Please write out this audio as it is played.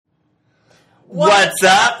What's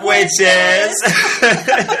up, witches?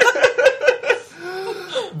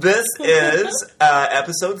 This is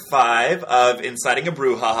episode 5 of Inciting a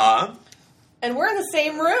Brouhaha. And we're in the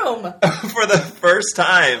same room. For the first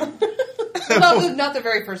time. Well, not the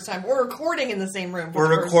very first time. We're recording in the same room.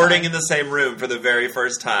 We're recording in the same room for the very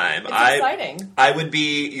first time. It's exciting. I would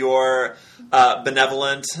be your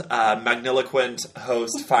benevolent, magniloquent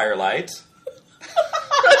host, Firelight.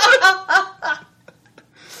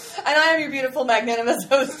 And I am your beautiful, magnanimous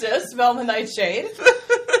hostess, Velma Nightshade.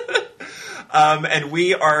 And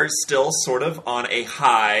we are still sort of on a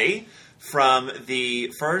high from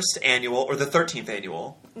the first annual, or the 13th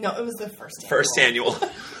annual. No, it was the first annual.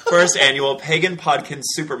 First annual Pagan Podkin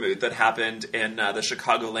Supermoot that happened in the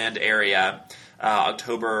Chicagoland area,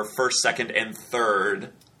 October 1st, 2nd, and 3rd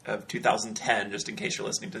of 2010, just in case you're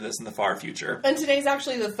listening to this in the far future. And today's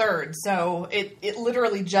actually the 3rd, so it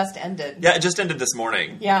literally just ended. Yeah, it just ended this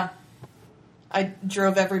morning. Yeah. I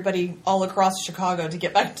drove everybody all across Chicago to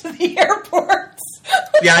get back to the airport.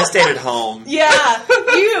 Yeah, I stayed at home. Yeah,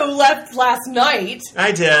 you left last night.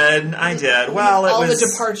 I did. Well, all the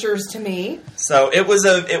departures to me. So it was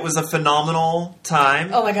a phenomenal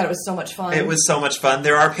time. Oh my god, it was so much fun. It was so much fun.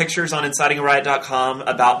 There are pictures on IncitingAriot.com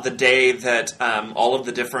about the day that all of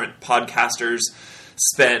the different podcasters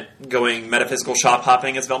spent going metaphysical shop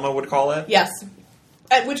hopping, as Velma would call it. Yes.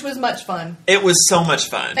 Which was much fun. It was so much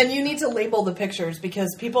fun. And you need to label the pictures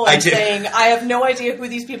because people are saying, I have no idea who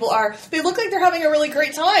these people are. They look like they're having a really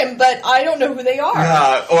great time, but I don't know who they are.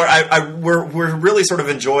 Yeah, or we're really sort of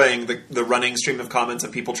enjoying the running stream of comments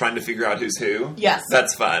of people trying to figure out who's who. Yes.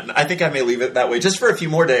 That's fun. I think I may leave it that way just for a few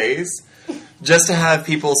more days. Just to have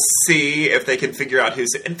people see if they can figure out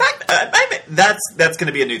who's who. In fact, that's going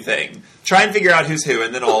to be a new thing. Try and figure out who's who,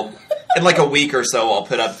 and then in like a week or so, I'll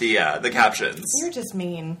put up the captions. You're just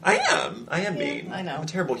mean. I am mean. I know. I'm a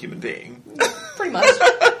terrible human being. Pretty much.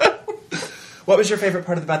 What was your favorite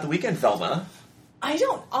part about the weekend, Velma? I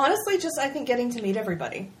don't, honestly, I think getting to meet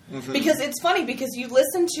everybody. Mm-hmm. Because it's funny, because you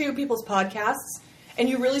listen to people's podcasts, and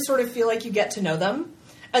you really sort of feel like you get to know them,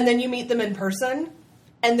 and then you meet them in person,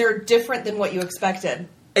 and they're different than what you expected.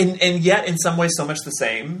 And yet, in some ways, so much the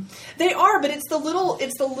same. They are, but it's the little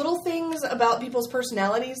things about people's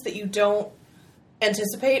personalities that you don't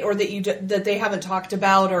anticipate, or that they haven't talked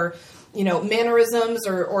about, or mannerisms,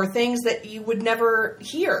 or things that you would never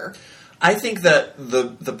hear. I think that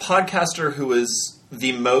the podcaster who was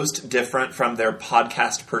the most different from their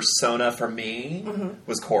podcast persona for me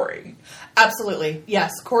was Corey. Absolutely,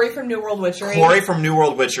 yes, Corey from New World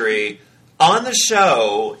Witchery. On the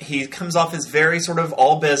show, he comes off as very sort of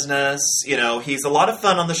all business. He's a lot of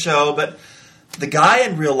fun on the show, but the guy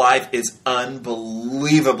in real life is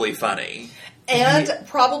unbelievably funny. And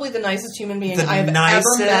probably the nicest human being I've ever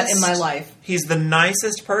met in my life. He's the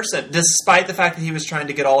nicest person, despite the fact that he was trying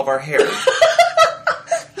to get all of our hair.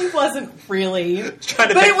 He wasn't really.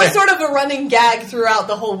 But it was sort of a running gag throughout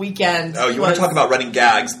the whole weekend. Oh, you want to talk about running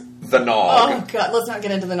gags? The Nog. Oh, God. Let's not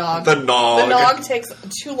get into the Nog. The Nog. The Nog takes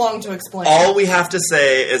too long to explain. All we have to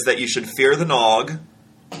say is that you should fear the Nog.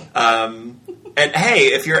 And,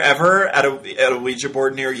 hey, if you're ever at a Ouija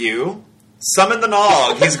board near you, summon the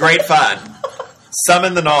Nog. He's great fun.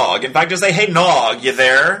 Summon the Nog. In fact, just say, hey, Nog, you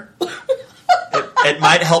there? It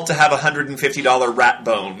might help to have a $150 rat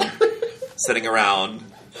bone sitting around.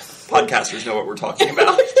 Podcasters know what we're talking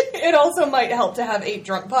about. It also might help to have 8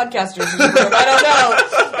 drunk podcasters in the room. I don't know.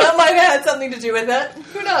 That might have had something to do with it.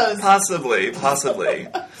 Who knows? Possibly.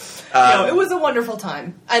 No, it was a wonderful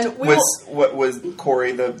time. And was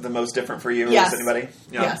Corey the most different for you? Yes. Was anybody?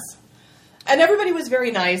 Yeah. Yes. And everybody was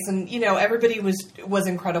very nice, and everybody was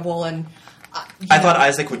incredible. And I thought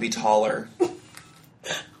Isaac would be taller.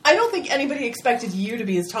 I don't think anybody expected you to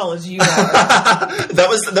be as tall as you are. That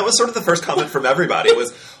was sort of the first comment from everybody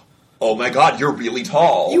was, oh my God, you're really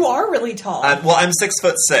tall. You are really tall. Well, I'm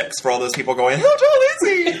 6'6" for all those people going, how tall is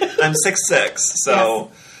he? I'm 6'6", so,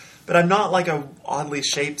 yes. But I'm not like a oddly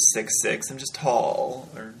shaped 6'6". I'm just tall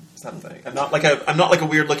or something. I'm not like a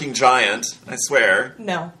weird looking giant. I swear.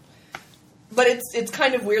 No. But it's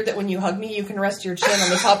kind of weird that when you hug me, you can rest your chin on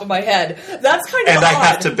the top of my head. That's kind of odd. And I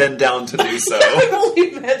have to bend down to do so. I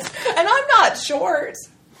believe it. And I'm not short.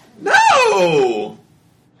 No!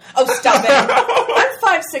 Oh, stop it.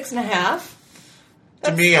 I'm 5'6.5".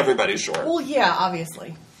 To me, everybody's short. Well, yeah,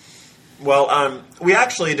 obviously. Well, we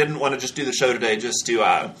actually didn't want to just do the show today just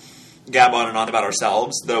to gab on and on about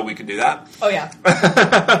ourselves, though we could do that. Oh, yeah.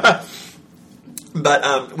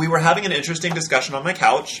 But we were having an interesting discussion on my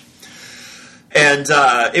couch. And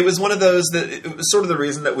it was one of those that it was sort of the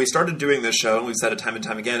reason that we started doing this show, and we've said it time and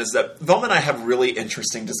time again, is that Velma and I have really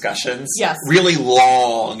interesting discussions. Yes. Really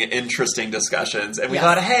long, interesting discussions. And we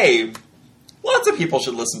thought, hey, lots of people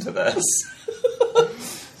should listen to this.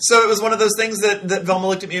 So it was one of those things that Velma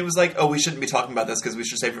looked at me and was like, oh, we shouldn't be talking about this because we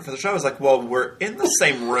should save it for the show. I was like, well, we're in the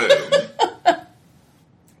same room.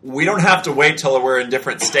 We don't have to wait till we're in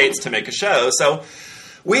different states to make a show. So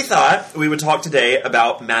we thought we would talk today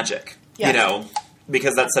about magic. Yes. You know,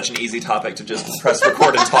 because that's such an easy topic to just press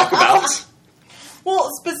record and talk about. Well,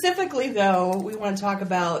 specifically, though, we want to talk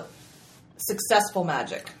about successful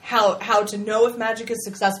magic. How to know if magic is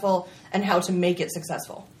successful and how to make it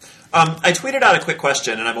successful. I tweeted out a quick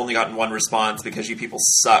question, and I've only gotten one response because you people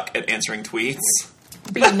suck at answering tweets.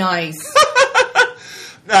 Be nice.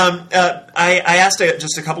 I asked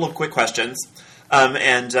just a couple of quick questions.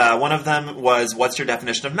 And one of them was, what's your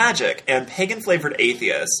definition of magic? And Pagan Flavored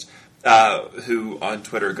Atheist, who on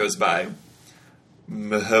Twitter goes by said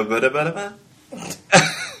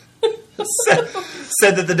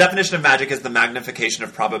that the definition of magic is the magnification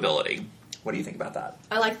of probability. What do you think about that?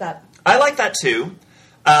 I like that. I like that too.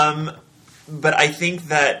 But I think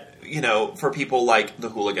that, you know, for people like the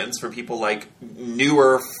hooligans, for people like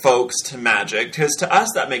newer folks to magic, because to us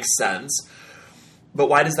that makes sense. But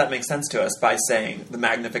why does that make sense to us by saying the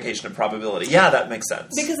magnification of probability? Yeah, that makes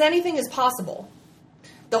sense. Because anything is possible.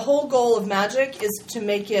 The whole goal of magic is to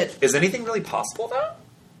make it... Is anything really possible, though?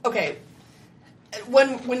 Okay.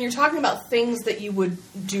 When you're talking about things that you would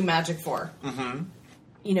do magic for,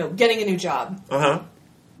 you know, getting a new job,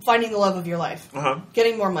 finding the love of your life,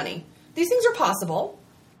 getting more money, these things are possible.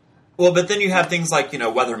 Well, but then you have things like, you know,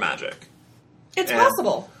 weather magic. It's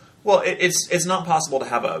possible. Well, it's not possible to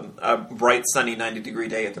have a bright, sunny, 90-degree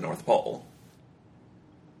day at the North Pole.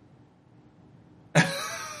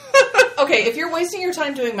 Okay, if you're wasting your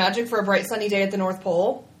time doing magic for a bright, sunny day at the North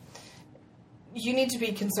Pole, you need to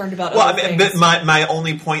be concerned about other things. But my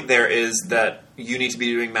only point there is that you need to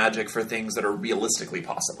be doing magic for things that are realistically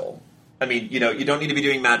possible. I mean, you know, you don't need to be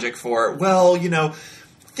doing magic for, well, you know...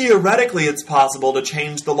 Theoretically, it's possible to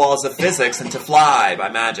change the laws of physics and to fly by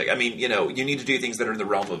magic. I mean, you know, you need to do things that are in the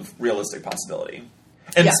realm of realistic possibility.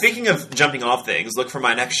 And speaking of jumping off things, look for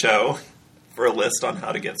my next show for a list on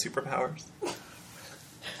how to get superpowers.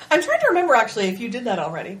 I'm trying to remember, actually, if you did that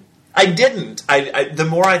already. I didn't. The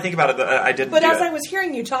more I think about it, I didn't. But as I was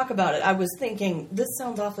hearing you talk about it, I was thinking, this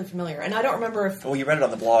sounds awfully familiar. And I don't remember if... Well, you read it on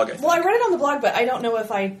the blog, I think. Well, I read it on the blog, but I don't know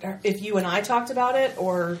if you and I talked about it,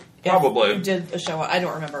 or probably if you did a show. I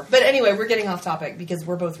don't remember. But anyway, we're getting off topic because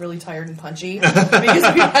we're both really tired and punchy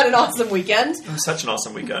because we had an awesome weekend. It was such an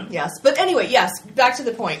awesome weekend. Yes. But anyway, yes, back to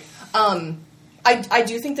the point. I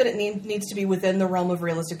do think that it needs to be within the realm of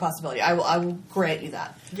realistic possibility. I will grant you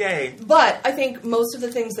that. Yay. But I think most of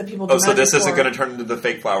the things that people do... Oh, so this isn't going to turn into the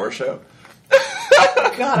fake flower show?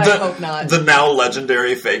 God, I hope not. The now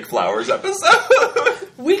legendary fake flowers episode.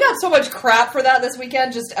 We got so much crap for that this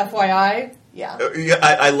weekend, just FYI. Yeah.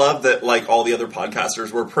 I love that, like, all the other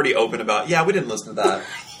podcasters were pretty open about, we didn't listen to that.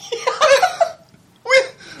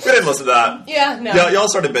 we didn't listen to that. Yeah, no. Y'all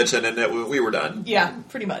started bitching and we were done. Yeah,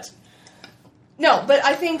 pretty much. No, but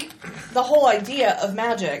I think the whole idea of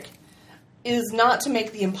magic is not to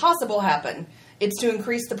make the impossible happen. It's to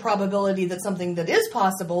increase the probability that something that is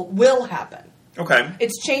possible will happen. Okay.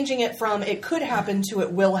 It's changing it from it could happen to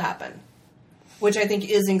it will happen, which I think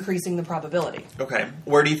is increasing the probability. Okay.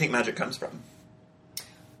 Where do you think magic comes from?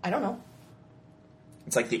 I don't know.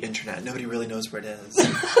 It's like the internet. Nobody really knows where it is.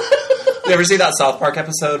 You ever see that South Park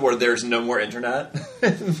episode where there's no more internet?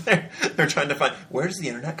 They're trying to find, where does the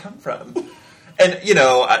internet come from? And, you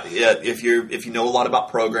know, if you know a lot about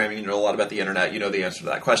programming, you know a lot about the internet, you know the answer to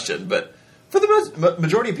that question. But for the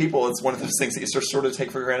majority of people, it's one of those things that you sort of take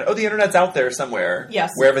for granted. Oh, the internet's out there somewhere. Yes.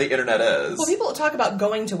 Wherever the internet is. Well, people talk about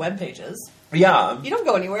going to web pages. Yeah. You don't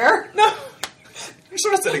go anywhere. No. You're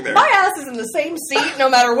sort of sitting there. My ass is in the same seat no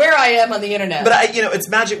matter where I am on the internet. But, it's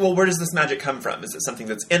magic. Well, where does this magic come from? Is it something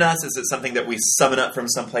that's in us? Is it something that we summon up from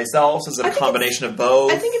someplace else? Is it a combination of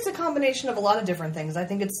both? I think it's a combination of a lot of different things. I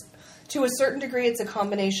think it's... To a certain degree, it's a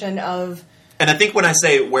combination of... And I think when I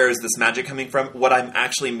say, where is this magic coming from, what I'm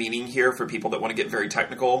actually meaning here for people that want to get very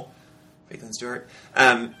technical, Faith and Stuart,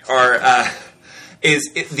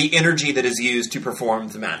 is the energy that is used to perform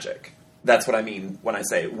the magic. That's what I mean when I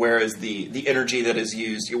say, where is the energy that is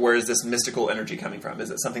used? Where is this mystical energy coming from?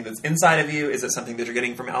 Is it something that's inside of you? Is it something that you're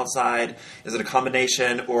getting from outside? Is it a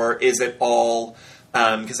combination? Or is it all...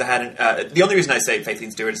 Because I had the only reason I say Faith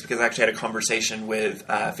and Stuart is because I actually had a conversation with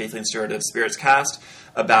Faith and Stuart of Spirits Cast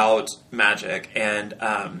about magic, and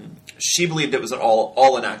she believed it was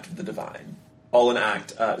all an act of the divine. all an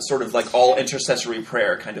act, sort of like all intercessory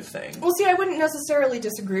prayer kind of thing. Well, see, I wouldn't necessarily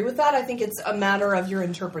disagree with that. I think it's a matter of your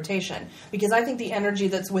interpretation. Because I think the energy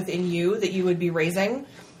that's within you that you would be raising,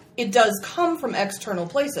 it does come from external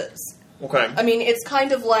places. Okay. I mean, it's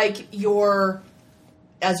kind of like your,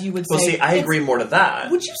 as you would say... Well, see, I agree more to that.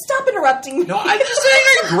 Would you stop interrupting me? No, I'm just saying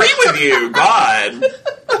I agree with you. God.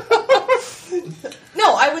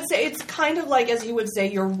 No, I would say it's kind of like, as you would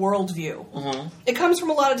say, your worldview. Mm-hmm. It comes from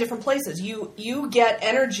a lot of different places. You get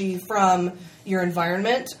energy from your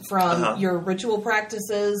environment, from your ritual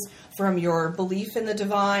practices, from your belief in the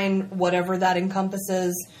divine, whatever that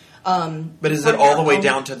encompasses. But is it all the way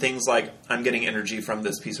down to things like, I'm getting energy from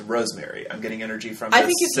this piece of rosemary, I'm getting energy from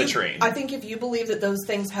this citrine? I think if you believe that those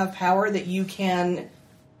things have power that you can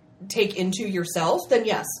take into yourself, then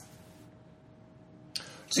yes.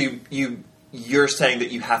 So you're saying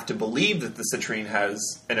that you have to believe that the citrine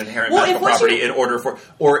has an inherent magical property in order for...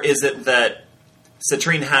 Or is it that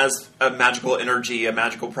citrine has a magical energy, a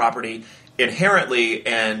magical property inherently,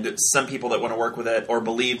 and some people that want to work with it or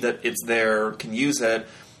believe that it's there can use it,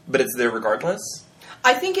 but it's there regardless?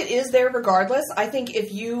 I think it is there regardless. I think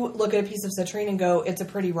if you look at a piece of citrine and go, it's a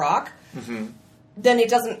pretty rock, then it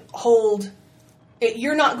doesn't hold...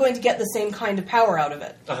 you're not going to get the same kind of power out of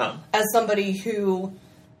it as somebody who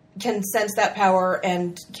can sense that power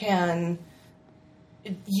and can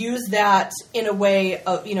use that in a way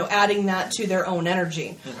of, adding that to their own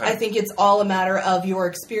energy. Okay. I think it's all a matter of your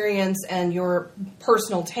experience and your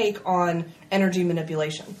personal take on energy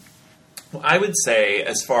manipulation. Well, I would say,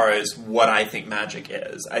 as far as what I think magic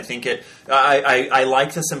is, I think I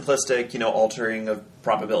like the simplistic, altering of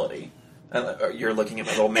probability. You're looking at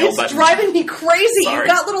my little mail button. It's driving me crazy. Sorry. You've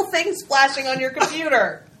got little things flashing on your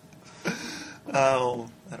computer. Oh,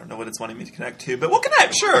 I don't know what it's wanting me to connect to, but we'll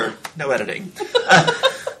connect, sure. No editing.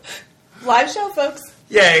 Live show, folks.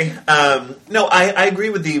 Yay. No, I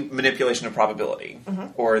agree with the manipulation of probability.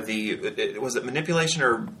 Or was it manipulation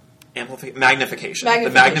or magnification? The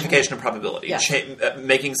magnification of probability. Yes.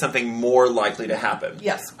 Making something more likely to happen.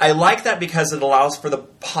 Yes. I like that because it allows for the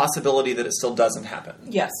possibility that it still doesn't happen.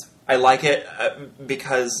 Yes. I like it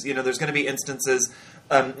because, there's going to be instances...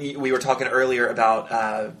 we were talking earlier about,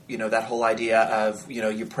 that whole idea of,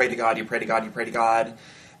 you pray to God, you pray to God, you pray to God,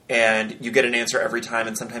 and you get an answer every time,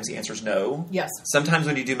 and sometimes the answer's no. Yes. Sometimes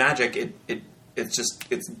when you do magic,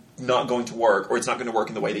 it's not going to work, or it's not going to work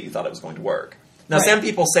in the way that you thought it was going to work. Now, some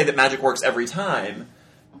people say that magic works every time.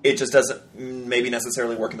 It just doesn't maybe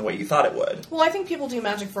necessarily work in the way you thought it would. Well, I think people do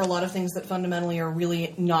magic for a lot of things that fundamentally are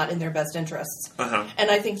really not in their best interests. And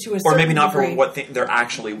I think to a certain Or maybe not degree, for what they're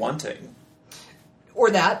actually wanting. Or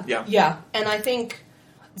that. Yeah. And I think,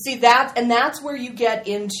 that's where you get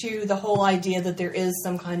into the whole idea that there is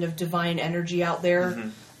some kind of divine energy out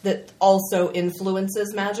there that also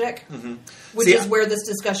influences magic, which is where this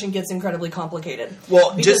discussion gets incredibly complicated.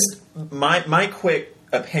 Well, just my quick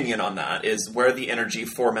opinion on that is where the energy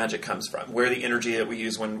for magic comes from, where the energy that we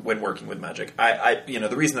use when working with magic.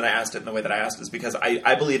 The reason that I asked it in the way that I asked is because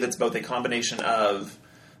I believe it's both a combination of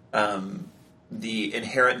the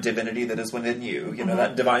inherent divinity that is within you,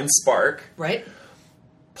 that divine spark. Right.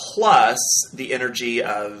 Plus the energy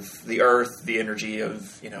of the earth, the energy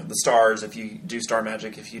of, the stars, if you do star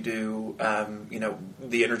magic, if you do,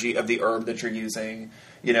 the energy of the herb that you're using,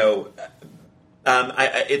 it's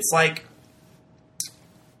like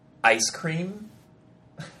ice cream.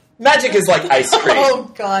 Magic is like ice cream. Oh,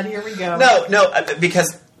 God, here we go. No,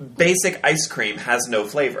 because basic ice cream has no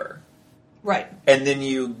flavor. Right. And then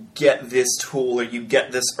you get this tool, or you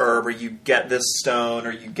get this herb, or you get this stone,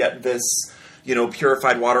 or you get this,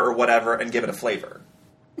 purified water or whatever, and give it a flavor.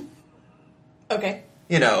 Okay.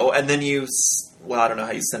 And then I don't know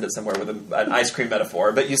how you send it somewhere with an ice cream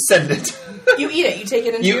metaphor, but you send it. You eat it. You take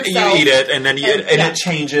it into yourself. You eat it, and then it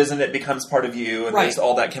changes, and it becomes part of you, and there's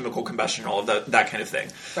all that chemical combustion, all of that kind of thing.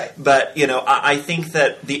 Right. But, I think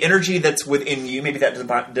that the energy that's within you, maybe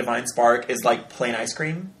that divine spark, is like plain ice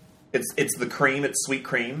cream. It's the cream, it's sweet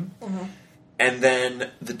cream. And then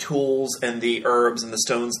the tools and the herbs and the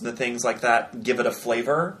stones and the things like that give it a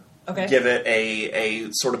flavor. Okay. Give it a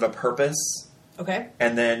sort of a purpose. Okay.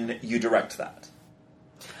 And then you direct that.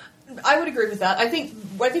 I would agree with that. I think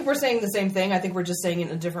we're saying the same thing. I think we're just saying it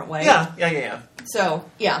in a different way. Yeah. So,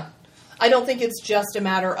 yeah. I don't think it's just a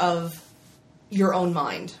matter of your own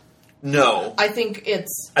mind. No. I think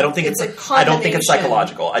it's... I don't think it's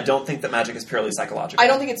psychological. I don't think that magic is purely psychological. I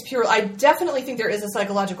don't think it's pure... I definitely think there is a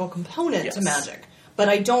psychological component to magic. But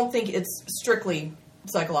I don't think it's strictly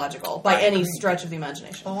psychological by any stretch of the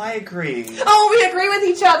imagination. Oh, I agree. Oh, we agree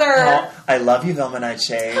with each other! Oh, I love you, Velma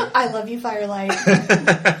Nightshade. I love you, Firelight.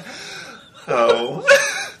 Oh.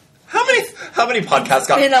 How How many podcasts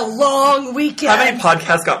got... Been a long weekend. How many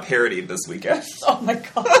podcasts got parodied this weekend? Oh my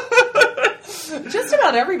God. Just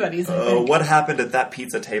about everybody's, I think. What happened at that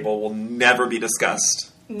pizza table will never be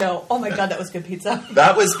discussed. No. Oh my God, that was good pizza.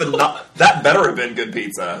 That better have been good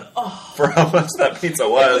pizza. Oh. For how much that pizza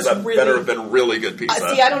was, that really, better have been really good pizza.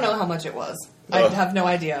 See, I don't know how much it was. I have no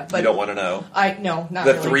idea. But you don't want to know? No, not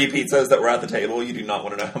the really. 3 pizzas that were at the table, you do not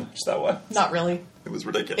want to know how much that was. Not really. It was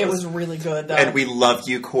ridiculous. It was really good, though. And we love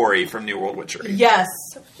you, Corey, from New World Witchery. Yes.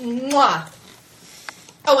 Mwah.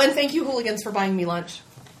 Oh, and thank you, Hooligans, for buying me lunch.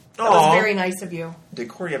 That was very nice of you. Did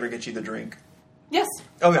Corey ever get you the drink? Yes.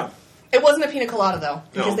 Oh, yeah. It wasn't a pina colada, though,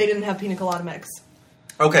 because No. they didn't have pina colada mix.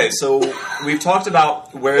 Okay, so we've talked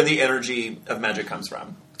about where the energy of magic comes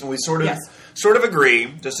from. And we sort of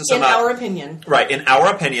agree, just to sum In up. our opinion. Right, in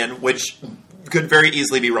our opinion, which could very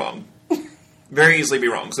easily be wrong. Very easily be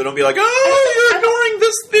wrong. So don't be like, you're ignoring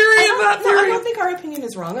this theory and that theory. No, I don't think our opinion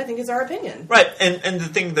is wrong. I think it's our opinion. Right, and the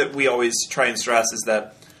thing that we always try and stress is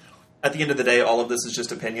that at the end of the day, all of this is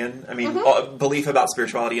just opinion. I mean, belief about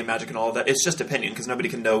spirituality and magic and all of that, it's just opinion, because nobody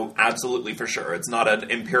can know absolutely for sure. It's not an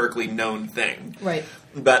empirically known thing. Right.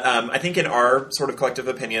 But I think in our sort of collective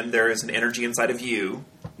opinion, there is an energy inside of you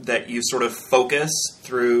that you sort of focus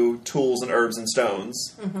through tools and herbs and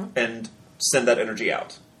stones and send that energy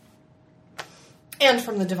out. And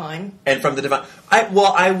from the divine. And from the divine.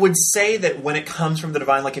 I would say that when it comes from the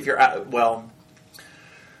divine, like if you're at,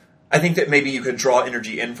 I think that maybe you could draw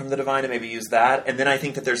energy in from the divine and maybe use that. And then I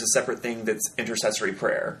think that there's a separate thing that's intercessory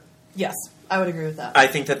prayer. Yes, I would agree with that. I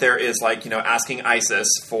think that there is, asking Isis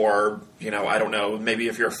for, I don't know, maybe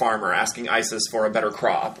if you're a farmer, asking Isis for a better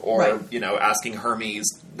crop. Or, asking Hermes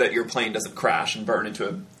that your plane doesn't crash and burn into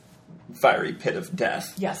a fiery pit of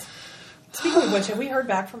death. Yes. Speaking of which, have we heard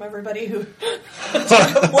back from everybody who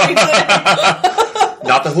complained today?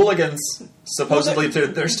 Not the Hooligans. Supposedly,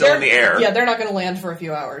 they're still in the air. Yeah, they're not going to land for a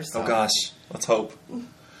few hours. So. Oh, gosh. Let's hope.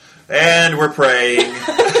 And we're praying.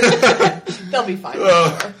 They'll be fine.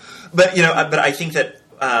 But I think that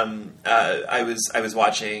I was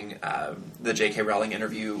watching the J.K. Rowling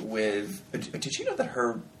interview with... Did you know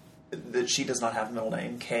that she does not have a middle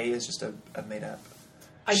name? K is just a made-up...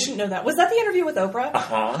 I didn't know that. Was that the interview with Oprah?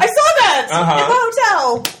 Uh-huh. I saw that at the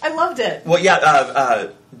hotel. I loved it. Well, yeah,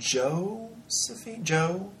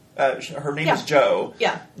 her name is Jo.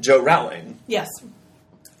 Yeah. Jo Rowling. Yes.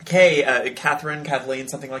 Kay, Catherine, Kathleen,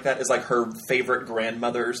 something like that, is like her favorite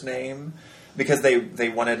grandmother's name. Because they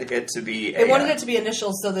wanted it to be... They wanted it to be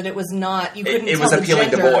initials so that it was not... You couldn't It tell was the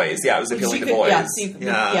appealing gender. to boys. Yeah, it was appealing to boys. Yeah, so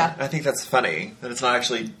yeah. I think that's funny. That it's not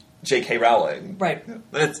actually J.K. Rowling. Right.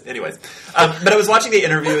 Anyways. But I was watching the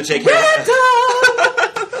interview with J.K.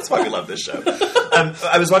 Rowling. That's why we love this show.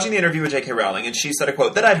 I was watching the interview with J.K. Rowling, and she said a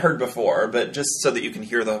quote that I'd heard before, but just so that you can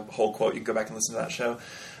hear the whole quote, you can go back and listen to that show,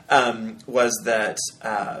 was that,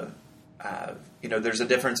 there's a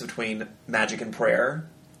difference between magic and prayer.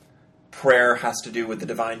 Prayer has to do with the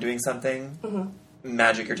divine doing something. Mm-hmm.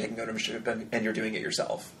 Magic, you're taking ownership and you're doing it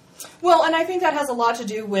yourself. Well, and I think that has a lot to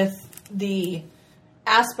do with the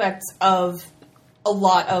aspects of a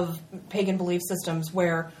lot of pagan belief systems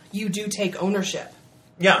where you do take ownership.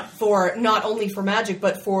 Yeah. For not only for magic,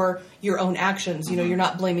 but for your own actions. You know, you're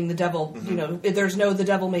not blaming the devil. Mm-hmm. There's no "the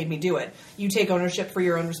devil made me do it." You take ownership for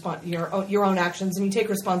your own your own actions, and you take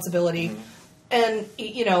responsibility. Mm-hmm. And,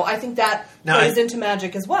 I think that plays into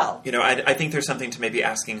magic as well. I think there's something to maybe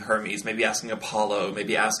asking Hermes, maybe asking Apollo,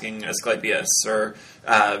 maybe asking Asclepius, or,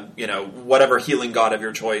 whatever healing god of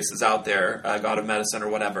your choice is out there, god of medicine or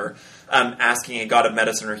whatever, asking a god of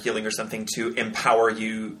medicine or healing or something to empower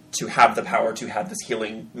you to have the power to have this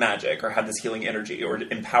healing magic or have this healing energy or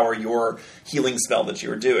empower your healing spell that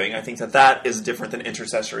you're doing. I think that is different than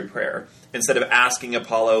intercessory prayer. Instead of asking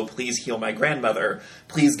Apollo, please heal my grandmother,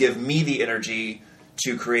 please give me the energy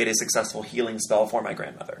to create a successful healing spell for my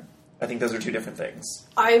grandmother. I think those are two different things.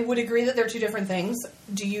 I would agree that they're two different things.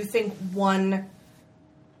 Do you think one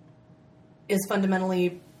is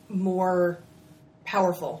fundamentally more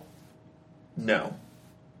powerful? No.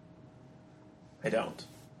 I don't.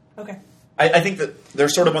 Okay. I think that they're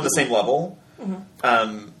sort of on the same level.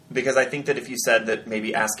 Mm-hmm. Because I think that if you said that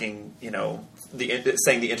maybe asking, saying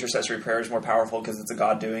the intercessory prayer is more powerful because it's a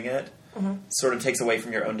god doing it, mm-hmm. sort of takes away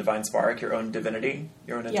from your own divine spark, your own divinity,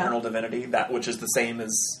 your own internal divinity, that which is the same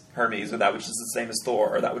as Hermes, or that which is the same as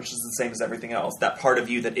Thor, or that which is the same as everything else. That part of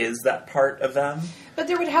you that is that part of them. But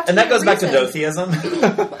there would have to and be that goes back to reason.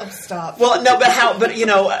 Dotheism. Oh, stop. Well, no, but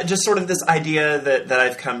just sort of this idea that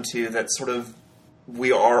I've come to that sort of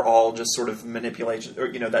we are all just sort of manipulation,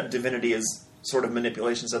 or that divinity is sort of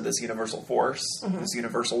manipulations of this universal force, mm-hmm. this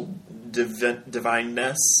universal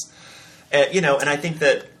divineness. And I think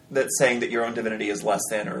that that's saying that your own divinity is less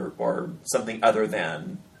than or something other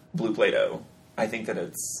than Blue Play-Doh. I think that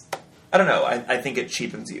it's... I don't know. I think it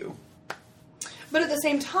cheapens you. But at the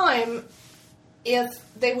same time, if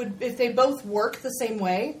they both work the same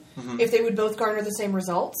way, if they would both garner the same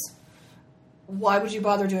results, why would you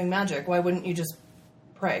bother doing magic? Why wouldn't you just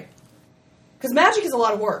pray? Because magic is a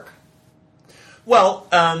lot of work. Well,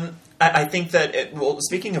 I think that,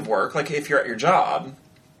 speaking of work, like if you're at your job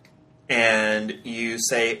and you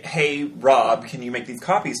say, hey, Rob, can you make these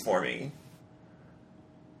copies for me?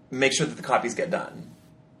 Make sure that the copies get done.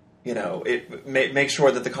 You know, make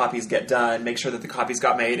sure that the copies get done. Make sure that the copies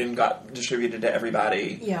got made and got distributed to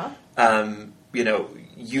everybody. Yeah. You know,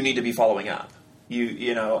 you need to be following up.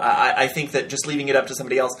 You know, I think that just leaving it up to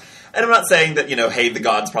somebody else, and I'm not saying that, you know, hey, the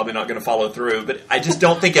God's probably not going to follow through, but I just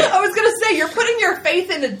don't think it... I was going to say, you're putting your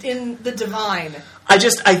faith in the divine. I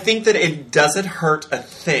think that it doesn't hurt a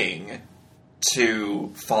thing to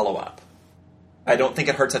follow up. I don't think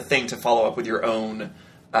it hurts a thing to follow up with your own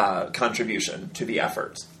contribution to the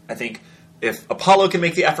effort. I think if Apollo can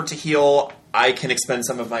make the effort to heal, I can expend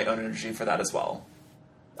some of my own energy for that as well.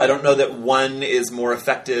 I don't know that one is more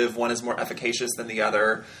effective, one is more efficacious than the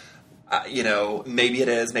other. You know, maybe it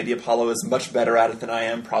is. Maybe Apollo is much better at it than I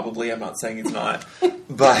am. Probably. I'm not saying he's not.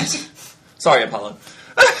 But, sorry, Apollo.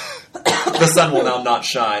 The sun will now not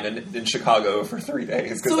shine in Chicago for 3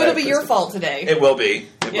 days. So it'll be your fault today. It will be.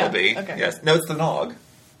 It will be. Okay. Yes. No, it's the Nog.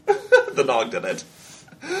 The Nog did it.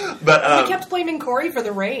 But we kept blaming Corey for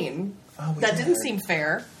the rain. Oh, that didn't seem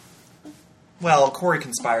fair. Well, Corey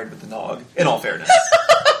conspired with the Nog, in all fairness.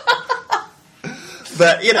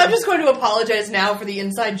 But, you know, I'm just going to apologize now for the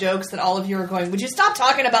inside jokes that all of you are going, would you stop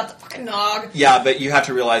talking about the fucking Nog? Yeah, but you have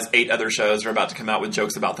to realize 8 other shows are about to come out with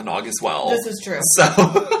jokes about the Nog as well. This is true. So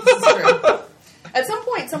This is true. At some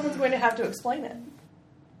point, someone's going to have to explain it.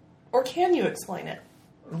 Or can you explain it?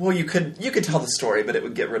 Well, you could tell the story, but it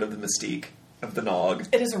would get rid of the mystique of the Nog.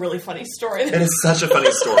 It is a really funny story. It is such a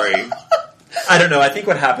funny story. I don't know. I think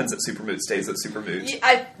what happens at Supermoot stays at Supermoot.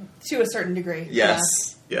 To a certain degree. Yes.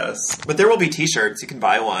 Yeah. Yes. But there will be t-shirts. You can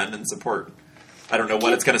buy one and support. I don't know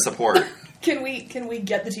what it's going to support. Can we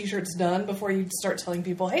get the t-shirts done before you start telling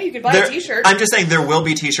people, hey, you can buy a t-shirt? I'm just saying there will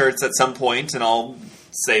be t-shirts at some point, and I'll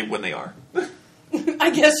say when they are. I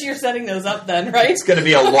guess you're setting those up then, right? It's going to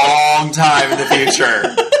be a long time in the future.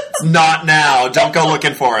 It's not now. Don't go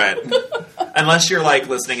looking for it. Unless you're, like,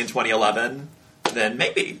 listening in 2011, then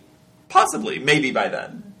maybe. Possibly. Maybe by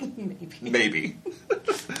then. Maybe.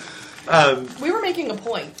 We were making a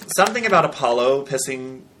point. Something about Apollo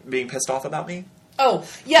being pissed off about me? Oh,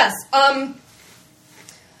 yes. I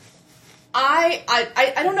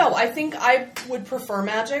don't know. I think I would prefer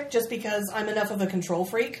magic just because I'm enough of a control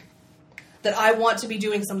freak that I want to be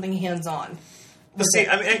doing something hands-on. See,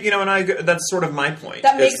 I mean, you know, and that's sort of my point.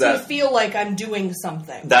 That makes me feel like I'm doing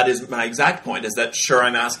something. That is my exact point, is that, sure,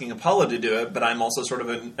 I'm asking Apollo to do it, but I'm also sort of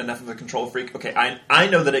enough of a control freak. Okay, I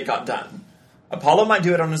know that it got done. Apollo might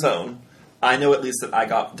do it on his own. I know at least that I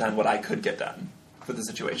got done what I could get done for the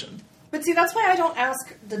situation. But see, that's why I don't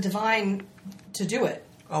ask the divine to do it.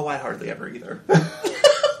 Oh, I hardly ever either.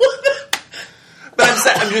 But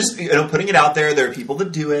I'm just putting it out there. There are people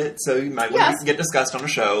that do it, so you might want to get discussed on a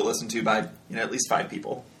show, listened to by at least 5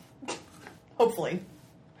 people. Hopefully.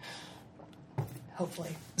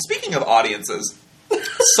 Speaking of audiences,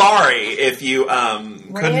 sorry if you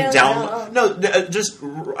couldn't download. No,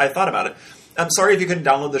 I thought about it. I'm sorry if you couldn't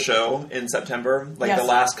download the show in September, the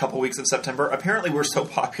last couple weeks of September. Apparently, we're so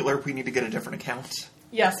popular, we need to get a different account.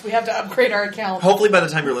 Yes, we have to upgrade our account. Hopefully, by the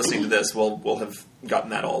time you're listening to this, we'll have gotten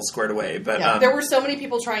that all squared away. But there were so many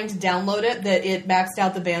people trying to download it that it maxed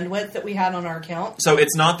out the bandwidth that we had on our account. So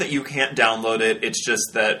it's not that you can't download it; it's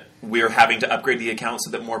just that we're having to upgrade the account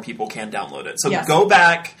so that more people can download it. So go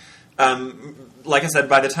back. Like I said,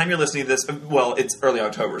 by the time you're listening to this, well, it's early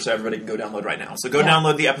October, so everybody can go download right now. So go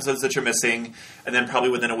download the episodes that you're missing, and then probably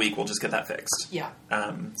within a week we'll just get that fixed. Yeah.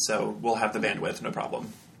 So we'll have the bandwidth, no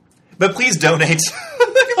problem. But please donate,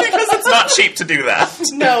 because it's not cheap to do that.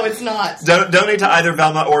 No, it's not. Donate to either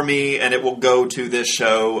Velma or me, and it will go to this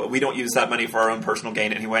show. We don't use that money for our own personal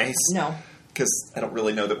gain anyways. No. Because I don't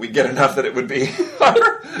really know that we'd get enough that it would be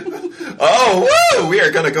we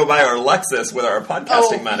are going to go buy our Lexus with our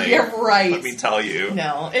podcasting money. You're right. Let me tell you.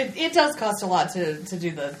 No, it does cost a lot to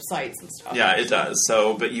do the sites and stuff. Yeah, it does.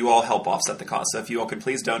 So, but you all help offset the cost. So if you all could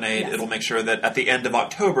please donate, it'll make sure that at the end of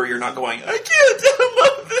October, you're not going, I can't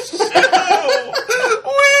download the show.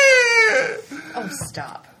 Oh,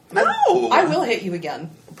 stop. No. I will hit you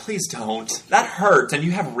again. Please don't. That hurts, and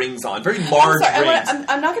you have rings on. Very large rings.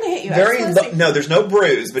 I'm not going to hit you. No, there's no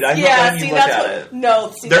bruise, but I'm not letting you look at it.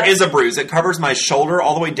 No, there is a bruise. It covers my shoulder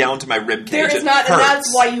all the way down to my rib cage. There is not, and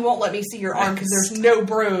that's why you won't let me see your arm, because there's no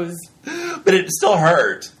bruise. But it still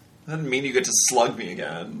hurt. That doesn't mean you get to slug me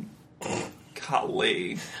again.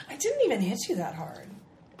 Golly. I didn't even hit you that hard.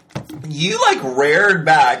 You, reared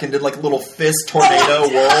back and did, a little fist tornado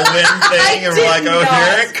whirlwind thing, and we're like, oh,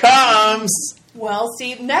 here it comes. Well,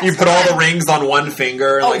 see, next You put all the rings on one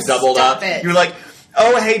finger and, doubled up. It. You're like,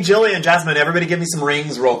 oh, hey, Jillian, Jasmine, everybody give me some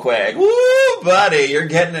rings real quick. Woo, buddy, you're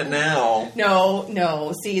getting it now.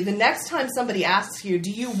 No. See, the next time somebody asks you,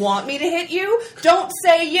 do you want me to hit you? Don't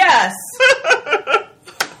say yes.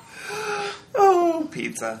 Oh,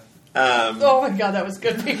 pizza. Oh, my God, that was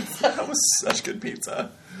good pizza. That was such good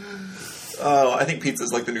pizza. Oh, I think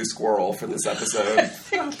pizza's like the new squirrel for this episode.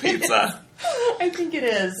 Pizza. I think it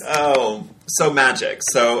is. Oh, so magic.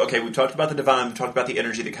 So, okay, we've talked about the divine, we've talked about the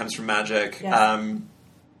energy that comes from magic. Yes.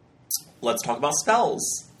 Let's talk about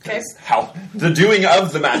spells. Okay. How the doing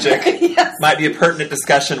of the magic yes. might be a pertinent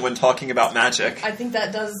discussion when talking about magic. I think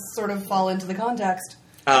that does sort of fall into the context.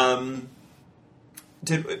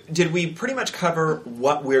 Did we pretty much cover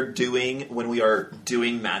what we're doing when we are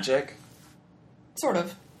doing magic? Sort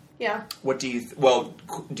of. Yeah. What do you... do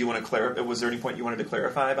you want to clarify... Was there any point you wanted to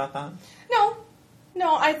clarify about that? No.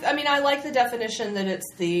 I mean, I like the definition that it's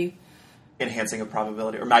the... Enhancing of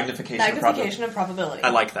probability, or magnification of probability. I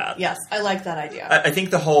like that. Yes, I like that idea. I think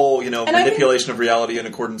the whole, manipulation of reality in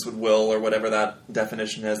accordance with will, or whatever that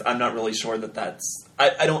definition is, I'm not really sure that that's...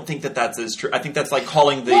 I don't think that that's as true. I think that's like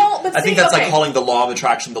calling the... like calling the law of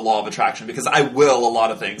attraction the law of attraction, because I will a lot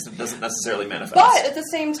of things that doesn't necessarily manifest. But at the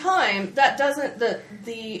same time, that doesn't...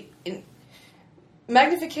 The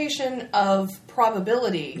magnification of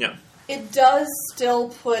probability, it does still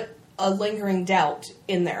put a lingering doubt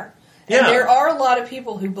in there. And there are a lot of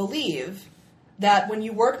people who believe that when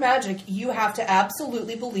you work magic, you have to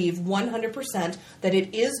absolutely believe 100% that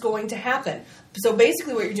it is going to happen. So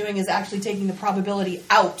basically what you're doing is actually taking the probability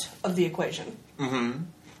out of the equation. Mm-hmm.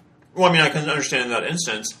 Well, I mean, I can understand in that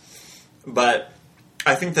instance, but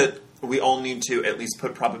I think that we all need to at least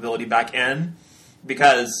put probability back in,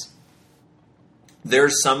 because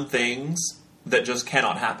there's some things that just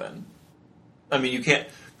cannot happen. I mean, you can't,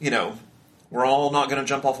 we're all not going to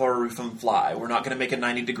jump off our roof and fly. We're not going to make a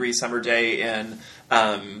 90-degree summer day in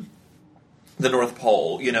the North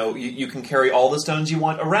Pole. You can carry all the stones you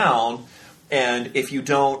want around, and if you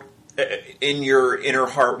don't, in your inner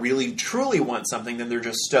heart, really truly want something, then they're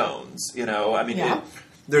just stones.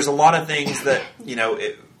 There's a lot of things that,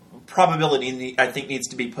 probability, I think, needs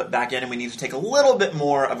to be put back in, and we need to take a little bit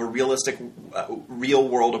more of a realistic,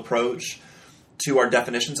 real-world approach to our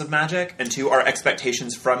definitions of magic and to our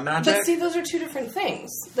expectations from magic. But see, those are two different things.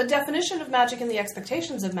 The definition of magic and the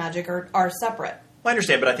expectations of magic are separate. Well, I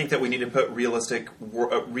understand, but I think that we need to put realistic,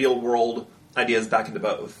 real-world ideas back into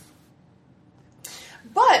both.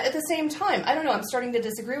 But at the same time, I don't know, I'm starting to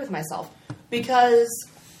disagree with myself. Because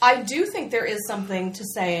I do think there is something to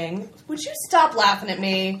saying, would you stop laughing at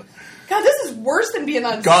me? God, this is worse than being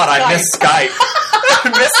on Skype. God, I miss Skype. I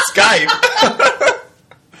miss Skype.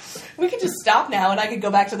 We could just stop now, and I could go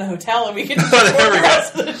back to the hotel, and we could just record the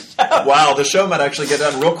rest of the show. Wow, the show might actually get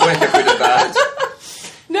done real quick if we did that.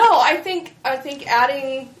 No, I think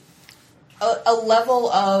adding a level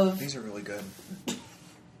of... These are really good.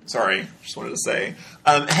 Sorry, just wanted to say.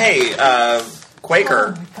 Hey,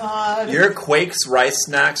 Quaker. Oh, my God. Your Quake's Rice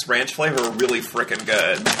Snacks ranch flavor are really frickin'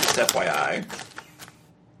 good. Just FYI.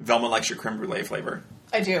 Velma likes your creme brulee flavor.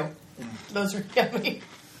 I do. Those are yummy.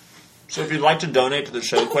 So if you'd like to donate to the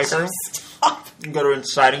show, Quaker, you can go to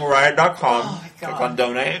incitingriot.com, oh click on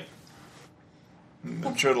donate.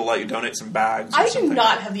 I'm sure it'll let you donate some bags. I do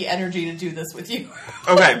not have the energy to do this with you.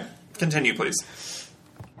 Okay, continue, please.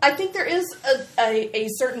 I think there is a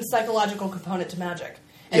certain psychological component to magic.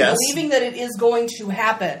 And yes. Believing that it is going to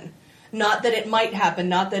happen, not that it might happen,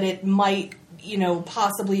 not that it might,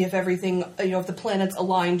 possibly if everything, if the planets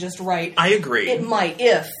align just right. I agree. It might,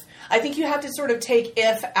 if. I think you have to sort of take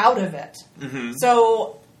if out of it. Mm-hmm.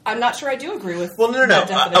 So I'm not sure I do agree with no. that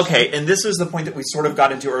definition. Okay, and this is the point that we sort of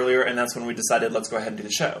got into earlier, and that's when we decided let's go ahead and do the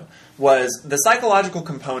show, was the psychological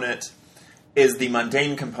component is the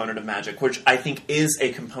mundane component of magic, which I think is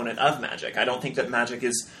a component of magic. I don't think that magic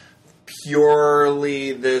is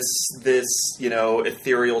purely this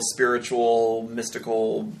ethereal, spiritual,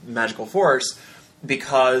 mystical, magical force,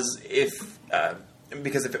 because if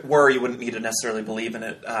it were, you wouldn't need to necessarily believe in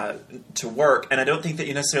it to work. And I don't think that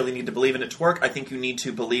you necessarily need to believe in it to work. I think you need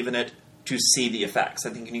to believe in it to see the effects. I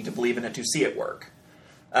think you need to believe in it to see it work.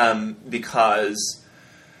 Because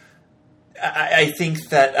I think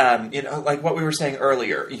that, like what we were saying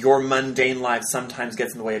earlier, your mundane life sometimes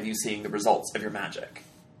gets in the way of you seeing the results of your magic.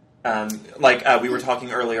 We were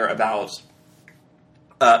talking earlier about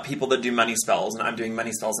people that do money spells, and I'm doing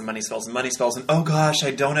money spells and money spells and money spells, and oh gosh,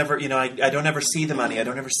 I don't ever see the money. I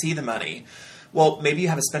don't ever see the money. Well, maybe you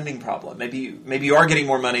have a spending problem. Maybe you are getting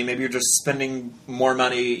more money. Maybe you're just spending more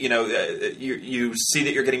money. You see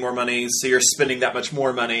that you're getting more money, so you're spending that much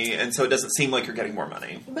more money, and so it doesn't seem like you're getting more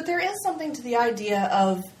money. But there is something to the idea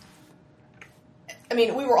of, we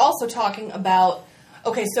were also talking about,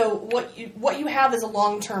 okay, so what you have is a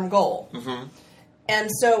long-term goal. Mm-hmm. And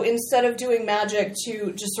so instead of doing magic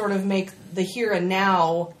to just sort of make the here and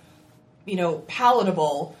now,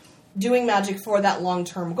 palatable, doing magic for that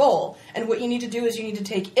long-term goal. And what you need to do is you need to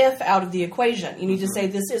take if out of the equation. You need to say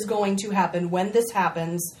this is going to happen when this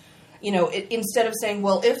happens. Instead of saying,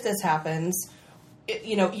 well, if this happens,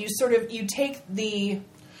 you take the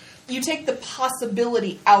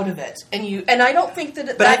possibility out of it. And I don't think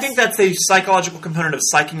that I think that's a psychological component of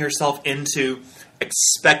psyching yourself into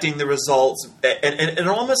expecting the results, and it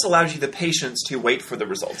almost allows you the patience to wait for the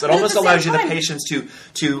results. It almost allows you the patience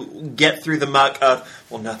to get through the muck of,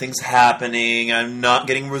 well, nothing's happening, I'm not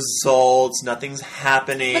getting results, nothing's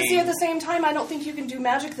happening. But see, at the same time, I don't think you can do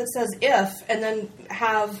magic that says if, and then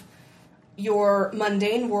have your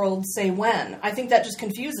mundane world say when. I think that just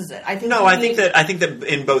confuses it. I think that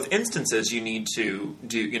in both instances you need to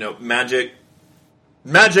do, magic,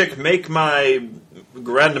 make my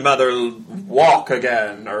grandmother walk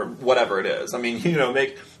again, or whatever it is. Make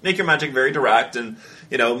your magic very direct, and,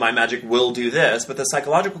 my magic will do this, but the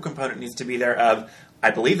psychological component needs to be there of,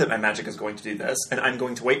 I believe that my magic is going to do this, and I'm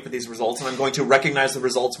going to wait for these results, and I'm going to recognize the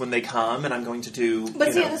results when they come, and I'm going to do...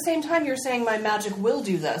 But see, at the same time, you're saying my magic will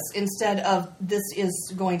do this, instead of this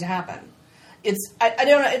is going to happen. I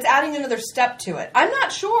don't know, it's adding another step to it. I'm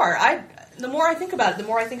not sure. The more I think about it, the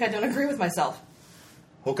more I think I don't agree with myself.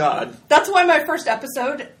 Oh, God. That's why my first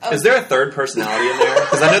episode... Is there a third personality in there?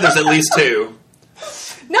 Because I know there's at least two.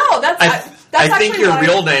 No, I think your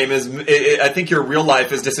real name is... I think your real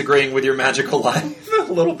life is disagreeing with your magical life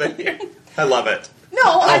a little bit here. I love it. No,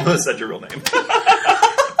 I almost said your real name.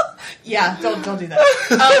 Yeah, don't do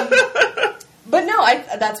that. But no,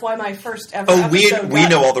 that's why my first ever episode... we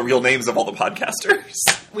know all the real names of all the podcasters.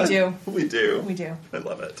 We do. We do. We do. I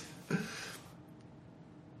love it.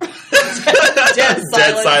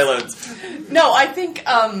 Dead silence. No, I think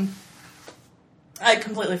I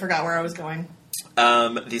completely forgot where I was going.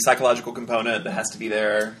 The psychological component that has to be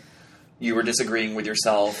there. You were disagreeing with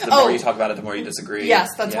yourself. The more you talk about it, the more you disagree. Yes,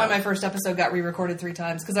 that's why my first episode got re-recorded 3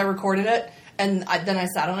 times, because I recorded it, and then I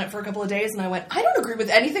sat on it for a couple of days, and I went, I don't agree with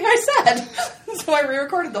anything I said. So I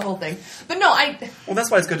re-recorded the whole thing. But no, Well,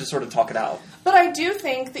 that's why it's good to sort of talk it out. But I do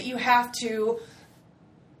think that you have to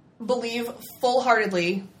believe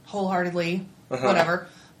wholeheartedly, whatever,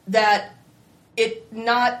 that it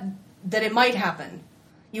might happen.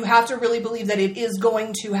 You have to really believe that it is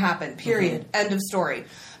going to happen. Period. Mm-hmm. End of story.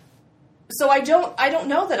 So I don't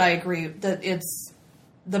know that I agree that it's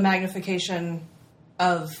the magnification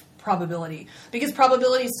of probability, because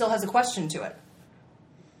probability still has a question to it.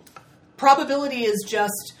 Probability is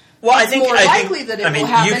just I think more likely that it will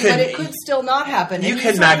happen, but it could still not happen. You and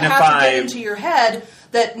can sort magnify of have to get into your head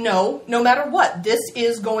that no matter what, this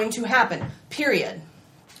is going to happen. Period.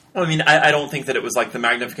 Well, I don't think that it was like the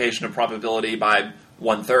magnification of probability by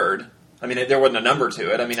 1/3. There wasn't a number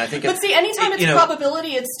to it. I think. But see, anytime it's probability,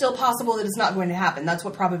 it's still possible that it's not going to happen. That's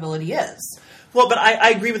what probability is. Well, but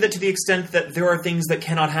I agree with it to the extent that there are things that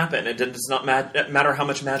cannot happen. It does not matter how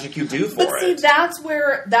much magic you do for it. But see, that's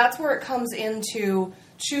where it comes into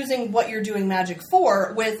choosing what you're doing magic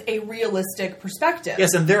for with a realistic perspective.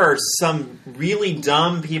 Yes, and there are some really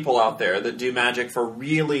dumb people out there that do magic for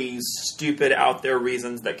really stupid, out there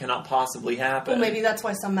reasons that cannot possibly happen. Well, maybe that's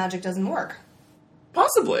why some magic doesn't work.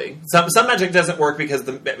 Possibly. Some magic doesn't work because,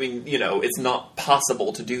 it's not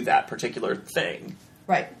possible to do that particular thing.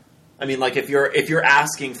 Right. If you're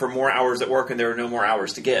asking for more hours at work and there are no more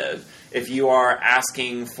hours to give, if you are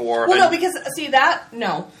asking for... Well, because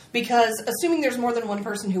assuming there's more than one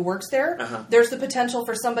person who works there, there's the potential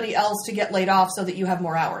for somebody else to get laid off so that you have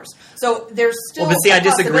more hours. So there's still I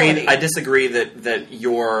disagree that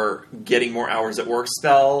your getting more hours at work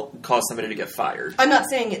spell caused somebody to get fired. I'm not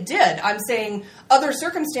saying it did. I'm saying other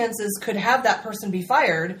circumstances could have that person be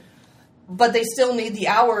fired, but they still need the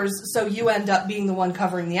hours, so you end up being the one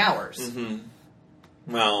covering the hours. Mm-hmm.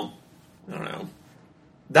 Well, I don't know.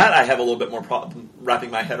 That I have a little bit more problem wrapping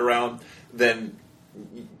my head around than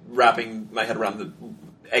wrapping my head around the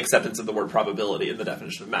acceptance of the word probability in the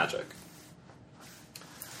definition of magic.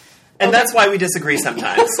 And that's why we disagree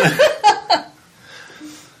sometimes.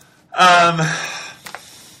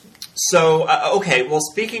 So, okay, well,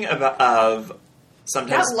 speaking of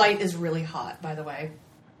sometimes... That light is really hot, by the way.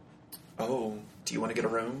 Oh, do you want to get a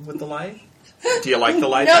room with the light? Do you like the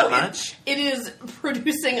light No, that much? It is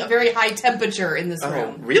producing a very high temperature in this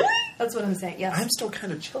room. Really? That's what I'm saying, yes. I'm still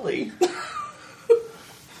kind of chilly.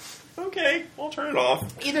 Okay, I'll turn it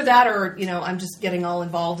off. Either that or, I'm just getting all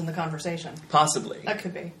involved in the conversation. Possibly. That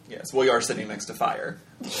could be. Yes, well, you are sitting next to fire.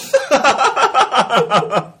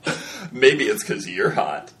 Maybe it's because you're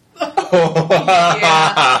hot. Yeah.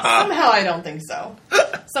 Somehow I don't think so.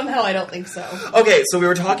 Okay, so we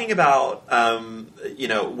were talking about,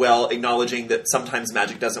 acknowledging that sometimes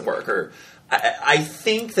magic doesn't work. Or I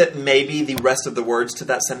think that maybe the rest of the words to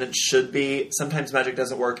that sentence should be, sometimes magic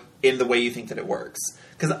doesn't work in the way you think that it works.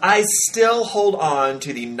 Because I still hold on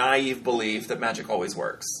to the naive belief that magic always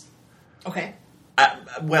works. Okay.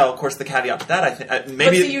 Well, of course, the caveat to that, I think,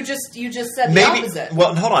 maybe... But so you just said the opposite.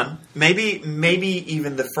 Well, hold on. Maybe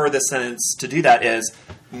even the furthest sentence to do that is,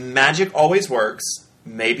 magic always works,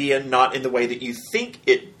 maybe not in the way that you think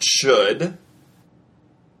it should,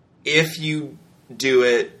 if you do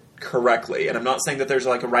it correctly. And I'm not saying that there's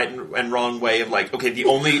like a right and wrong way of like, okay, the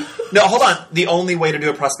only way to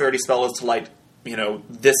do a prosperity spell is to light,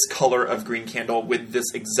 this color of green candle with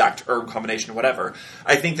this exact herb combination, whatever.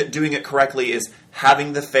 I think that doing it correctly is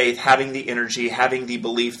having the faith, having the energy, having the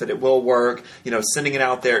belief that it will work, sending it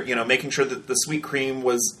out there, making sure that the sweet cream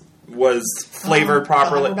was flavored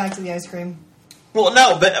properly. We're back to the ice cream. Well,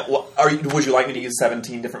 no, but would you like me to use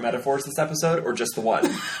 17 different metaphors this episode, or just the one?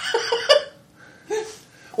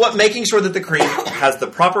 Well, making sure that the cream has the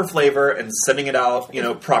proper flavor and sending it out,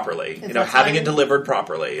 properly. Having it delivered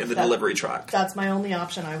properly in the delivery truck. That's my only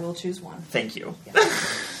option. I will choose one. Thank you. Yeah.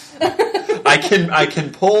 I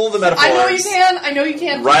can pull the metaphors. I know you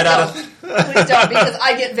can. Right out of... Please don't, because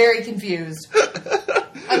I get very confused.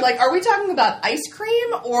 I'm like, are we talking about ice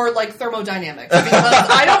cream or like thermodynamics? Because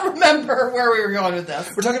I don't remember where we were going with this.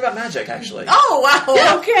 We're talking about magic, actually. Oh, wow.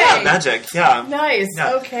 Yeah, okay. Yeah, magic. Yeah. Nice.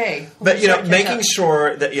 Yeah. Okay. But, making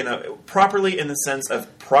sure that, properly in the sense of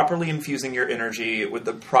properly infusing your energy with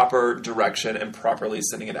the proper direction and properly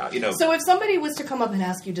sending it out, So if somebody was to come up and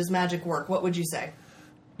ask you, does magic work? What would you say?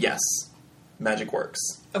 Yes. Magic works.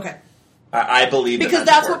 Okay. I believe because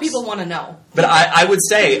that's what people want to know. But I would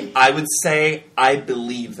say I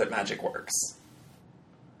believe that magic works.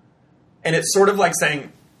 And it's sort of like saying,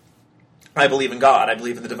 I believe in God, I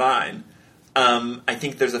believe in the divine. I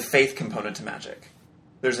think there's a faith component to magic.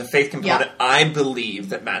 There's a faith component. Yeah. I believe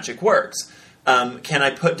that magic works. Can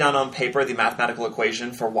I put down on paper the mathematical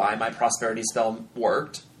equation for why my prosperity spell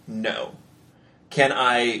worked? No. Can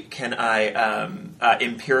I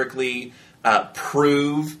empirically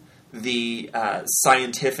prove the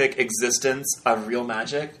scientific existence of real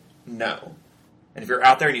magic? No. And if you're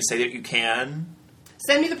out there and you say that you can...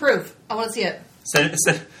 Send me the proof. I want to see it.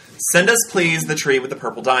 Send us, please, the tree with the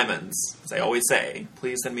purple diamonds. As I always say,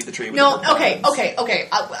 please send me the tree with the purple diamonds. Okay.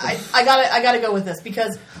 I gotta go with this,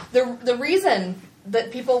 because the reason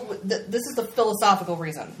that people... This is the philosophical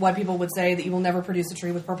reason why people would say that you will never produce a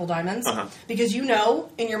tree with purple diamonds. Uh-huh. Because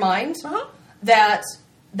in your mind, that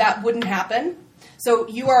wouldn't happen. So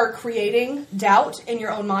you are creating doubt in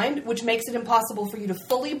your own mind, which makes it impossible for you to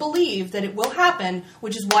fully believe that it will happen,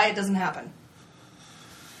 which is why it doesn't happen.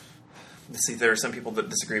 See, there are some people that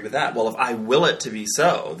disagree with that. Well, if I will it to be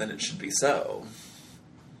so, then it should be so.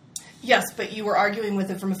 Yes, but you were arguing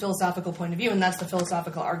with it from a philosophical point of view, and that's the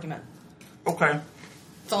philosophical argument. Okay.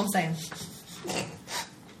 That's all I'm saying.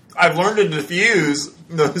 I've learned to diffuse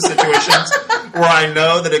those situations where I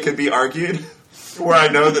know that it could be argued. Where I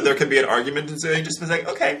know that there could be an argument, and so just be like,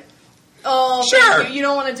 okay, oh, sure. You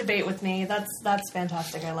don't want to debate with me. That's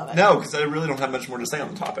fantastic. I love it. No, because I really don't have much more to say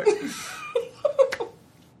on the topic.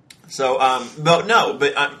 So, I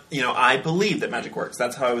believe that magic works.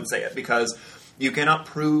 That's how I would say it, because you cannot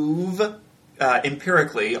prove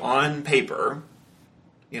empirically on paper,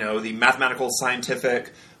 the mathematical,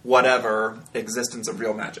 scientific, whatever existence of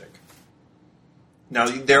real magic. Now,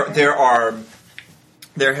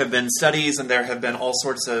 there have been studies and there have been all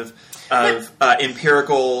sorts of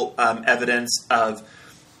empirical evidence of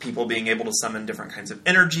people being able to summon different kinds of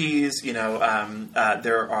energies. There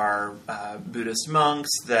are Buddhist monks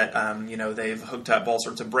that, they've hooked up all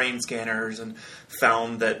sorts of brain scanners and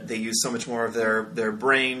found that they use so much more of their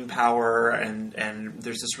brain power, and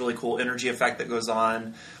there's this really cool energy effect that goes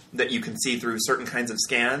on that you can see through certain kinds of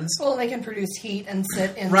scans. Well, they can produce heat and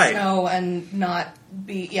sit in snow and not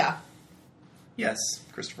be, Yes,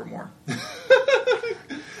 Christopher Moore.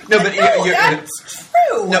 That's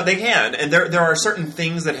true. No, they can, and there are certain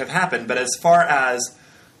things that have happened. But as far as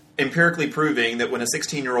empirically proving that when a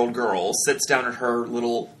 16-year-old girl sits down at her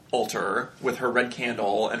little altar with her red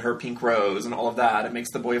candle and her pink rose and all of that, it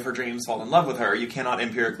makes the boy of her dreams fall in love with her. You cannot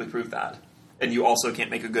empirically prove that. And you also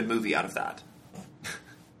can't make a good movie out of that.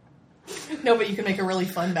 No, but you can make a really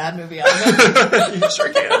fun bad movie out of it. You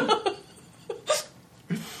sure can.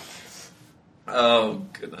 Oh,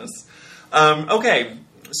 goodness. Okay,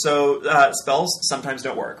 so spells sometimes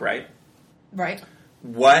don't work, right? Right.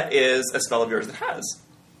 What is a spell of yours that has?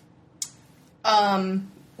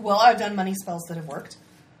 Well, I've done money spells that have worked.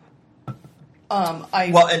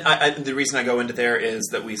 The reason I go into there is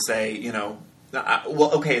that we say,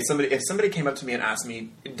 if somebody came up to me and asked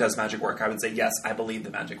me, does magic work? I would say, yes, I believe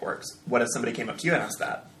that magic works. What if somebody came up to you and asked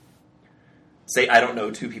that? Say, I don't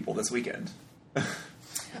know 2 people this weekend.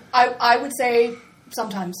 I would say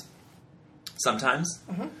sometimes. Sometimes?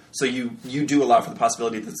 Mm-hmm. So you do allow for the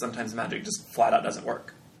possibility that sometimes magic just flat out doesn't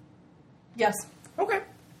work? Yes. Okay.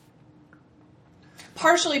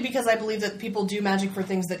 Partially because I believe that people do magic for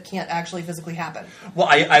things that can't actually physically happen. Well,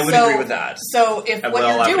 I would agree with that. So if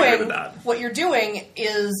what you're doing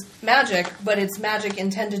is magic, but it's magic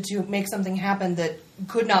intended to make something happen that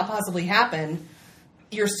could not possibly happen,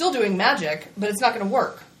 you're still doing magic, but it's not going to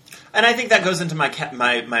work. And I think that goes into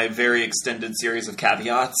my very extended series of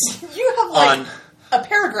caveats. You have a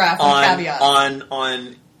paragraph of caveats.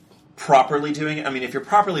 On properly doing it. I mean, if you're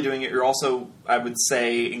properly doing it, you're also, I would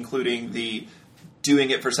say, including the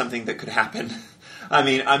doing it for something that could happen. I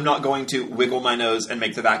mean, I'm not going to wiggle my nose and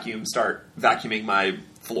make the vacuum start vacuuming my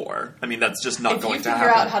floor. I mean, that's just not going to happen. If you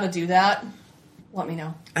figure out how to do that, let me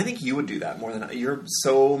know. I think you would do that more than you're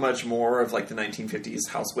so much more of like the 1950s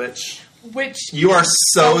house witch. You are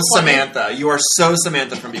so Samantha. You are so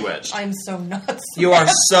Samantha from Bewitched. I'm so nuts. You are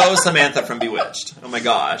so Samantha from Bewitched. Oh my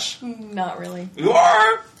gosh. Not really. You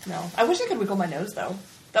are? No. I wish I could wiggle my nose though.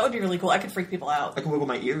 That would be really cool. I could freak people out. I can wiggle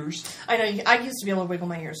my ears. I know. I used to be able to wiggle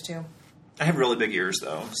my ears too. I have really big ears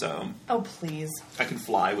though, so. Oh please. I can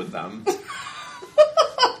fly with them.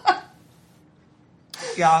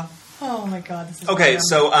 Yeah. Oh my god, this is okay.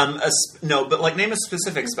 So, name a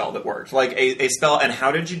specific spell that worked, like a spell, and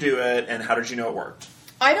how did you do it, and how did you know it worked?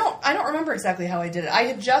 I don't remember exactly how I did it. I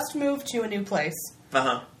had just moved to a new place,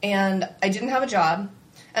 and I didn't have a job,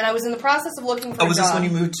 and I was in the process of looking for a job. Was this when you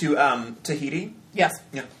moved to Tahiti? Yes.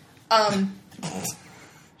 Yeah.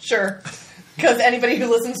 Sure. Because anybody who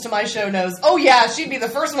listens to my show knows, oh yeah, she'd be the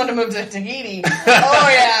first one to move to Tahiti. Oh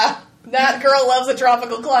yeah. That girl loves a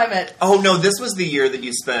tropical climate. Oh, no, this was the year that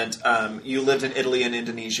you spent, you lived in Italy and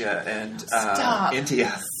Indonesia and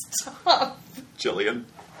India. Stop. Jillian.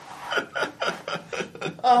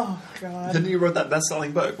 Oh, God. Then you wrote that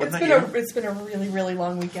best-selling book. It's been a really, really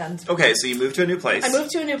long weekend. Okay, so you moved to a new place. I moved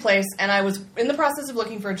to a new place, and I was in the process of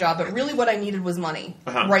looking for a job, but really what I needed was money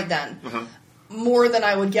right then. More than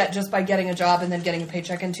I would get just by getting a job and then getting a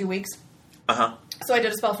paycheck in 2 weeks. So I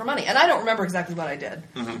did a spell for money. And I don't remember exactly what I did,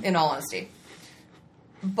 in all honesty.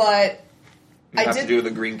 But I did... to do with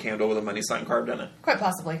a green candle with a money sign carved in it? Quite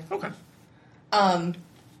possibly. Okay.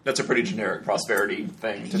 That's a pretty generic prosperity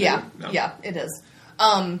thing to do. Yeah, it is.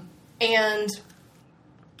 And,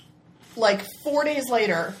 4 days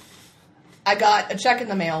later, I got a check in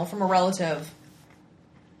the mail from a relative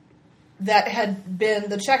that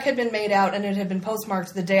the check had been made out and it had been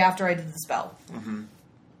postmarked the day after I did the spell.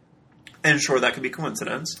 And sure, that could be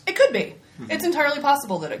coincidence. It could be. It's entirely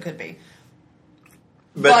possible that it could be.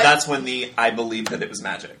 But that's when I believe that it was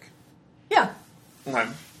magic. Yeah. Okay.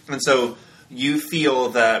 And so you feel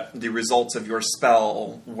that the results of your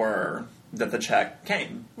spell were that the check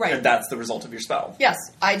came. Right. And that's the result of your spell. Yes.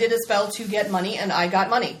 I did a spell to get money and I got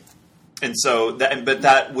money. And so,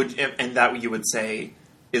 that you would say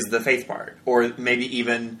is the faith part. Or maybe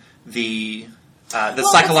even the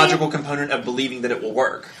psychological component of believing that it will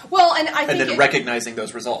work. Well, and I think then recognizing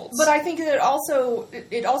those results. But I think that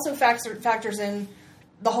it also factors in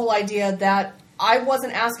the whole idea that I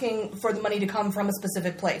wasn't asking for the money to come from a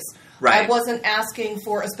specific place. Right. I wasn't asking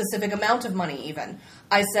for a specific amount of money even.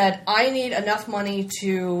 I said, I need enough money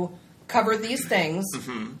to cover these things.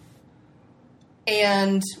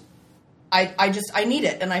 And I need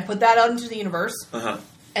it. And I put that out into the universe.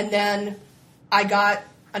 And then I got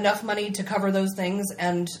enough money to cover those things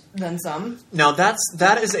and then some. Now, that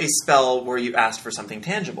is a spell where you asked for something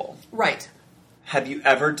tangible. Right. Have you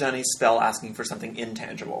ever done a spell asking for something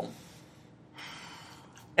intangible?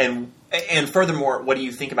 And furthermore, what do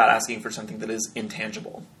you think about asking for something that is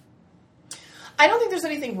intangible? I don't think there's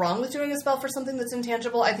anything wrong with doing a spell for something that's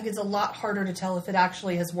intangible. I think it's a lot harder to tell if it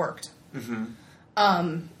actually has worked.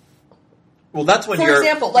 Well, that's when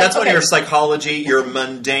your psychology, your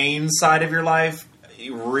mundane side of your life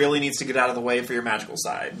really needs to get out of the way for your magical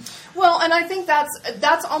side. Well, and I think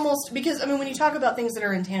that's almost, because, I mean, when you talk about things that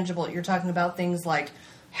are intangible, you're talking about things like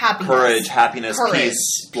happiness. Courage, happiness,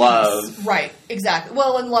 peace, love. Right, exactly.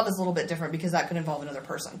 Well, and love is a little bit different because that could involve another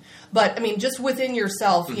person. But, I mean, just within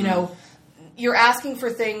yourself, you know, you're asking for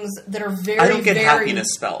things that are very, I don't get very...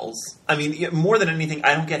 happiness spells. I mean, more than anything,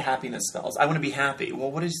 I don't get happiness spells. I want to be happy.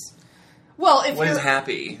 Well, what is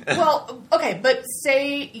happy? Well, okay, but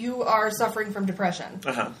say you are suffering from depression.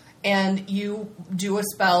 And you do a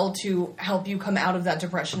spell to help you come out of that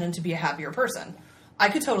depression and to be a happier person. I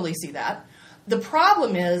could totally see that. The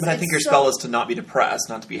problem is... But I think your spell is to not be depressed,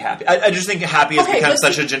 not to be happy. I just think happy has become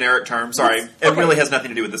such a generic term. Sorry. It really has nothing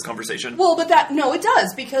to do with this conversation. Well, but no, it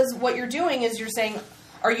does. Because what you're doing is you're saying,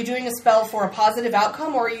 are you doing a spell for a positive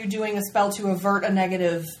outcome, or are you doing a spell to avert a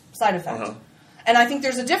negative side effect? And I think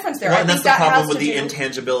there's a difference there. Well, I and think that's the that problem has with the to do...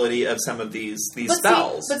 intangibility of some of these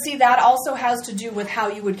spells. But see, that also has to do with how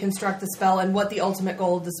you would construct the spell and what the ultimate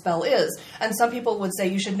goal of the spell is. And some people would say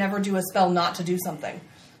you should never do a spell not to do something.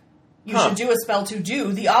 You should do a spell to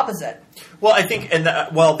do the opposite. Well, I think,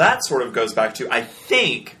 that sort of goes back to, I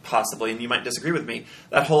think, possibly, and you might disagree with me,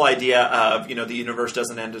 that whole idea of, you know, the universe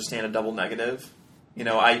doesn't understand a double negative. You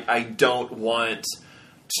know, I don't want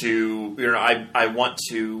to, you know, I want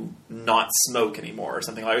to not smoke anymore or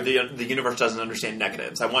something like that. The universe doesn't understand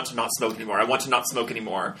negatives. I want to not smoke anymore. I want to not smoke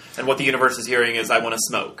anymore. And what the universe is hearing is I want to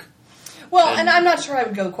smoke. Well, and I'm not sure I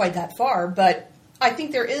would go quite that far, but I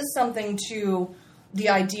think there is something to the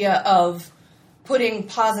idea of putting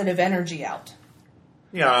positive energy out.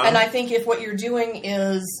 Yeah. And I think if what you're doing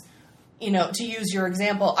is, you know, to use your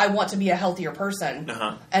example, I want to be a healthier person,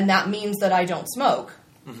 and that means that I don't smoke.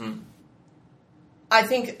 I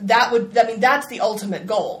think that's the ultimate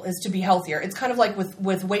goal, is to be healthier. It's kind of like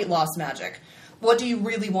with weight loss magic. What do you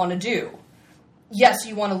really want to do? Yes,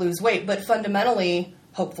 you want to lose weight, but fundamentally,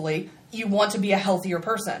 hopefully, you want to be a healthier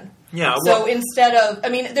person. Yeah. So instead of, I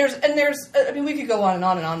mean, we could go on and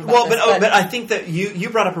on and on about this. But I think that you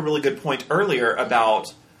brought up a really good point earlier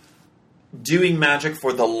about doing magic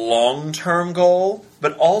for the long-term goal,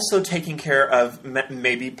 but also taking care of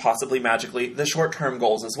maybe, possibly magically, the short-term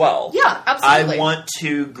goals as well. Yeah, absolutely. I want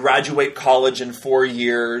to graduate college in 4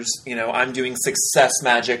 years. You know, I'm doing success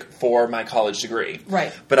magic for my college degree.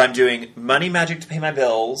 Right. But I'm doing money magic to pay my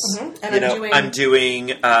bills. And I'm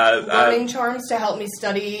doing learning charms to help me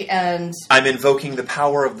study, and I'm invoking the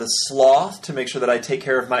power of the sloth to make sure that I take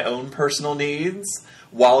care of my own personal needs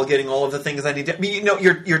while getting all of the things I need to... I mean, you know,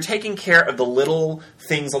 you're taking care of the little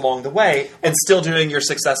things along the way and still doing your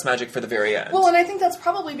success magic for the very end. Well, and I think that's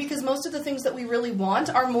probably because most of the things that we really want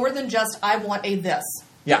are more than just, I want a this.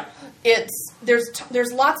 Yeah.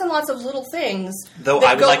 There's lots and lots of little things. Though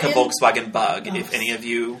I would like a Volkswagen Bug, if any of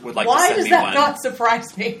you would like to send me one. Why does that not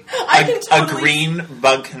surprise me? A green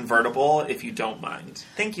Bug convertible, if you don't mind.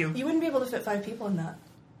 Thank you. You wouldn't be able to fit 5 people in that.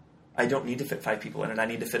 I don't need to fit 5 people in it. I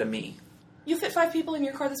need to fit a me. You fit 5 people in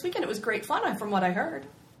your car this weekend. It was great fun, from what I heard.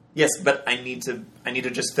 Yes, but I need to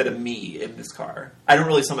just fit a me in this car. I don't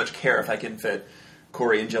really so much care if I can fit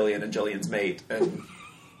Corey and Jillian's mate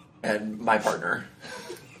and my partner.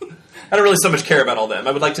 I don't really so much care about all them.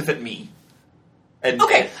 I would like to fit me.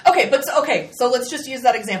 Okay, so let's just use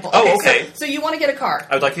that example. Okay. So you want to get a car.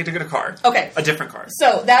 I would like you to get a car. Okay. A different car.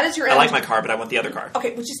 So that is your end... I like my car, but I want the other car.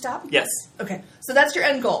 Okay, would you stop? Yes. Okay, so that's your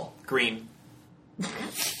end goal. Green.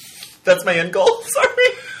 That's my end goal.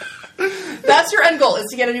 Sorry. That's your end goal, is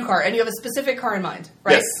to get a new car, and you have a specific car in mind,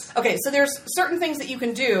 right? Yes. Okay, so there's certain things that you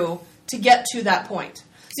can do to get to that point.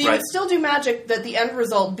 So you can still do magic that the end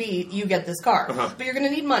result be you get this car. But you're going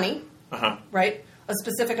to need money, right? A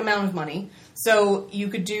specific amount of money. So you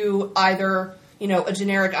could do either, you know, a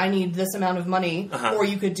generic, I need this amount of money, or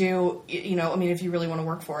you could do, you know, I mean, if you really want to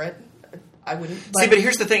work for it. I wouldn't. See, but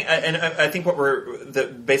here's the thing, and I think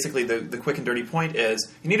basically the quick and dirty point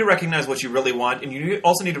is you need to recognize what you really want, and you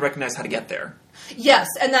also need to recognize how to get there. Yes,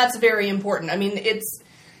 and that's very important. I mean,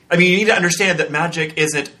 you need to understand that magic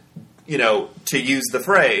isn't, you know, to use the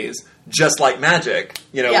phrase, just like magic,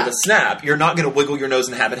 you know, with a snap. You're not going to wiggle your nose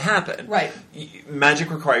and have it happen. Right. Magic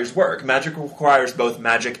requires work. Magic requires both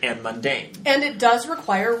magic and mundane. And it does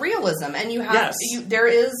require realism, and you have there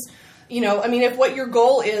is, you know, I mean, if what your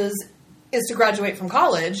goal is to graduate from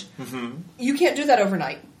college, you can't do that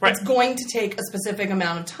overnight. Right. It's going to take a specific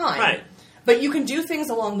amount of time. Right. But you can do things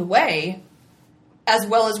along the way, as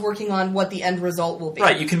well as working on what the end result will be.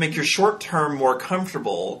 Right. You can make your short term more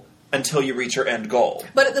comfortable until you reach your end goal.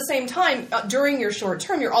 But at the same time, during your short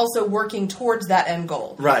term, you're also working towards that end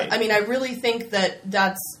goal. Right. I mean, I really think that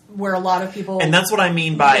that's where a lot of people... And that's what I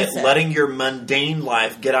mean by letting your mundane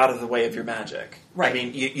life get out of the way of your magic. Right. I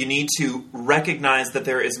mean, you need to recognize that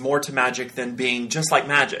there is more to magic than being just like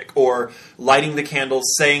magic, or lighting the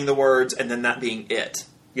candles, saying the words, and then that being it.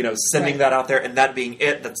 You know, sending that out there and that being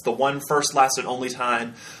it. That's the one, first, last, and only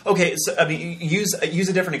time. Okay, so, I mean, use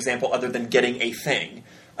a different example other than getting a thing.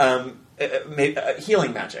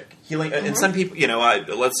 Healing magic. And some people, you know,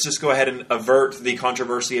 let's just go ahead and avert the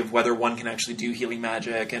controversy of whether one can actually do healing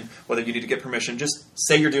magic and whether you need to get permission. Just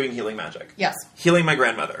say you're doing healing magic. Yes. Healing my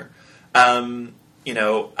grandmother. You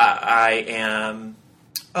know, I am,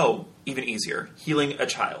 even easier, healing a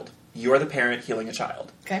child. You're the parent healing a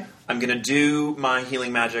child. Okay. I'm going to do my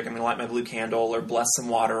healing magic. I'm going to light my blue candle or bless some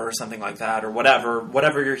water or something like that, or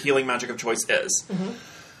whatever your healing magic of choice is. Mm-hmm.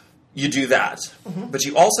 You do that. Mm-hmm. But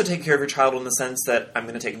you also take care of your child in the sense that I'm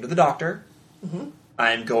going to take him to the doctor. Mm-hmm.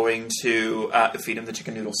 I'm going to feed him the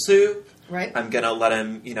chicken noodle soup. Right. I'm going to let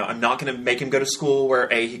him, you know, I'm not going to make him go to school where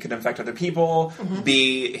A, he could infect other people, mm-hmm.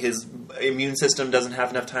 B, his immune system doesn't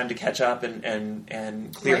have enough time to catch up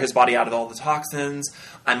and clear his body out of all the toxins.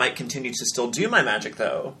 I might continue to still do my magic,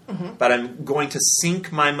 though, mm-hmm. but I'm going to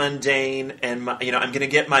sink my mundane and, I'm going to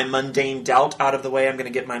get my mundane doubt out of the way. I'm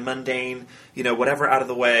going to get my mundane, whatever out of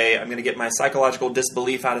the way. I'm going to get my psychological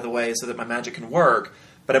disbelief out of the way so that my magic can work.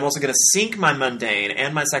 But I'm also going to sync my mundane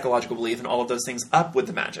and my psychological belief and all of those things up with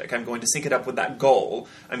the magic. I'm going to sync it up with that goal.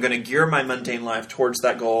 I'm going to gear my mundane life towards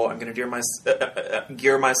that goal. I'm going to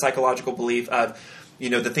gear my psychological belief of,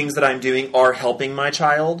 the things that I'm doing are helping my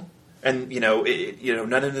child. And,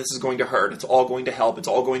 none of this is going to hurt. It's all going to help. It's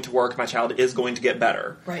all going to work. My child is going to get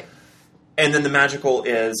better. Right. And then the magical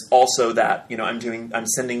is also that, I'm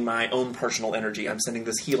sending my own personal energy. I'm sending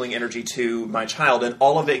this healing energy to my child, and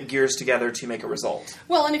all of it gears together to make a result.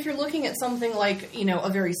 Well, and if you're looking at something like, a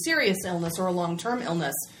very serious illness or a long-term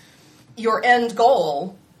illness, your end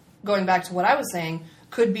goal, going back to what I was saying,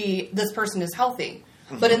 could be this person is healthy.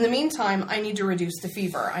 Mm-hmm. But in the meantime, I need to reduce the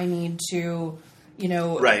fever. I need to...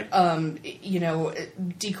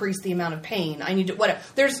 decrease the amount of pain. I need to, whatever.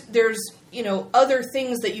 There's, other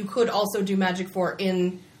things that you could also do magic for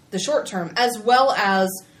in the short term, as well as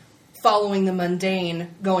following the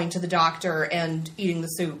mundane, going to the doctor and eating the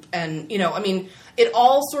soup. And, it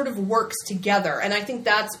all sort of works together. And I think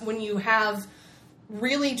that's when you have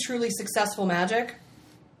really, truly successful magic,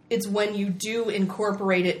 it's when you do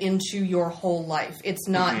incorporate it into your whole life. It's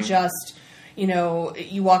not mm-hmm. just...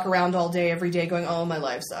 you walk around all day, every day going, oh, my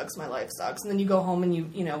life sucks. And then you go home and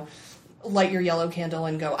you light your yellow candle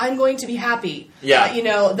and go, I'm going to be happy. Yeah.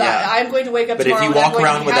 I'm going to wake up but tomorrow. But if you walk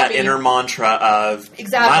around with that inner mantra of,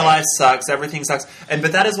 my life sucks, everything sucks.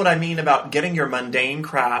 But that is what I mean about getting your mundane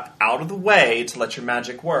crap out of the way to let your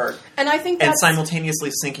magic work. And I think that's... And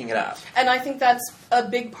simultaneously syncing it up. And I think that's a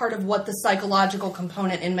big part of what the psychological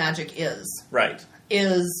component in magic is. Right.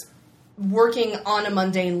 Is working on a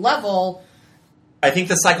mundane level... I think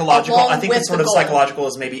the sort of psychological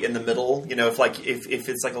is maybe in the middle. If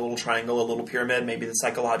it's like a little triangle, a little pyramid, maybe the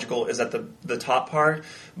psychological is at the top part,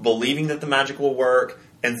 believing that the magic will work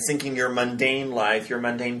and syncing your mundane life, your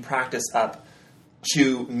mundane practice up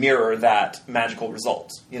to mirror that magical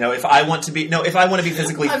result. If I want to be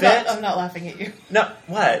physically fit. I'm not laughing at you. No,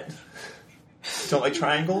 what? Don't like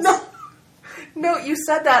triangles? No, you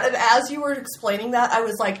said that, and as you were explaining that, I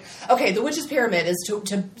was like, okay, the witch's pyramid is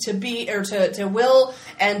to be, or to will,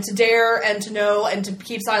 and to dare, and to know, and to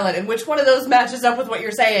keep silent, and which one of those matches up with what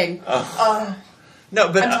you're saying? No,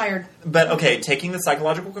 but... I'm tired. But, okay, taking the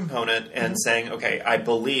psychological component and mm-hmm. saying, okay, I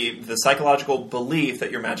believe, the psychological belief that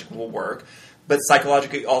your magic will work, but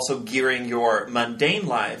psychologically also gearing your mundane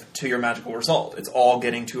life to your magical result. It's all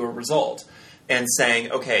getting to a result. And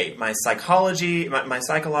saying, okay, my psychology, my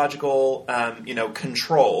psychological,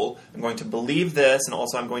 control, I'm going to believe this, and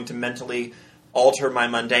also I'm going to mentally alter my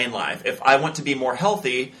mundane life. If I want to be more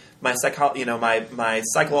healthy, my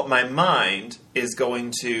mind is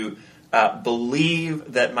going to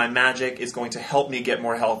believe that my magic is going to help me get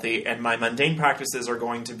more healthy, and my mundane practices are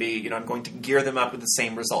going to be, I'm going to gear them up with the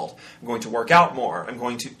same result. I'm going to work out more. I'm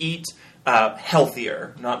going to eat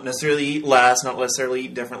healthier, not necessarily eat less, not necessarily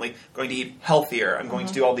eat differently. I'm going to eat healthier. I'm going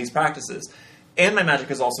to do all these practices. And my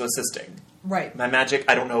magic is also assisting. Right. My magic,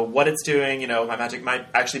 I don't know what it's doing. My magic might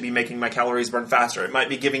actually be making my calories burn faster. It might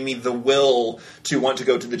be giving me the will to want to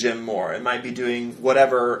go to the gym more. It might be doing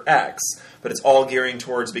whatever X, but it's all gearing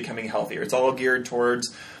towards becoming healthier. It's all geared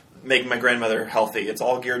towards making my grandmother healthy. It's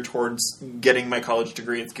all geared towards getting my college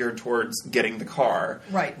degree. It's geared towards getting the car.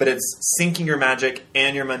 Right. But it's syncing your magic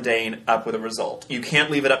and your mundane up with a result. You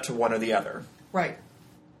can't leave it up to one or the other. Right.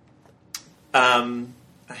 I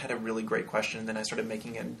had a really great question, and then I started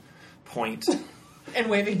making a point. And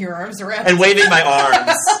waving your arms around. And waving my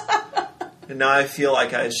arms. And now I feel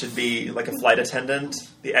like I should be like a flight attendant.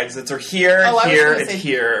 The exits are here, here, and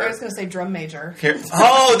here. I was going to say drum major. Here.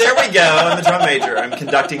 Oh, there we go. I'm the drum major. I'm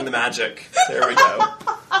conducting the magic. There we go.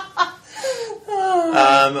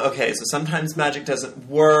 Okay, so sometimes magic doesn't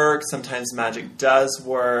work. Sometimes magic does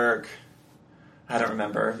work. I don't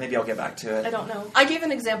remember. Maybe I'll get back to it. I don't know. I gave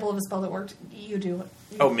an example of a spell that worked. You do it.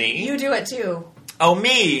 Oh, me? You do it, too. Oh,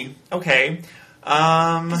 me? Okay.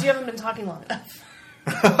 Because you haven't been talking long enough.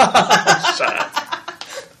 Shut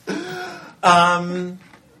up.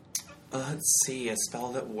 Let's see. A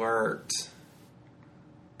spell that worked.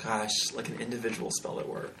 Gosh, like an individual spell that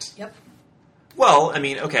worked. Yep. Well, I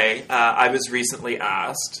mean, okay. I was recently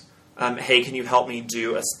asked, hey, can you help me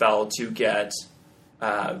do a spell to get,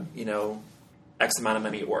 X amount of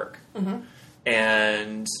money at work? Mm-hmm.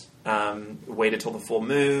 And waited till the full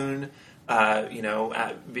moon.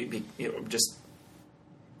 Just...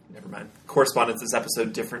 Never mind. Correspondence this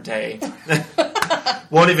episode, different day.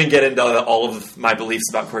 Won't even get into all of my beliefs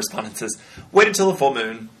about correspondences. Waited till the full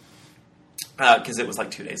moon. Because it was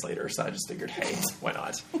like 2 days later, so I just figured, hey, why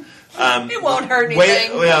not? It won't hurt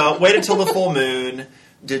anything. Waited till the full moon.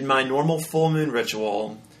 Did my normal full moon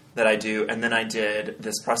ritual that I do, and then I did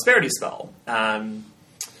this prosperity spell.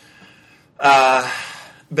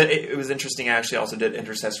 But it was interesting. I actually also did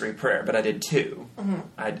intercessory prayer, but I did two. Mm-hmm.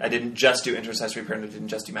 I didn't just do intercessory prayer, and I didn't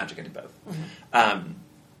just do magic. I did both. Mm-hmm.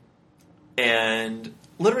 And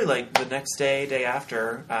literally, like, the next day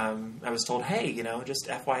after, I was told, hey, just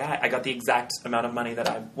FYI, I got the exact amount of money that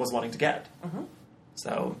I was wanting to get. Mm-hmm.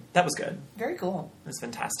 So that was good. Very cool. It was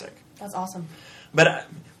fantastic. That's awesome. But,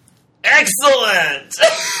 excellent!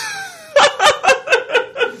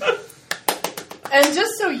 And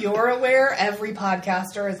just so you're aware, every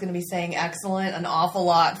podcaster is going to be saying excellent an awful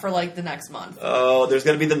lot for, like, the next month. Oh, there's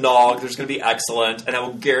going to be the nog, there's going to be excellent, and I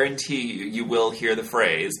will guarantee you will hear the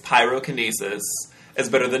phrase, pyrokinesis is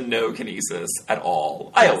better than no kinesis at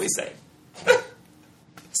all. I always say.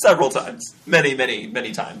 Several times. Many, many,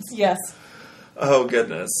 many times. Yes. Oh,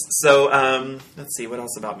 goodness. So, let's see, what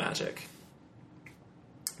else about magic?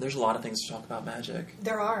 There's a lot of things to talk about magic.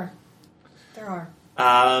 There are.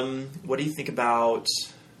 What do you think about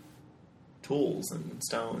tools and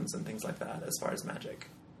stones and things like that as far as magic?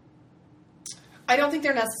 I don't think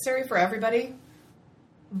they're necessary for everybody,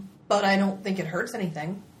 but I don't think it hurts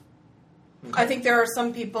anything. Okay. I think there are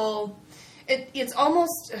some people... It's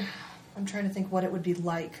almost... I'm trying to think what it would be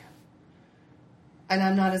like. And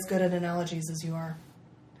I'm not as good at analogies as you are.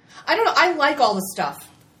 I don't know. I like all the stuff.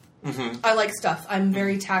 Mm-hmm. I like stuff. I'm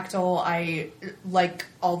very tactile. I like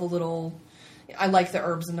all the little... I like the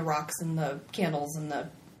herbs and the rocks and the candles and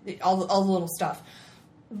all the little stuff.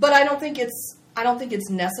 But I don't think it's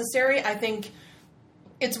necessary. I think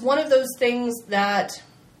it's one of those things that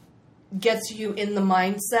gets you in the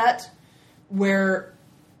mindset where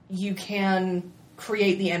you can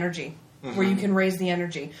create the energy, mm-hmm. where you can raise the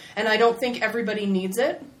energy. And I don't think everybody needs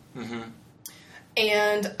it. Mm-hmm.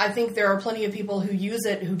 And I think there are plenty of people who use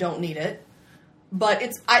it who don't need it. But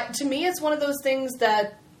to me, it's one of those things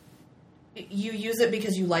that you use it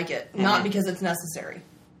because you like it, mm-hmm. not because it's necessary.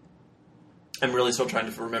 I'm really still trying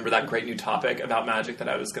to remember that great new topic about magic that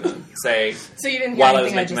I was going to say. So you didn't hear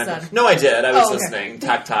anything I just said? No, I did. I was listening.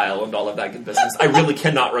 Tactile and all of that good business. I really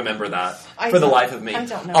cannot remember that for the life of me. I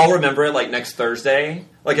don't know. I'll remember it like next Thursday,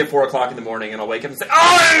 like at 4 o'clock in the morning, and I'll wake up and say,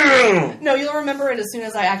 "Oh!" No, you'll remember it as soon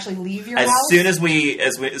as I actually leave your house. As soon as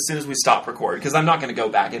we stop record, because I'm not going to go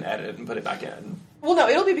back and edit and put it back in. Well, no,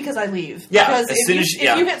 it'll be because I leave. Yeah, because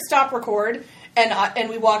if you hit stop record and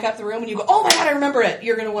we walk out the room and you go, oh my God, I remember it,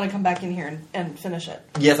 you're going to want to come back in here and finish it.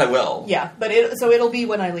 Yes, I will. Yeah, but it'll be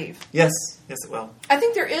when I leave. Yes, it will. I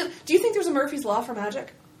think there is. Do you think there's a Murphy's Law for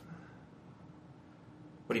magic?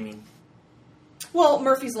 What do you mean? Well,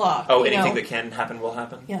 Murphy's Law. Oh, anything that can happen will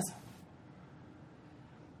happen? Yes.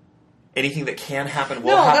 Anything that can happen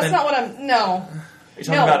will happen? No, that's not what I'm... No. Are you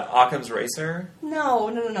talking about Occam's Razor? No.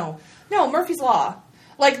 No, Murphy's Law.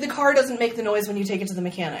 Like, the car doesn't make the noise when you take it to the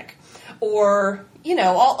mechanic. Or,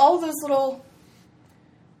 all of those little...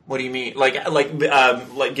 What do you mean? Like,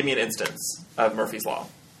 give me an instance of Murphy's Law.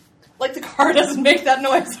 Like, the car doesn't make that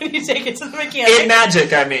noise when you take it to the mechanic. In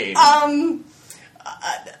magic, I mean.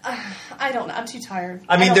 I don't know. I'm too tired.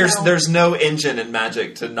 I mean, don't know. there's no engine in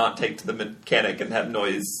magic to not take to the mechanic and have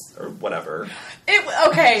noise or whatever.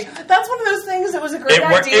 Okay, that's one of those things that was a great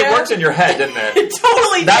idea. It worked in your head, didn't it? It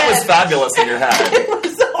totally That did. was fabulous in your head. It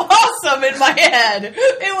was awesome in my head.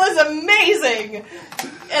 It was amazing.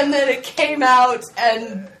 And then it came out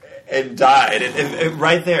and... It died.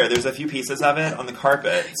 Right there, there's a few pieces of it on the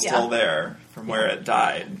carpet still there from where it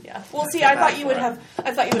died. Yeah. Well, see, I thought you would have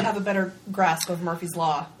a better grasp of Murphy's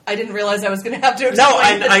Law. I didn't realize I was going to have to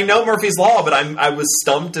explain No, I know Murphy's Law, but I was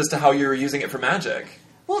stumped as to how you were using it for magic.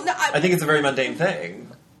 Well, no, I think it's a very mundane thing.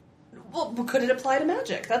 Well, could it apply to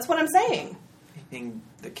magic? That's what I'm saying. Anything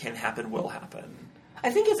that can happen will happen.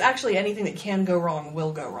 I think it's actually anything that can go wrong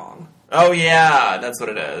will go wrong. Oh, yeah, that's what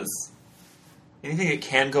it is. Anything that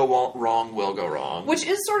can go wrong will go wrong. Which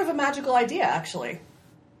is sort of a magical idea, actually.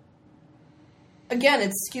 Again,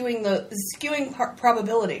 it's skewing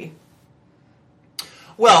probability.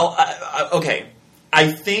 Well, okay.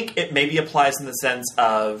 I think it maybe applies in the sense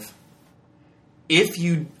of if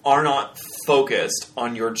you are not focused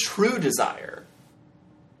on your true desire,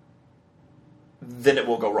 then it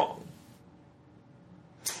will go wrong.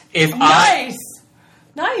 Nice.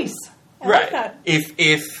 I like Right. that.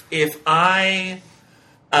 If I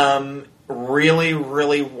really,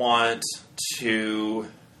 really want to...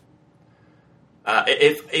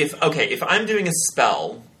 if I'm doing a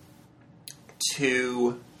spell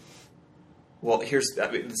to... Well, this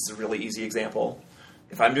is a really easy example.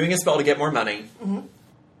 If I'm doing a spell to get more money,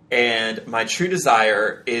 and my true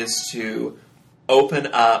desire is to open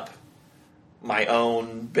up my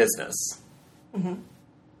own business...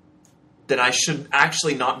 then I should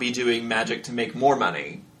actually not be doing magic to make more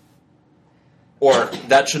money. Or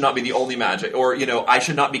that should not be the only magic. Or, I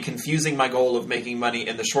should not be confusing my goal of making money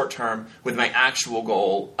in the short term with my actual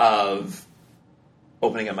goal of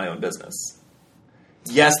opening up my own business.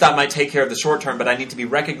 Yes, that might take care of the short term, but I need to be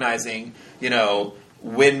recognizing,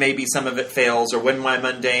 when maybe some of it fails or when my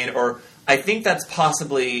mundane, or I think that's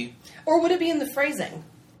possibly... Or would it be in the phrasing?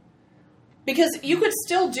 Because you could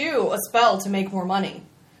still do a spell to make more money.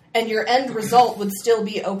 And your end result would still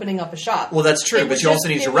be opening up a shop. Well, that's true, but you also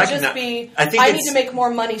need to recognize... I need to make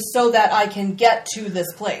more money so that I can get to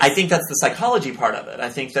this place. I think that's the psychology part of it. I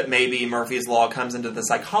think that maybe Murphy's Law comes into the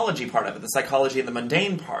psychology part of it, the psychology and the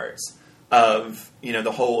mundane parts of,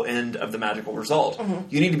 the whole end of the magical result.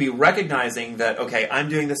 You need to be recognizing that, okay, I'm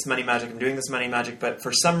doing this money magic, I'm doing this money magic, but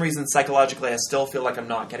for some reason, psychologically, I still feel like I'm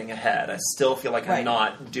not getting ahead. I still feel like I'm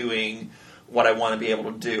not doing what I want to be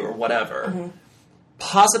able to do or whatever.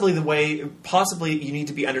 Possibly you need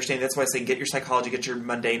to be understanding. That's why I say get your psychology, get your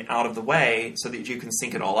mundane out of the way so that you can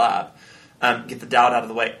sync it all up. Get the doubt out of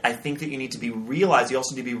the way. I think that you need to be you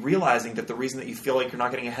also need to be realizing that the reason that you feel like you're not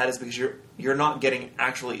getting ahead is because you're not getting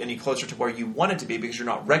actually any closer to where you want it to be because you're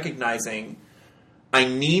not recognizing I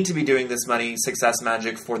need to be doing this money success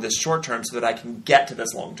magic for this short term so that I can get to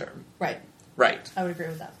this long term. Right. I would agree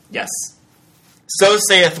with that. Yes. So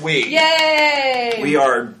saith we. Yay! We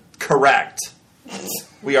are correct.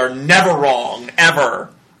 We are never wrong, ever.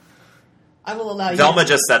 I will allow you. Velma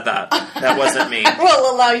just said that. That wasn't me. I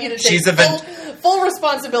will allow you to take She's full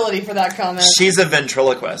responsibility for that comment. She's a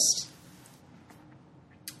ventriloquist.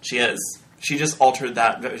 She is. She just altered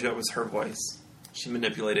that. It was her voice. She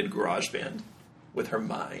manipulated GarageBand with her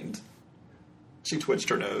mind. She twitched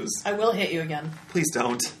her nose. I will hit you again. Please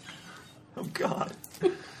don't. Oh, God.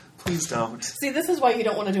 Please don't. See, this is why you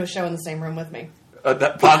don't want to do a show in the same room with me.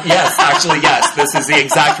 Yes, actually, yes. This is the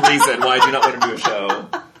exact reason why I do not want to do a show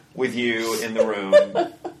with you in the room.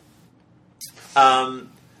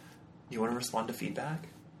 You want to respond to feedback?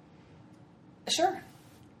 Sure.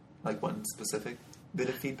 Like one specific bit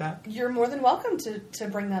of feedback? You're more than welcome to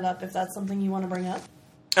bring that up if that's something you want to bring up.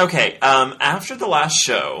 Okay, after the last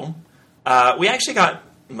show, we actually got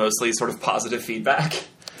mostly sort of positive feedback.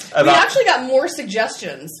 We actually got more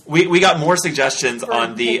suggestions. We got more suggestions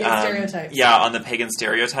on the pagan stereotypes. Yeah, on the pagan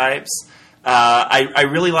stereotypes. I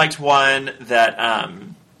really liked one that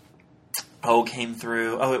came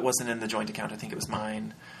through. Oh, it wasn't in the joint account. I think it was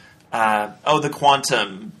mine. The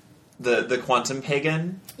quantum, the quantum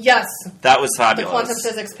pagan. Yes, that was fabulous. The quantum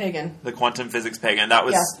physics pagan. The quantum physics pagan. That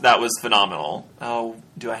was phenomenal. Oh,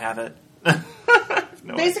 do I have it?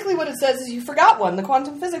 No Basically, what it says is you forgot one. The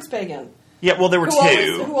quantum physics pagan. Yeah, well, there were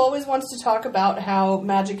two. Who always wants to talk about how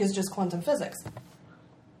magic is just quantum physics.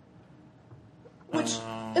 Which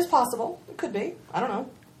is possible. It could be. I don't know.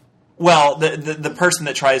 Well, the person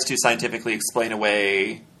that tries to scientifically explain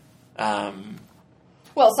away...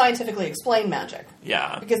 scientifically explain magic.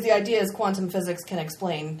 Yeah. Because the idea is quantum physics can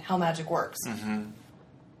explain how magic works. Mm-hmm.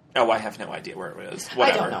 Oh, I have no idea where it is.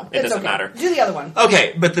 Whatever. I don't know. It doesn't matter. Do the other one.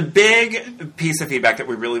 Okay, but the big piece of feedback that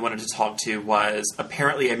we really wanted to talk to was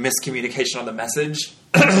apparently a miscommunication on the message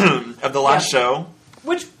of the last show.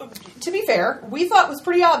 Which, to be fair, we thought was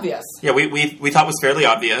pretty obvious. Yeah, we thought was fairly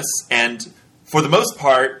obvious, and for the most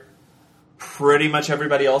part, pretty much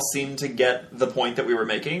everybody else seemed to get the point that we were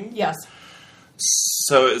making. Yes.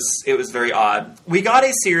 So it was very odd. We got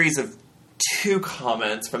a series of 2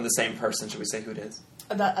 comments from the same person. Should we say who it is?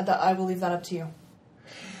 I will leave that up to you.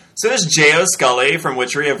 So there's J.O. Scully from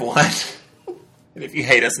Witchery of One. And if you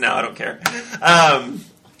hate us now, I don't care.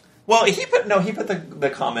 Well, he put the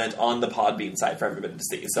comment on the Podbean site for everybody to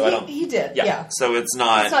see. So He did, yeah. So it's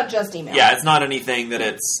not just email. Yeah, it's not anything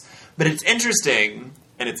that but it's interesting,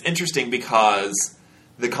 and it's interesting because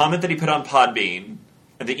the comment that he put on Podbean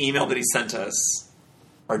and the email that he sent us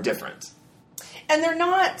are different. And they're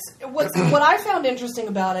not. What I found interesting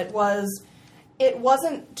about it was it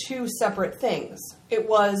wasn't 2 separate things. It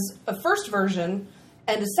was a first version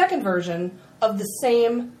and a second version of the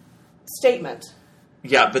same statement.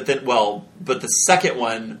 Yeah, but the second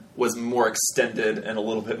one was more extended and a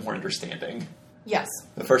little bit more understanding. Yes.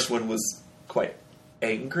 The first one was quite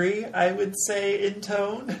angry, I would say, in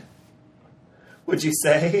tone. Would you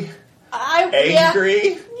say?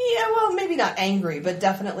 Angry? Yeah, well, maybe not angry, but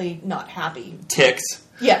definitely not happy. Ticked.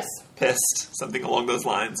 Yes. Pissed. Something along those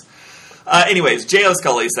lines. Anyways, J.O.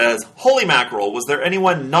 Scully says, "Holy mackerel, was there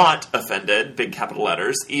anyone not offended, big capital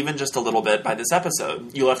letters, even just a little bit by this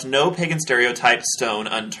episode? You left no pagan stereotype stone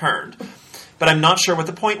unturned. But I'm not sure what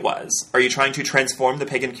the point was. Are you trying to transform the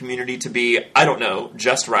pagan community to be, I don't know,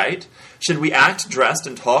 just right? Should we act, dressed,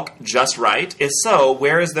 and talk just right? If so,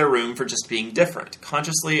 where is there room for just being different?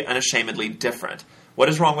 Consciously, unashamedly different. What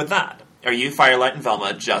is wrong with that? Are you, Lyte and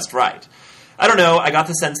Velma, just right? I don't know, I got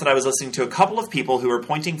the sense that I was listening to a couple of people who were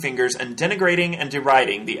pointing fingers and denigrating and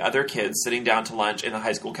deriding the other kids sitting down to lunch in the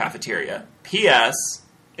high school cafeteria. P.S.,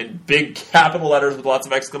 in big capital letters with lots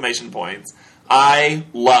of exclamation points, I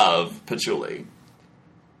love patchouli."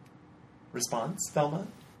 Response, Velma?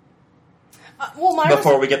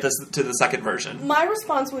 Before we get this to the second version. My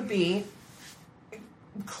response would be,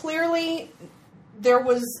 clearly, there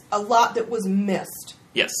was a lot that was missed.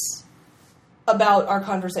 Yes. About our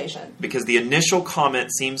conversation. Because the initial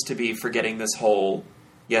comment seems to be forgetting this whole,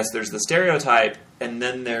 yes, there's the stereotype, and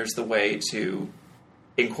then there's the way to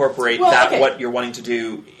incorporate what you're wanting to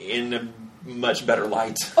do in a much better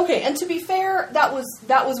light. Okay, and to be fair, that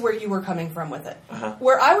was where you were coming from with it. Uh-huh.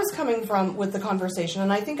 Where I was coming from with the conversation,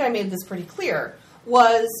 and I think I made this pretty clear,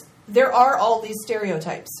 was there are all these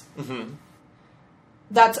stereotypes. Mm-hmm.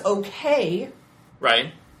 That's okay.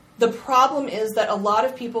 Right. The problem is that a lot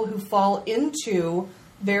of people who fall into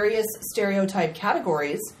various stereotype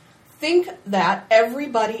categories think that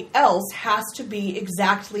everybody else has to be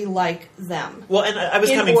exactly like them. Well, and I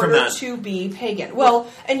was coming from that. In order to be pagan. Well,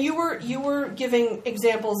 and you were giving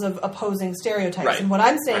examples of opposing stereotypes. Right. And what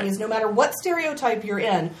I'm saying is no matter what stereotype you're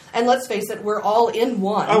in, and let's face it, we're all in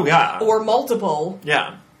one. Oh, yeah. Or multiple.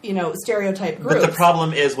 Yeah. Stereotype groups. But the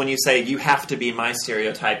problem is when you say you have to be my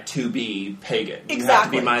stereotype to be pagan. Exactly. You have to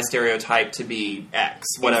be my stereotype to be X,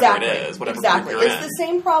 whatever it is, whatever group you're It's in. the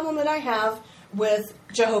same problem that I have with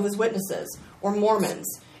Jehovah's Witnesses or Mormons.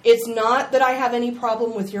 It's not that I have any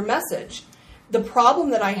problem with your message. The problem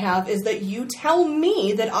that I have is that you tell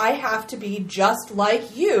me that I have to be just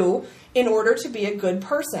like you in order to be a good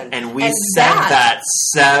person. And we said that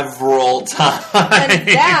several times. And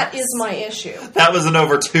that is my issue. That was an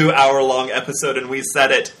over 2-hour-long episode, and we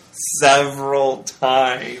said it several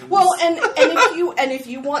times. Well, and if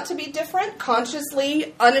you want to be different,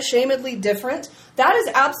 consciously, unashamedly different, that is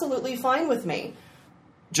absolutely fine with me.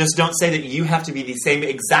 Just don't say that you have to be the same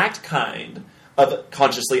exact kind of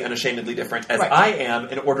consciously, unashamedly different as I am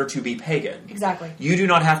in order to be pagan. Exactly. You do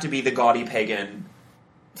not have to be the gaudy pagan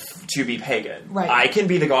to be pagan. Right. I can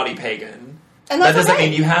be the gaudy pagan. And that doesn't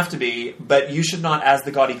mean you have to be, but you should not, as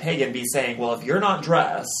the gaudy pagan, be saying, well, if you're not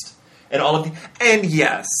dressed, and all of the... And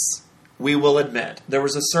yes, we will admit, there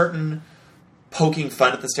was a certain poking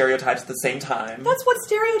fun at the stereotypes at the same time. That's what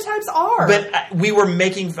stereotypes are. But we were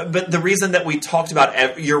making fun... But the reason that we talked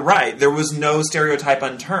about... You're right, there was no stereotype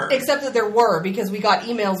unturned. Except that there were, because we got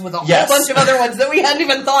emails with a whole bunch of other ones that we hadn't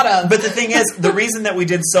even thought of. But the thing is, the reason that we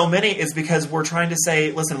did so many is because we're trying to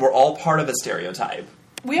say, listen, we're all part of a stereotype.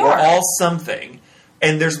 We're all something.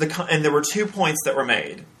 And there were 2 points that were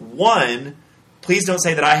made. One, please don't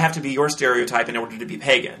say that I have to be your stereotype in order to be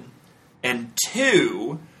pagan. And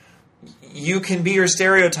 2, you can be your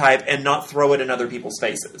stereotype and not throw it in other people's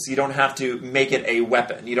faces. You don't have to make it a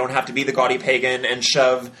weapon. You don't have to be the gaudy pagan and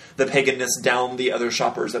shove the paganness down the other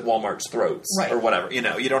shoppers at Walmart's throats or whatever.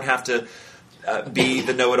 You don't have to be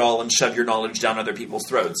the know-it-all and shove your knowledge down other people's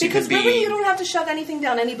throats. Because really you don't have to shove anything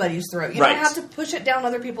down anybody's throat. You don't have to push it down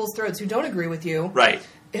other people's throats who don't agree with you. Right.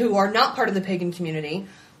 Who are not part of the pagan community.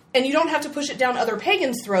 And you don't have to push it down other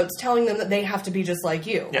pagans' throats telling them that they have to be just like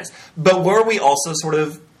you. Yes. But were we also sort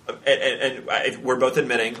of, and we're both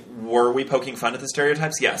admitting, were we poking fun at the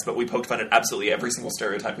stereotypes? Yes, but we poked fun at absolutely every single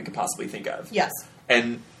stereotype we could possibly think of. Yes.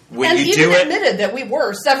 And when you do it... admitted that we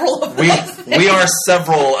were several of those. We are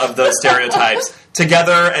several of those stereotypes.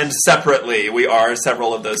 Together and separately, we are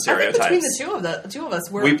several of those stereotypes. I think between the two of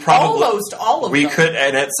us, we're almost all of them. We could,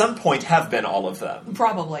 and at some point, have been all of them.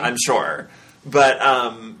 Probably. I'm sure. But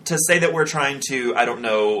to say that we're trying to, I don't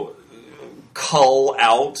know, cull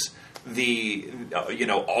out the,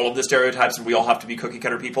 all of the stereotypes and we all have to be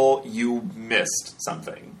cookie-cutter people, you missed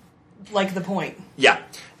something. Like the point. Yeah.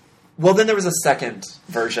 Well, then there was a second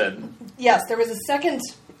version. Yes, there was a second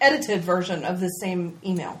edited version of the same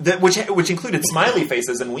email. Which included smiley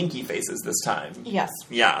faces and winky faces this time. Yes.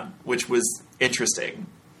 Yeah, which was interesting.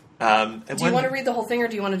 Do you want to read the whole thing or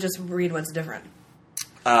do you want to just read what's different?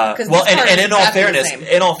 In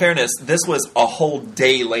all fairness, this was a whole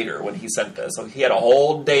day later when he sent this. So he had a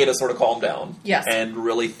whole day to sort of calm down. Yes. And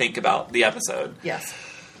really think about the episode. Yes.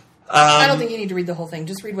 I don't think you need to read the whole thing.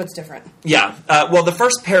 Just read what's different. Yeah. Well, the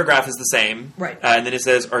first paragraph is the same. Right. And then it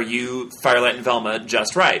says, are you, Lyte and Velma,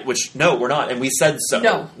 just right? Which, no, we're not. And we said so.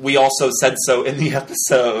 No. We also said so in the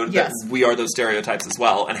episode yes. that we are those stereotypes as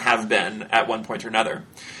well and have been at one point or another.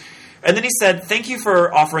 And then he said, thank you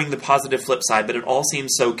for offering the positive flip side, but it all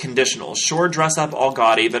seems so conditional. Sure, dress up all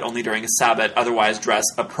gaudy, but only during a Sabbath. Otherwise, dress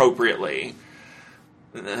appropriately.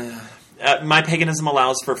 My paganism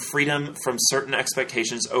allows for freedom from certain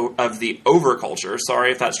expectations of the overculture.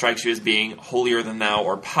 Sorry if that strikes you as being holier than thou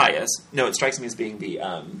or pious. No, it strikes me as being the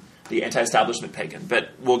anti-establishment pagan,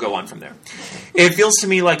 but we'll go on from there. It feels to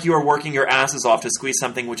me like you are working your asses off to squeeze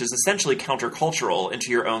something which is essentially countercultural into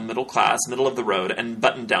your own middle class, middle of the road, and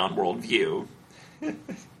button-down worldview.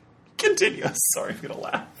 Continue. Sorry, I'm going to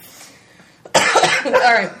laugh. All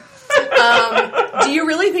right. Do you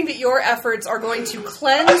really think that your efforts are going to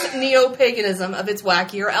cleanse neo-paganism of its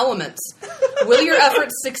wackier elements? Will your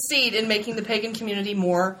efforts succeed in making the pagan community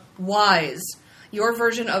more wise? Your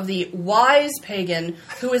version of the wise pagan,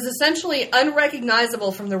 who is essentially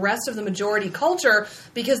unrecognizable from the rest of the majority culture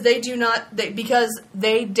because they dare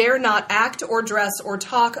not act or dress or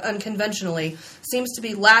talk unconventionally, seems to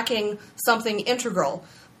be lacking something integral.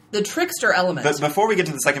 The trickster element. But before we get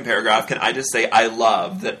to the second paragraph, can I just say I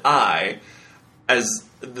love that I, as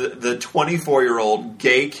the 24-year-old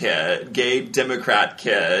gay Democrat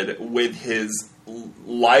kid with his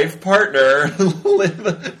life partner,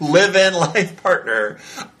 live-in life partner,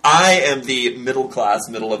 I am the middle-class,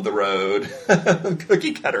 middle-of-the-road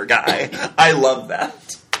cookie-cutter guy. I love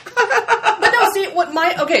that. But no, see,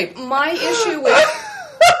 my issue with...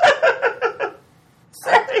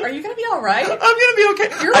 Are you going to be all right? I'm going to be okay.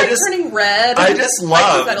 You're turning red. I just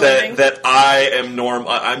love that I am normal.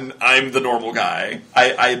 I'm the normal guy.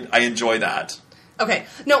 I enjoy that. Okay.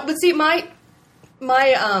 No, but see, my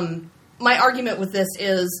argument with this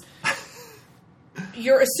is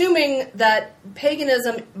you're assuming that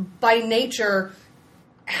paganism by nature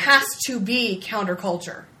has to be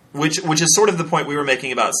counterculture. Which is sort of the point we were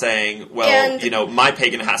making about saying, well, my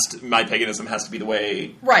paganism has to be the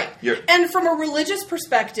way. Right. And from a religious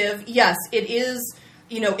perspective, yes, it is,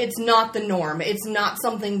 it's not the norm. It's not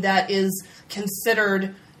something that is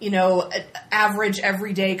considered, average,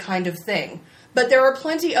 everyday kind of thing. But there are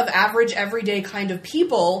plenty of average, everyday kind of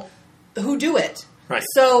people who do it. Right.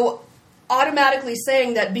 So automatically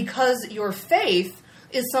saying that because your faith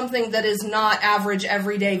is something that is not average,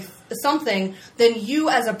 everyday something, then you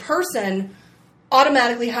as a person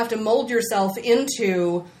automatically have to mold yourself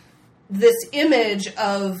into this image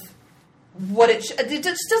of what it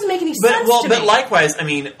just doesn't make any sense to me. But likewise, I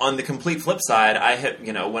mean, on the complete flip side, I had,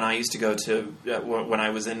 when I used to go to, when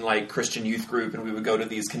I was in, Christian youth group and we would go to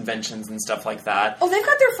these conventions and stuff like that. Oh, they've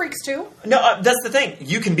got their freaks, too. No, that's the thing.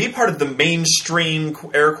 You can be part of the mainstream,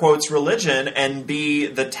 air quotes, religion and be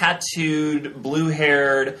the tattooed,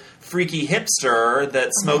 blue-haired, freaky hipster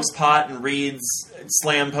that smokes pot and reads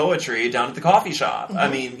slam poetry down at the coffee shop. Mm-hmm. I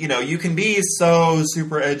mean, you can be so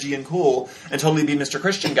super edgy and cool and totally be Mr.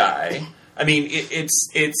 Christian guy. I mean, it's...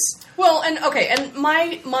 Well, and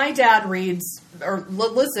my dad reads or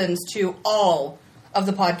listens to all of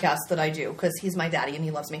the podcasts that I do because he's my daddy and he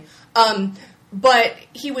loves me. But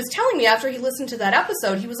he was telling me after he listened to that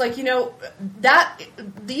episode, he was like, that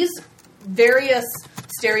these various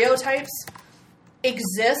stereotypes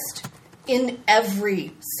exist in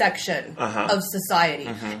every section of society.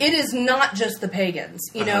 It is not just the pagans,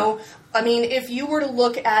 you know? I mean, if you were to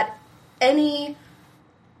look at any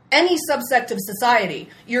subsect of society,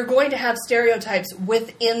 you're going to have stereotypes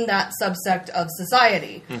within that subsect of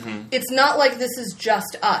society. It's not like this is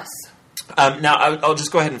just us. Now, I'll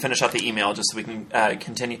just go ahead and finish out the email just so we can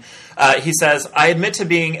continue. He says, I admit to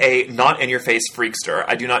being a not-in-your-face freakster.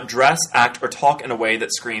 I do not dress, act, or talk in a way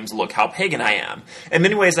that screams, look how pagan I am. In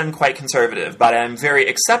many ways, I'm quite conservative, but I'm very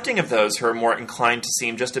accepting of those who are more inclined to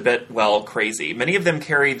seem just a bit, crazy. Many of them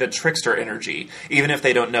carry the trickster energy, even if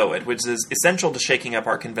they don't know it, which is essential to shaking up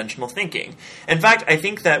our conventional thinking. In fact, I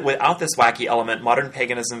think that without this wacky element, modern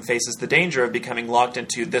paganism faces the danger of becoming locked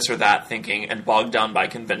into this or that thinking and bogged down by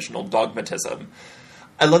conventional dogmatism.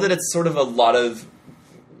 I love that it's sort of a lot of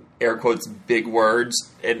air quotes big words,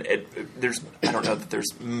 and I don't know that there's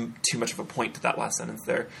too much of a point to that last sentence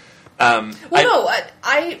there.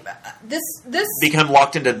 This become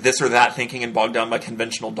locked into this or that thinking and bogged down by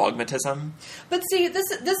conventional dogmatism. But see,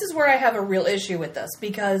 this is where I have a real issue with this,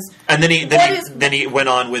 because and then he went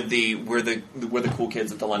on with we're the cool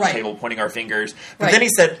kids at the lunch table pointing our fingers. But then he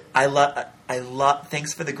said, I love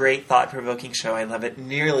thanks for the great thought provoking show. I love it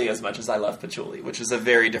nearly as much as I love patchouli, which is a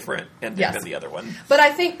very different ending than the other one. But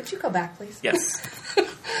I think would you go back, please? Yes.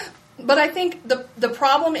 But I think the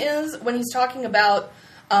problem is when he's talking about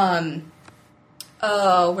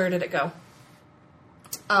where did it go?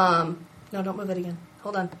 No, don't move it again.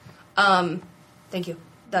 Hold on. Thank you.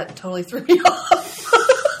 That totally threw me off.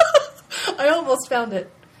 I almost found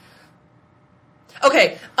it.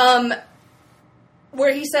 Okay.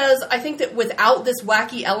 Where he says, I think that without this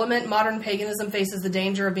wacky element, modern paganism faces the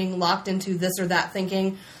danger of being locked into this or that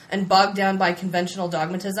thinking and bogged down by conventional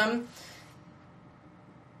dogmatism.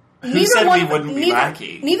 Who said we wouldn't be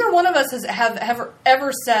wacky? Neither one of us have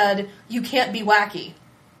ever said you can't be wacky.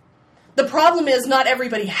 The problem is not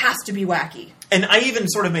everybody has to be wacky. And I even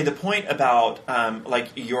sort of made the point about,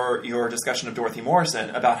 your discussion of Dorothy Morrison,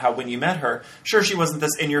 about how when you met her, sure, she wasn't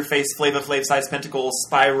this in-your-face, Flava Flav-sized pentacle,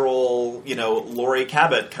 spiral, Lori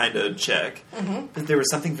Cabot kind of chick. But there was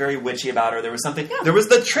something very witchy about her. There was something... Yeah. There was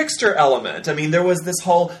the trickster element. I mean, there was this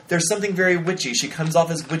whole... There's something very witchy. She comes off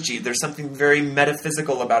as witchy. There's something very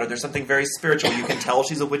metaphysical about her. There's something very spiritual. You can tell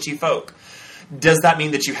she's a witchy folk. Does that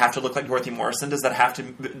mean that you have to look like Dorothy Morrison? Does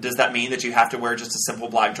that mean that you have to wear just a simple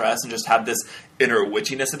black dress and just have this inner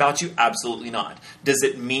witchiness about you? Absolutely not. Does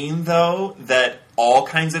it mean, though, that all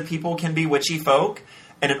kinds of people can be witchy folk?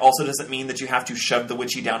 And it also doesn't mean that you have to shove the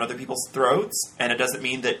witchy down other people's throats? And it doesn't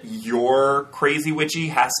mean that your crazy witchy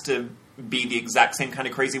has to be the exact same kind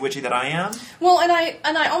of crazy witchy that I am? Well, and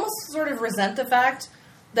I almost sort of resent the fact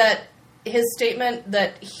that his statement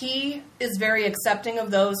that he is very accepting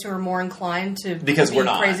of those who are more inclined to be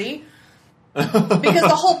crazy. Because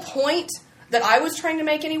the whole point that I was trying to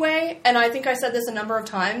make anyway, and I think I said this a number of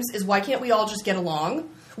times, is why can't we all just get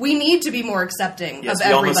along? We need to be more accepting of everybody. Yes,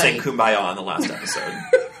 we almost sang Kumbaya on the last episode.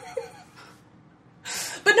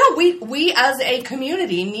 But no, we as a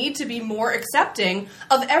community need to be more accepting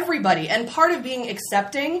of everybody. And part of being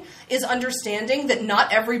accepting is understanding that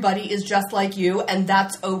not everybody is just like you, and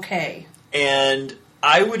that's okay. And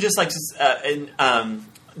I would just like to...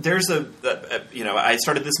 there's I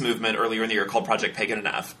started this movement earlier in the year called Project Pagan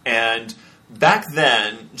Enough. And back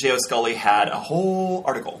then, J.O. Scully had a whole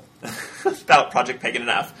article about Project Pagan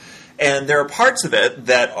Enough. And there are parts of it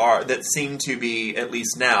that seem to be, at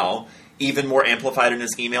least now, even more amplified in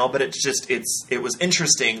his email, but it was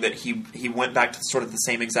interesting that he went back to sort of the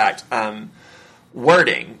same exact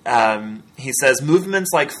wording. He says,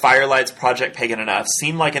 movements like Firelight's Project Pagan Enough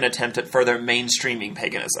seem like an attempt at further mainstreaming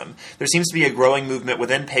paganism. There seems to be a growing movement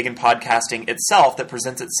within pagan podcasting itself that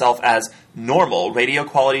presents itself as normal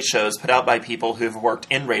radio-quality shows put out by people who've worked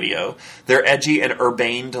in radio. Their edgy and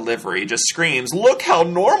urbane delivery just screams, look how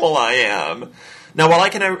normal I am! Now, while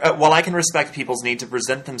I can respect people's need to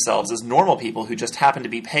present themselves as normal people who just happen to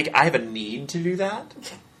be pagan, I have a need to do that.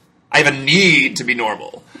 I have a need to be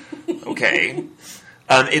normal. Okay.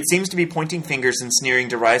 It seems to be pointing fingers and sneering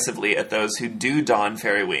derisively at those who do don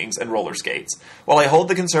fairy wings and roller skates. While I hold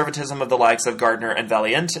the conservatism of the likes of Gardner and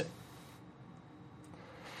Valiente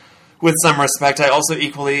with some respect, I also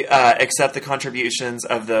equally accept the contributions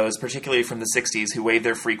of those, particularly from the 60s, who wave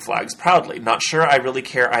their freak flags proudly. Not sure I really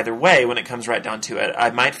care either way when it comes right down to it. I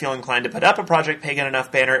might feel inclined to put up a Project Pagan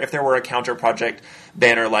Enough banner if there were a counter-project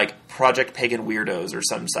banner like Project Pagan Weirdos or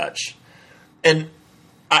some such. And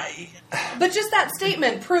But just that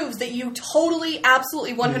statement proves that you totally,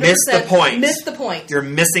 absolutely, 100% missed the point. Missed the point. You're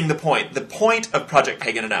missing the point. The point of Project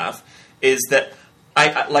Pagan Enough is that,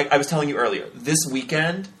 like I was telling you earlier, this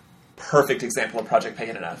weekend, perfect example of Project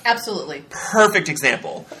Pagan Enough. Absolutely. Perfect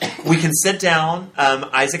example. We can sit down.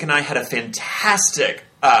 Isaac and I had a fantastic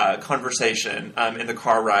conversation in the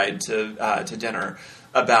car ride to dinner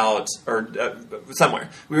about, somewhere.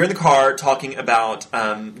 We were in the car talking about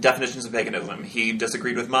definitions of paganism. He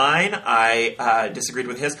disagreed with mine. I disagreed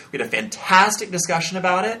with his. We had a fantastic discussion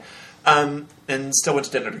about it, and still went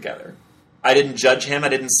to dinner together. I didn't judge him. I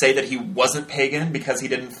didn't say that he wasn't pagan because he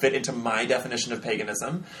didn't fit into my definition of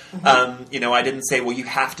paganism. Mm-hmm. I didn't say, well, you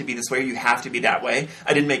have to be this way or you have to be that way.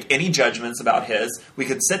 I didn't make any judgments about his. We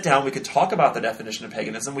could sit down. We could talk about the definition of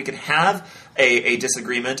paganism. We could have a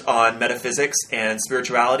disagreement on metaphysics and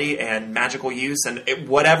spirituality and magical use and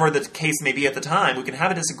whatever the case may be at the time. We can have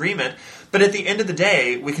a disagreement. But at the end of the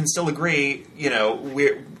day, we can still agree,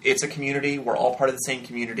 it's a community. We're all part of the same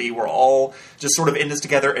community. We're all just sort of in this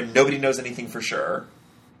together, and nobody knows anything for sure.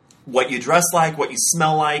 What you dress like, what you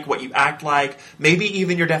smell like, what you act like, maybe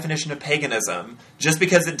even your definition of paganism, just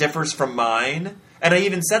because it differs from mine. And I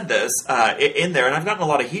even said this in there, and I've gotten a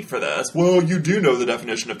lot of heat for this. Well, you do know the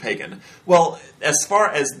definition of pagan. Well, as far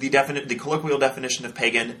as the colloquial definition of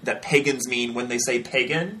pagan, that pagans mean when they say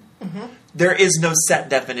pagan, mm-hmm. there is no set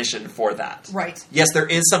definition for that. Right. Yes, there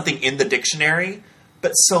is something in the dictionary,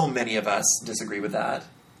 but so many of us disagree with that.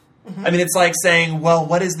 Mm-hmm. I mean, it's like saying, well,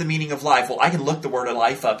 what is the meaning of life? Well, I can look the word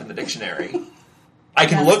life up in the dictionary. I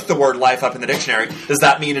can look the word life up in the dictionary. Does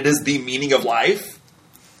that mean it is the meaning of life?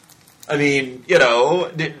 I mean,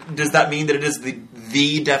 does that mean that it is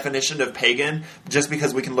the definition of pagan just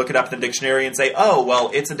because we can look it up in the dictionary and say, oh,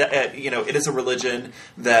 well, it is a religion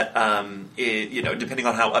that, depending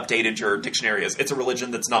on how updated your dictionary is, it's a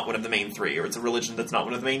religion that's not one of the main 3, or it's a religion that's not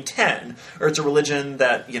one of the main 10, or it's a religion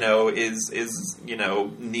that, is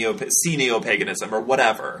neo-paganism or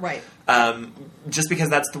whatever. Right. Just because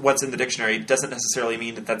that's what's in the dictionary doesn't necessarily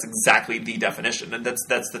mean that that's exactly the definition. And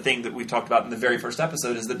that's the thing that we talked about in the very first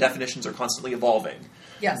episode, is the definitions are constantly evolving,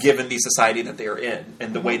 yes. given the society that they are in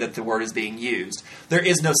and the way that the word is being used. There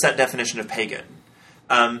is no set definition of pagan.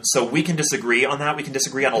 So we can disagree on that. We can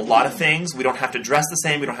disagree on a lot of things. We don't have to dress the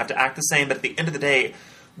same. We don't have to act the same. But at the end of the day,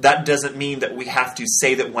 that doesn't mean that we have to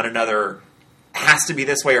say that one another has to be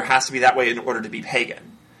this way or has to be that way in order to be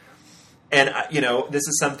pagan. And, this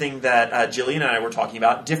is something that Jillian and I were talking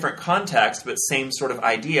about. Different context, but same sort of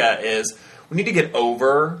idea is we need to get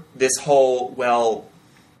over this whole,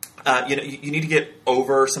 you need to get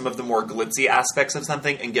over some of the more glitzy aspects of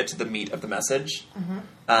something and get to the meat of the message.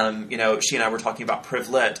 Mm-hmm. She and I were talking about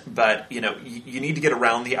Priv-Lit, but, you need to get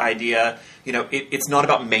around the idea, it's not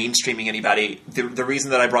about mainstreaming anybody. The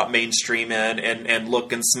reason that I brought mainstream in and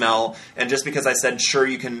look and smell, and just because I said, sure,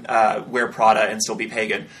 you can wear Prada and still be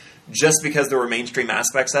pagan, just because there were mainstream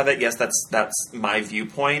aspects of it, yes, that's my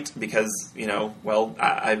viewpoint, because,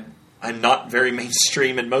 I'm not very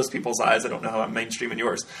mainstream in most people's eyes. I don't know how I'm mainstream in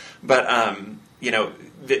yours. But,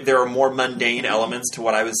 there are more mundane elements to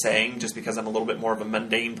what I was saying just because I'm a little bit more of a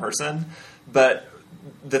mundane person. But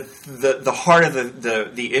the heart of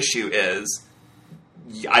the issue is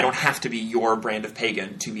I don't have to be your brand of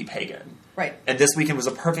pagan to be pagan. Right. And this weekend was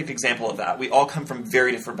a perfect example of that. We all come from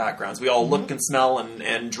very different backgrounds. We all look and smell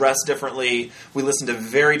and dress differently. We listen to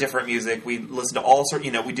very different music. We listen to all sorts,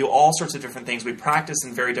 we do all sorts of different things. We practice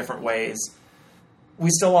in very different ways. We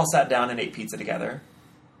still all sat down and ate pizza together.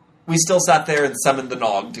 We still sat there and summoned the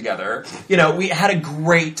Nog together. We had a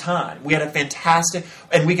great time. We had a fantastic,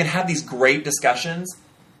 and we can have these great discussions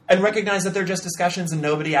and recognize that they're just discussions and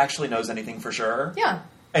nobody actually knows anything for sure. Yeah.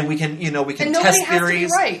 And we can, we can and test theories.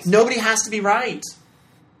 Right. Nobody has to be right.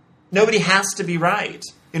 Nobody has to be right.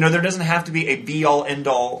 There doesn't have to be a be-all,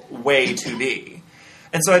 end-all way to be.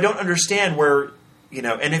 And so I don't understand where,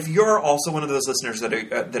 and if you're also one of those listeners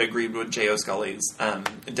that agreed with J.O. Scully's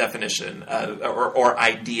definition or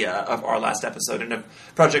idea of our last episode and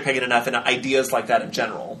of Project Pagan Enough and ideas like that in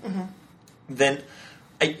general, mm-hmm. then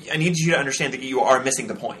I need you to understand that you are missing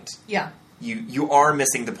the point. Yeah. You are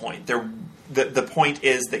missing the point. The point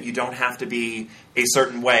is that you don't have to be a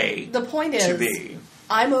certain way. The point is, be.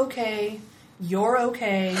 I'm okay. You're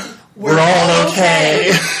okay. We're all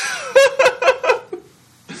okay.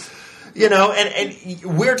 and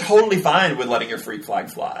we're totally fine with letting your freak flag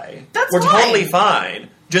fly. We're fine. Totally fine.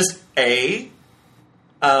 Just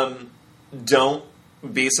don't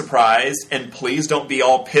be surprised, and please don't be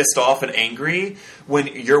all pissed off and angry when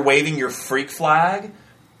you're waving your freak flag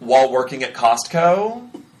while working at Costco.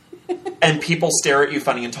 And people stare at you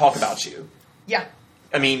funny and talk about you. Yeah.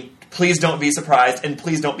 I mean, please don't be surprised, and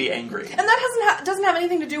please don't be angry. And that doesn't have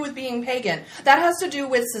anything to do with being pagan. That has to do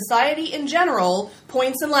with society in general,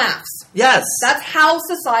 points and laughs. Yes. That's how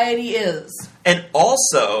society is. And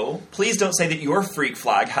also, please don't say that your freak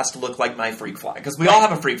flag has to look like my freak flag, because we all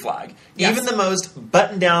have a freak flag. Yes. Even the most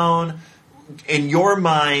buttoned-down, in your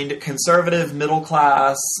mind, conservative,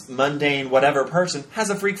 middle-class, mundane, whatever person has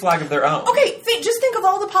a freak flag of their own. Okay, just think of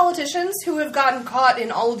all the politicians who have gotten caught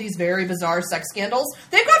in all of these very bizarre sex scandals.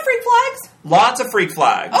 They've got freak flags. Lots of freak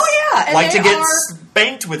flags. Oh, yeah. And like to get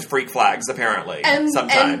spanked with freak flags, apparently,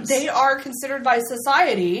 sometimes. And they are considered by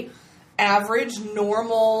society average,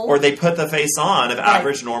 normal. Or they put the face on of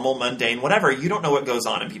average, normal, mundane, whatever. You don't know what goes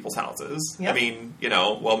on in people's houses. Yep. I mean,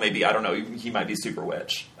 well, maybe, I don't know, he might be super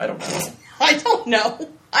witch. I don't know. I don't know.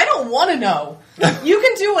 I don't want to know. You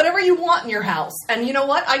can do whatever you want in your house. And you know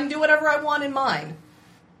what? I can do whatever I want in mine.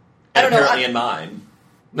 I don't know. Apparently in mine.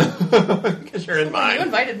 Because you're in mine. You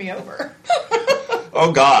invited me over.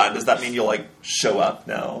 Oh, God. Does that mean you'll, show up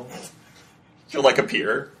now? You'll,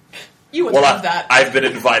 appear? You would love that. I've been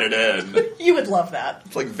invited in. You would love that.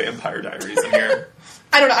 It's like Vampire Diaries in here.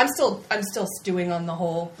 I don't know. I'm still stewing on the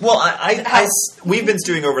whole. Well, we've been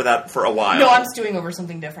stewing over that for a while. No, I'm stewing over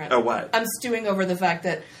something different. Oh, what? I'm stewing over the fact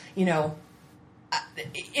that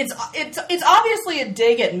it's obviously a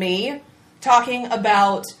dig at me talking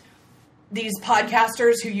about these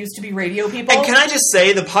podcasters who used to be radio people. And can I just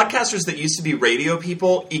say, the podcasters that used to be radio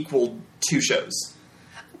people equal 2 shows.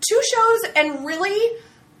 2 shows, and really,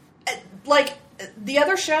 the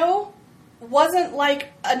other show wasn't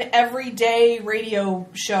an everyday radio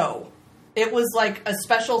show. It was a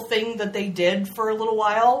special thing that they did for a little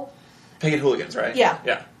while. Pagan Hooligans, right? Yeah.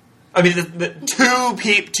 Yeah. I mean, the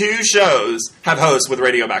 2 shows have hosts with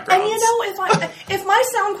radio backgrounds. And if my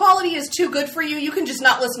sound quality is too good for you, you can just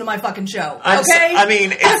not listen to my fucking show. Okay? I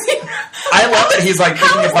love that he's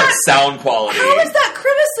picking apart sound quality. How is that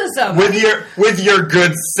criticism? With your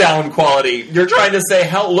good sound quality, you're trying to say,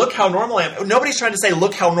 look how normal I am. Nobody's trying to say,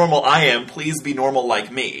 look how normal I am. Please be normal like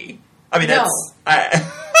me. I mean, no.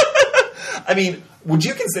 I mean, would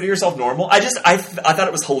you consider yourself normal? I thought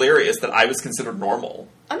it was hilarious that I was considered normal.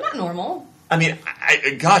 I'm not normal. I mean,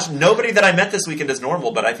 gosh, nobody that I met this weekend is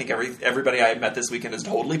normal, but I think everybody I met this weekend is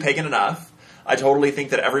totally pagan enough. I totally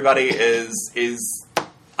think that everybody is.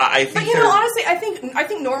 I think. But honestly, I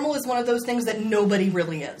think normal is one of those things that nobody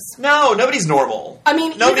really is. No, nobody's normal. I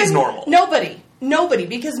mean, nobody's normal. Nobody,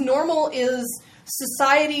 because normal is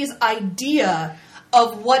society's idea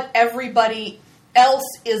of what everybody else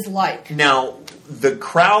is like. Now, the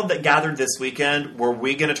crowd that gathered this weekend, were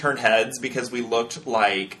we going to turn heads because we looked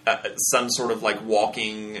like some sort of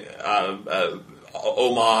walking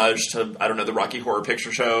homage to, I don't know, the Rocky Horror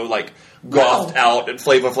Picture Show, gothed out at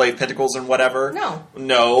Flavor Flav Pentacles and whatever?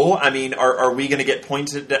 No. I mean, are we going to get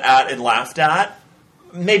pointed at and laughed at?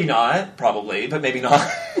 Maybe not, probably, but maybe not.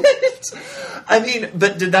 I mean,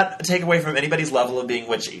 but did that take away from anybody's level of being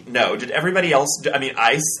witchy? No. Did everybody else... I mean,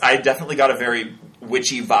 I definitely got a very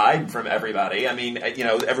witchy vibe from everybody. I mean,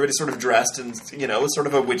 everybody sort of dressed in, sort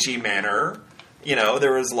of a witchy manner.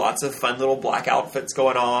 There was lots of fun little black outfits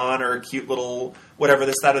going on, or cute little whatever,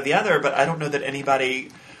 this, that, or the other, but I don't know that anybody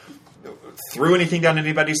threw anything down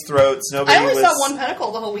anybody's throats. Nobody I only saw one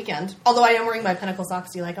pentacle the whole weekend, although I am wearing my pentacle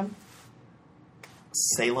socks. Do you like them?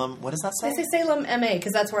 Salem, what does that say? I say Salem, MA,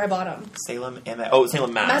 because that's where I bought them. Salem, MA. Oh,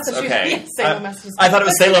 Salem, Mass. Okay. Yes, Salem, Massachusetts. I thought it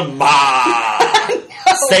was Salem, Ma.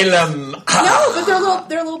 No. Salem. No, but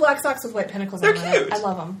they're little black socks with white pentacles on them. They're cute. I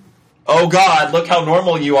love them. Oh, God, look how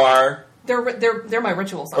normal you are. They're my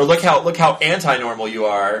ritual socks. Or look how anti-normal you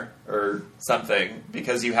are, or something,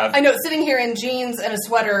 because you have... I know, sitting here in jeans and a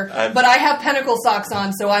sweater, but I have pentacle socks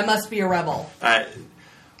on, so I must be a rebel.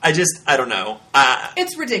 I don't know.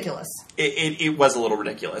 It's ridiculous. It was a little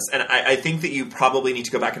ridiculous. And I think that you probably need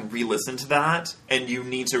to go back and re-listen to that, and you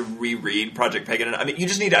need to reread Project Pagan. I mean, you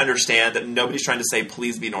just need to understand that nobody's trying to say,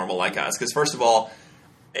 please be normal like us. Because first of all,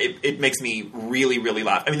 it makes me really, really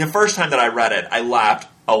laugh. I mean, the first time that I read it, I laughed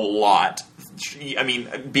a lot. I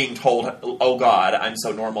mean, being told, oh God, I'm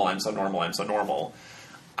so normal, I'm so normal, I'm so normal.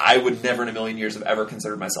 I would never in a million years have ever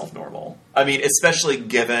considered myself normal. I mean, especially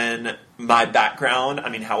given my background. I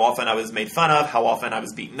mean, how often I was made fun of, how often I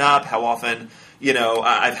was beaten up, how often,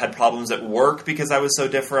 I've had problems at work because I was so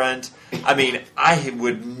different. I mean, I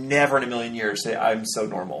would never in a million years say I'm so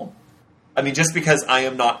normal. I mean, just because I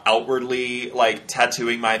am not outwardly,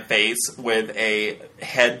 tattooing my face with a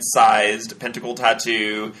head-sized pentacle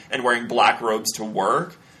tattoo and wearing black robes to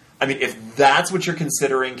work, I mean, if that's what you're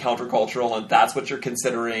considering countercultural and that's what you're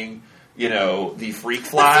considering, the freak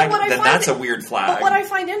flag, then that's a weird flag. But what I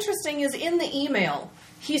find interesting is in the email,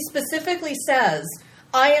 he specifically says,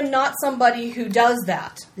 I am not somebody who does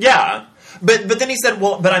that. Yeah. But then he said,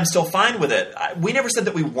 well, but I'm still fine with it. We never said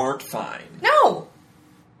that we weren't fine. No.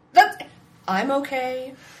 I'm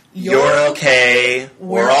okay. You're okay.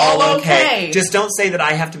 We're all okay. Just don't say that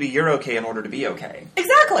I have to be you're okay in order to be okay.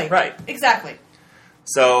 Exactly. Right. Exactly.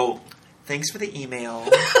 So, thanks for the email.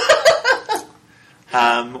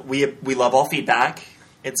 We love all feedback.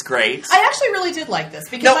 It's great. I actually really did like this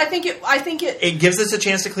because I think it it gives us a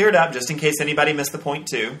chance to clear it up just in case anybody missed the point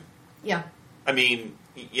too. Yeah. I mean,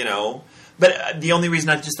 but the only reason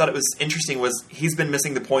I just thought it was interesting was he's been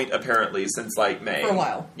missing the point apparently since like May. For a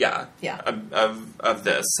while. Yeah. Yeah. Of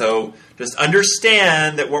this. So just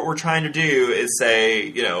understand that what we're trying to do is say,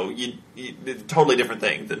 you totally different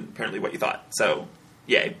thing than apparently what you thought. So,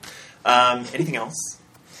 yay. Anything else?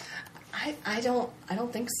 I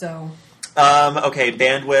don't think so. Okay,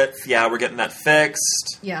 bandwidth. Yeah, we're getting that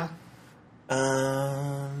fixed. Yeah.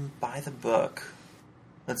 Buy the book.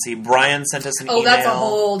 Let's see. Brian sent us an email. Oh, that's a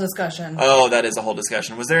whole discussion. Oh, that is a whole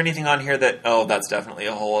discussion. Was there anything on here that... Oh, that's definitely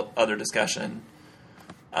a whole other discussion.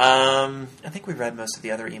 I think we read most of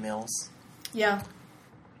the other emails. Yeah.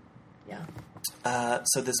 Yeah.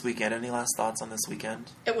 So this weekend, any last thoughts on this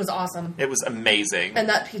weekend? It was awesome. It was amazing. And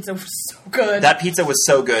that pizza was so good. That pizza was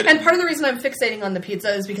so good. And part of the reason I'm fixating on the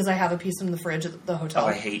pizza is because I have a piece in the fridge at the hotel. Oh,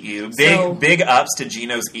 I hate you. Big ups to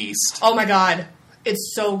Gino's East. Oh my God.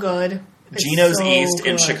 It's so good. Gino's East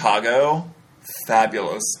in Chicago.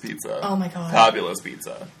 Fabulous pizza. Oh my God. Fabulous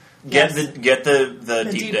pizza. Get Yes. the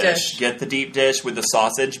deep dish. Get the deep dish with the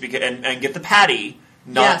sausage and get the patty.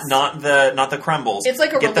 Not the crumbles. It's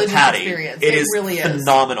like a Get the religious patty. experience. It is really is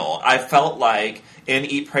phenomenal. I felt like in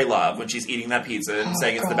Eat, Pray, Love when she's eating that pizza and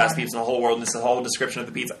saying it's the best pizza in the whole world and it's the whole description of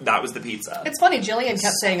the pizza. That was the pizza. It's funny. Jillian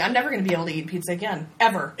kept saying, I'm never going to be able to eat pizza again.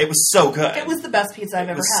 Ever. It was so good. It was the best pizza I've ever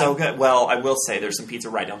had. It was so good. Well, I will say there's some pizza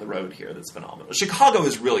right down the road here that's phenomenal. Chicago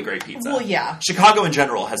is really great pizza. Well, yeah. Chicago in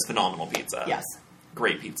general has phenomenal pizza. Yes.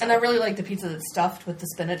 Great pizza. And I really like the pizza that's stuffed with the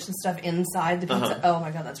spinach and stuff inside the pizza. Oh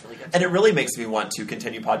my God, that's really good. And it really makes me want to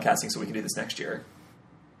continue podcasting so we can do this next year.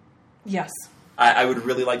 Yes. I would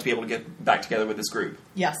really like to be able to get back together with this group.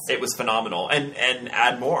 Yes. It was phenomenal. And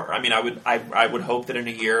add more. I mean, I would hope that in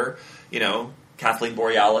a year, Kathleen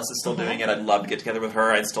Borealis is still doing it. I'd love to get together with her.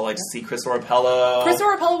 I'd still like to see Chris Orapello. Chris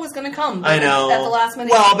Orapello was going to come. I know. At the last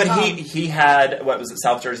minute. Well, but he had, what was it,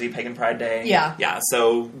 South Jersey Pagan Pride Day? Yeah. Yeah,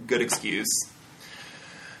 so good excuse.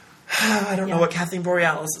 I don't know what Kathleen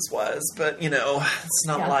Borealis was, but, it's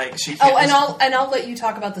not like she can't... Oh, and I'll let you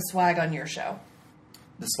talk about the swag on your show.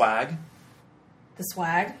 The swag? The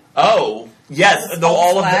swag? Oh, yes.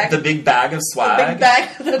 All of the big bag of swag. The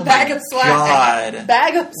bag of swag. God.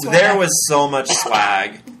 Bag of swag. There was so much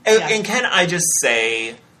swag. And can I just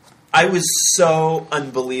say, I was so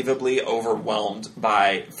unbelievably overwhelmed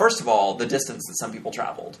by, first of all, the distance that some people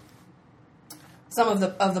traveled. Some of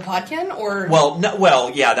the podkin, or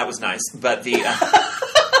yeah, that was nice, but the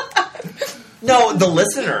no, the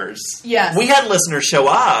listeners. Yes, we had listeners show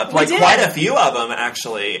up, we did. Quite a few of them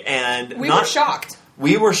actually, and we were shocked.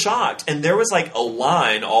 We were shocked, and there was like a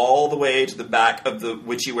line all the way to the back of the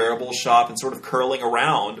Witchy Wearables shop, and sort of curling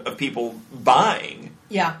around of people buying.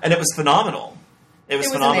 Yeah, and it was phenomenal. It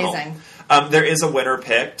was phenomenal. Amazing. There is a winner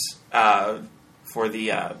picked. For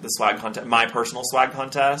the swag contest, my personal swag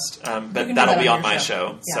contest, but that'll be on my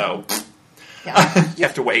show. Yeah. So you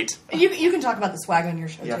have to wait. You can talk about the swag on your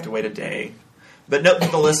show. You have to wait a day, but no,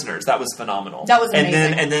 the listeners, that was phenomenal. That was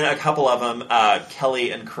amazing. And then a couple of them,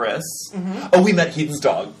 Kelly and Chris. Mm-hmm. Oh, we met Heathen's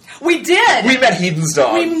dog. We did. We met Heathen's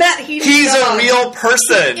dog. He's a real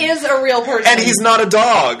person. He is a real person, and he's not a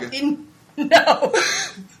dog. No,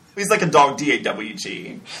 he's like a dog.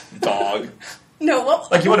 DAWG dog. No, well,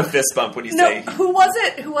 like you want a fist bump when you say. Who was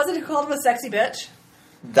it? Who called him a sexy bitch?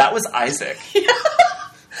 That was Isaac.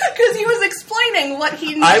 Because he was explaining what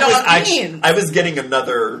Heathen's dog means. I was getting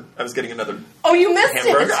another. Oh, you missed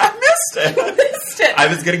hamburger. it. I missed it. You missed it. I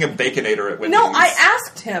was getting a Baconator at Wendy's. No, I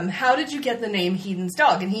asked him, "How did you get the name Heathen's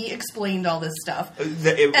dog?" And he explained all this stuff.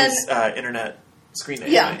 It was internet. Screen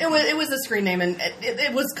name. Yeah, right? it was a screen name, and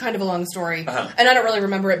it was kind of a long story. And I don't really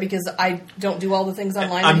remember it because I don't do all the things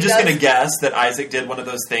online. I'm just going to guess that Isaac did one of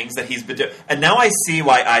those things that he's been doing. And now I see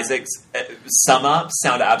why Isaac's sum-ups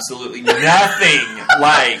sound absolutely nothing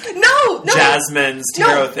like Jasmine's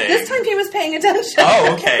tarot thing. This time he was paying attention.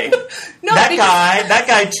 Oh, okay. That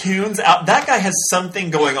guy tunes out. That guy has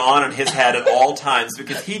something going on in his head at all times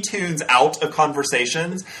because he tunes out of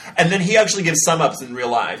conversations, and then he actually gives sum-ups in real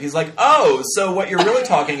life. He's like, oh, so what you're really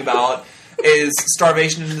talking about is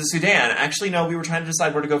starvation in the Sudan. Actually, no, we were trying to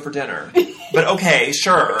decide where to go for dinner. But okay,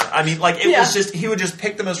 sure. I mean, like, it was just, he would just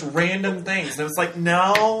pick the most random things. And it was like,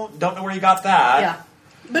 no, don't know where you got that. Yeah.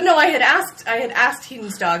 But no, I had asked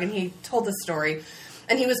Heaton's dog, and he told this story,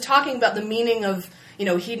 and he was talking about the meaning of,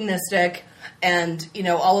 hedonistic and,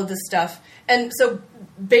 all of this stuff. And so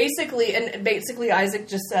basically Isaac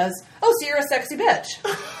just says, "Oh, so you're a sexy bitch."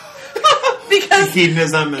 Because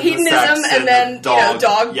hedonism and then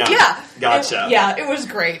dog. Yeah. Gotcha. It was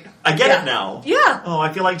great. I get it now. Yeah. Oh,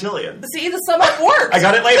 I feel like Jillian. See, the sum up worked. I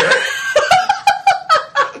got it later.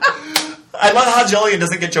 I love how Jillian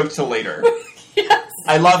doesn't get joked till later. Yes.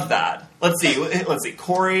 I love that. Let's see.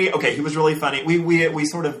 Corey, okay, he was really funny. We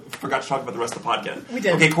sort of forgot to talk about the rest of the podcast. We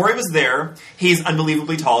did. Okay, Corey was there. He's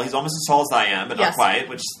unbelievably tall. He's almost as tall as I am, but not quite,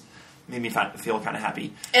 which made me feel kind of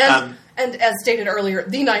happy. And as stated earlier,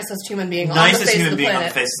 the nicest human being on the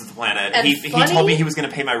face of the planet. And he told me he was going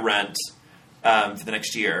to pay my rent for the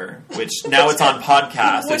next year, which now it's on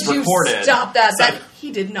podcast. It's recorded. You stop that. So,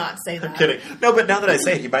 he did not say that. I'm kidding. No, but now that I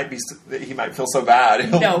say it, he might feel so bad. He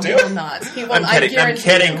will not. He will. I'm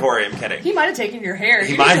kidding, Corey. I'm kidding. He might have taken your hair.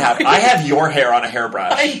 He might have. I have your hair on a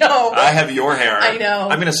hairbrush. I know. I have your hair. I know.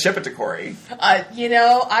 I'm going to ship it to Corey.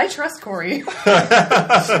 I trust Corey.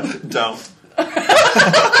 Don't.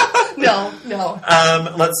 No.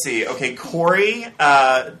 Let's see. Okay, Corey,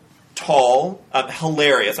 tall,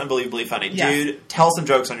 hilarious, unbelievably funny. Yes. Dude, tell some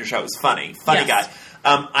jokes on your show. It was funny. Funny yes.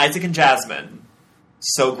 guy. Isaac and Jasmine,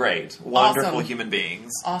 so great. Wonderful awesome. Human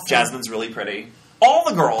beings. Awesome. Jasmine's really pretty. All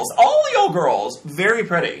the old girls, very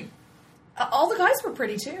pretty. All the guys were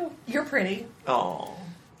pretty, too. You're pretty. Oh,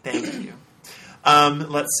 thank you.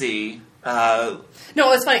 Let's see. No,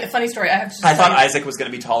 it's funny. A funny story. I thought Isaac was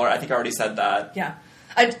going to be taller. I think I already said that. Yeah.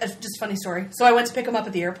 Just funny story. So I went to pick him up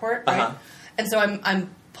at the airport, right? Uh-huh. And so I'm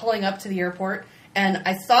pulling up to the airport, and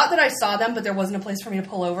I thought that I saw them, but there wasn't a place for me to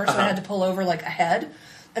pull over, so I had to pull over, ahead.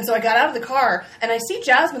 And so I got out of the car, and I see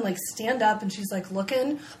Jasmine, stand up, and she's,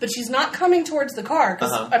 looking, but she's not coming towards the car,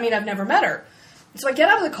 because, I've never met her. So I get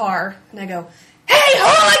out of the car, and I go, "Hey,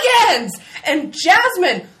 hooligans!" And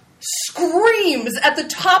Jasmine screams at the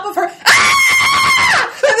top of her,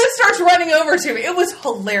 "Ah!" And then starts running over to me. It was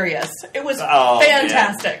hilarious. It was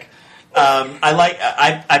fantastic.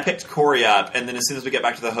 I picked Corey up, and then as soon as we get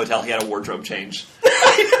back to the hotel, he had a wardrobe change.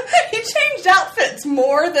 He changed outfits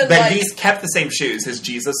more than But he's kept the same shoes, his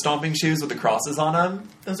Jesus stomping shoes with the crosses on them.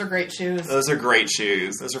 Those are great shoes. Those are great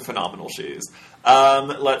shoes. Those are phenomenal shoes.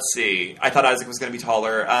 Let's see. I thought Isaac was going to be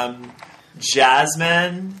taller.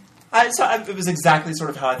 Jasmine, it was exactly sort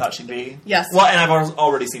of how I thought she'd be. Yes. Well, and I've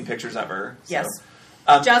already seen pictures of her. So. Yes.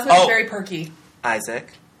 Jasmine's very perky.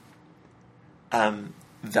 Isaac.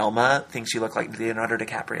 Velma thinks you look like Leonardo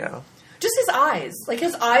DiCaprio. Just his eyes.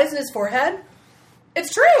 His eyes and his forehead.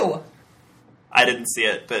 It's true. I didn't see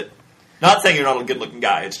it, but not saying you're not a good-looking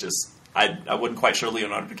guy. It's just, I wouldn't quite show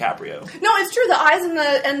Leonardo DiCaprio. No, it's true. The eyes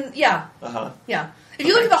and yeah. Uh-huh. Yeah. If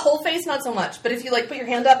you look at the whole face, not so much. But if you, put your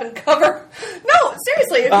hand up and cover... No,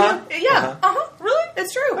 seriously. Really?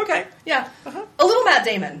 It's true. Okay. Yeah. A little Matt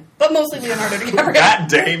Damon, but mostly Leonardo DiCaprio. Matt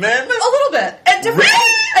Damon? A little bit. At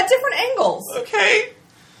different angles. Okay.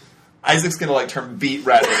 Isaac's gonna turn beet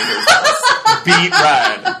red when he hears this. Beet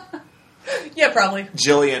red. Yeah, probably.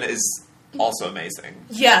 Jillian is also amazing.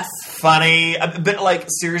 Yes. Funny. But,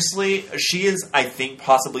 seriously, she is, I think,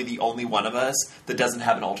 possibly the only one of us that doesn't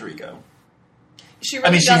have an alter ego. She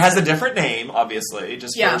really she has a different name, obviously,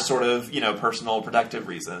 just for sort of, personal protective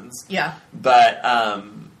reasons. Yeah. But,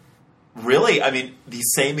 really, the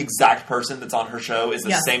same exact person that's on her show is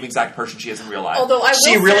the same exact person she is in real life. Although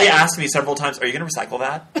she really asked me several times, "Are you going to recycle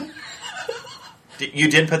that?" You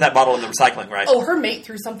did put that bottle in the recycling, right? Oh, her mate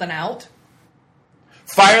threw something out.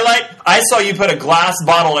 Firelight, I saw you put a glass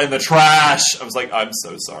bottle in the trash. I was like, I'm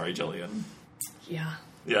so sorry, Jillian. Yeah.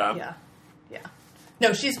 Yeah. Yeah. Yeah.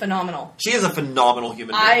 No, she's phenomenal. She is a phenomenal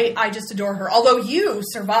human being. I just adore her. Although you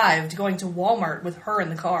survived going to Walmart with her in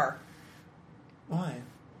the car. Why?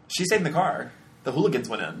 She stayed in the car. The hooligans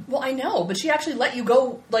went in. Well, I know, but she actually let you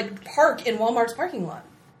go, park in Walmart's parking lot.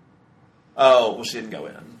 Oh, well, she didn't go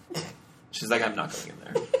in. She's like, I'm not going in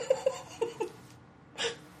there.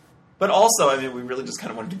 But also, we really just kind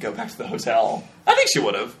of wanted to go back to the hotel. I think she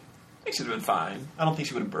would have. I think she'd have been fine. I don't think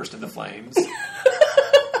she would have burst into flames.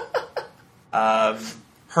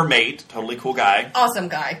 Her mate, totally cool guy. Awesome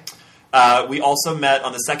guy. We also met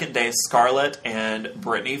on the second day Scarlett and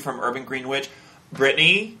Brittany from Urban Greenwich.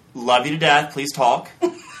 Brittany, love you to death. Please talk.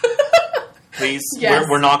 Please. Yes.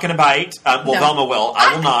 We're not going to bite. No. Velma will.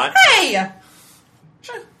 I will not. Hey!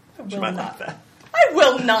 She might laugh at that. I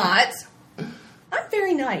will not. I'm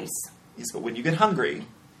very nice. Yes, but when you get hungry...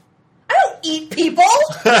 I don't eat people!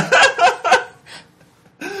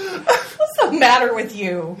 What's the matter with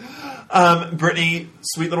you? Brittany,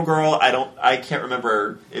 sweet little girl. I can't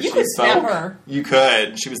remember if You she could snap spoke. her. You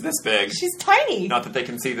could. She was this big. She's tiny. Not that they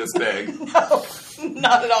can see this big. No,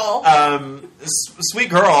 not at all. Sweet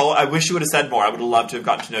girl. I wish you would have said more. I would have loved to have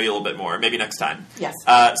gotten to know you a little bit more. Maybe next time. Yes.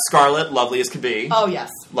 Scarlett, lovely as could be. Oh, yes.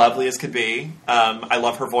 Lovely as could be. I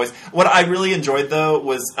love her voice. What I really enjoyed, though,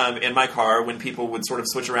 was in my car when people would sort of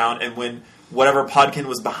switch around and when whatever podkin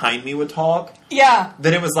was behind me would talk. Yeah.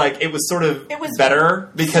 Then it was sort of better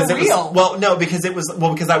because surreal.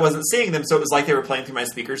 because I wasn't seeing them, so it was like they were playing through my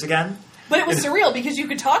speakers again. But it was surreal because you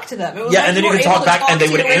could talk to them. It was Yeah, like and then you you could were talk able back to and they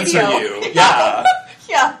to would the answer radio. you. Yeah.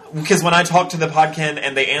 Yeah. Because when I talk to the podkin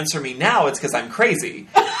and they answer me now, it's because I'm crazy.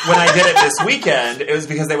 When I did it this weekend, it was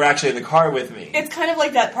because they were actually in the car with me. It's kind of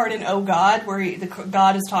like that part in Oh God where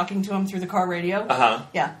God is talking to him through the car radio. Uh-huh.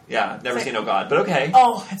 Yeah. Yeah, never seen Oh God, but okay.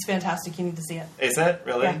 Oh, it's fantastic. You need to see it. Is it?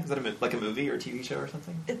 Really? Yeah. Is it like a movie or a TV show or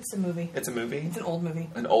something? It's a movie. It's a movie? It's an old movie.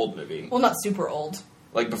 An old movie. Well, not super old.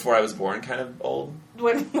 Like before I was born kind of old?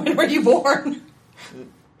 When were you born?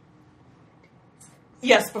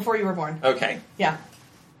 Yes, before you were born. Okay. Yeah.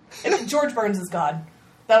 George Burns is God.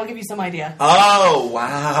 That'll give you some idea. Oh,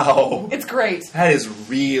 wow. It's great. That is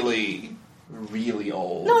really, really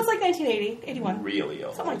old. No, it's like 1980, 81. Really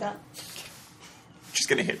old. Something like that. She's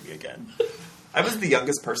going to hit me again. I was the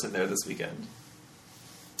youngest person there this weekend.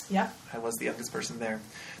 Yeah. I was the youngest person there.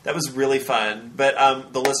 That was really fun.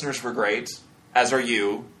 But the listeners were great, as are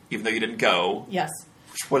you, even though you didn't go. Yes.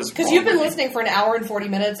 What is Because wrong you've been with listening for an hour and 40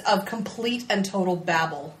 minutes of complete and total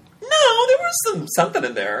babble. No, there was something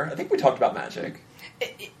in there. I think we talked about magic.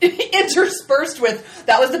 Interspersed with,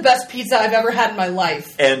 that was the best pizza I've ever had in my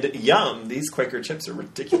life. And yum, these Quaker chips are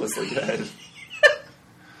ridiculously good.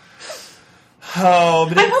 Oh,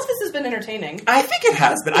 but I hope this has been entertaining. I think it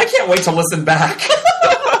has been. I can't wait to listen back.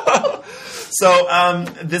 So,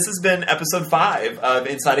 this has been episode 5 of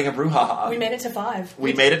Inciting a Brouhaha. We made it to 5.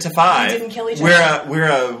 We made it to 5. We didn't kill each other.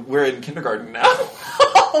 We're in kindergarten now.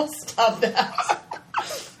 Oh, stop that.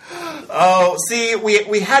 Oh, see,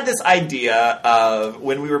 we had this idea of,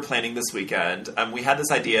 when we were planning this weekend, we had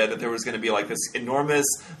this idea that there was going to be like this enormous,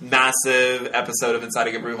 massive episode of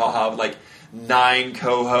Inciting a Brouhaha with like 9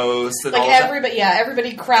 co-hosts and Like all that.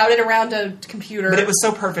 everybody crowded around a computer. But it was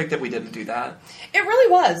so perfect that we didn't do that. It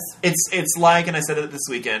really was. It's like, and I said it this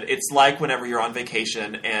weekend, it's like whenever you're on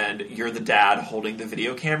vacation and you're the dad holding the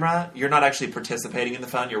video camera. You're not actually participating in the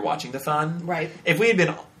fun, you're watching the fun. Right. If we had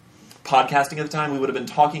been podcasting at the time, we would have been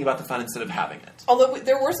talking about the fun instead of having it. Although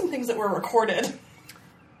there were some things that were recorded.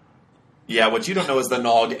 Yeah, what you don't know is the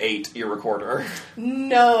Nog ate your recorder.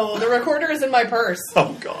 No, the recorder is in my purse.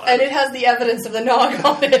 Oh, God. And it has the evidence of the Nog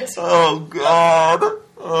on it. Oh, God.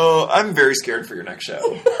 Oh, I'm very scared for your next show.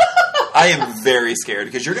 I am very scared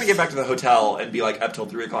because you're going to get back to the hotel and be like up till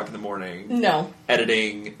 3 o'clock in the morning. No.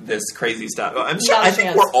 Editing this crazy stuff. I'm sure. Not a I think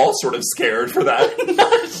chance. we're all sort of scared for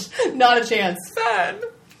that. Not a chance. Fan.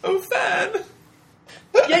 Oh, fan.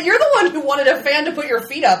 Yeah, you're the one who wanted a fan to put your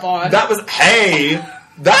feet up on. That was, hey,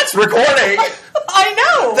 that's recording.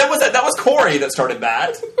 I know. That was Corey that started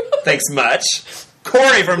that. Thanks much.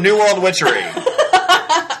 Corey from New World Witchery.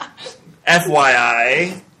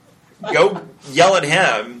 FYI, go yell at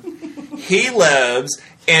him. He lives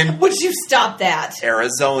in Would you stop that?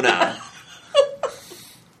 Arizona.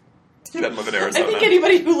 He doesn't live in Arizona. I think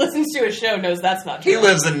anybody who listens to a show knows that's not true. He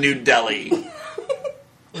lives in New Delhi.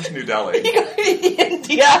 Where's New Delhi?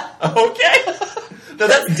 India. Okay. No,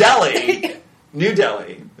 that's Delhi. New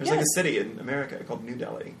Delhi. There's like a city in America called New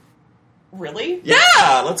Delhi. Really?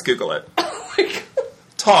 Yeah, let's Google it. Oh my God.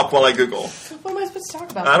 Talk while I Google. What am I supposed to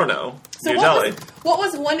talk about? I don't know. So New Delhi. what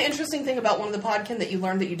was one interesting thing about one of the podkin that you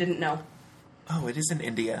learned that you didn't know? Oh, it is in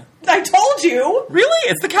India. I told you. Really?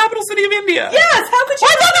 It's the capital city of India. Yes. How could you?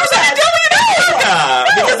 I thought there was that? a Delhi in America!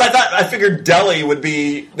 Because I figured Delhi would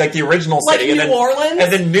be like the original city. Like New Orleans?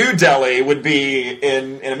 And then New Delhi would be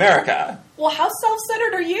in America. Well, how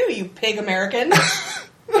self-centered are you, you pig American?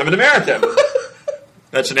 I'm an American.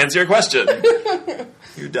 That should answer your question.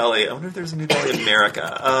 New Delhi. I wonder if there's a New Delhi in America.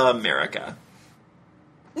 America.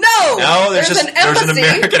 No, There's an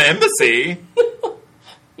American embassy.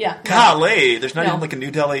 Yeah. No. Golly, there's not No. even like a New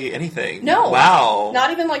Delhi anything. No. Wow. Not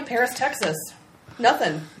even like Paris, Texas.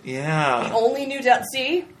 Nothing. Yeah. Only New Delhi.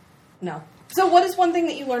 See? No. So what is one thing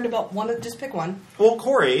that you learned about one? Just pick one. Well,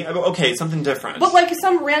 Corey, okay, something different. But like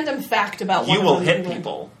some random fact about one You of will them hit that you learned.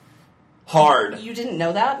 people. Hard. You didn't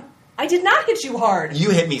know that? I did not hit you hard. You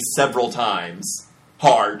hit me several times.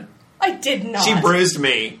 Hard. I did not. She bruised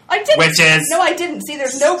me. I didn't. Witches. No, I didn't. See,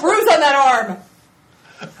 there's no bruise on that arm.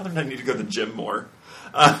 I need to go to the gym more.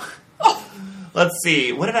 Let's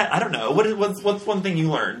see. What did I don't know. What's one thing you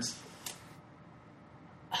learned?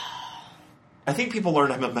 I think people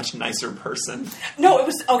learn I'm a much nicer person. No, it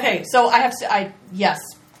was okay. So I have to. Yes,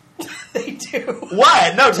 they do.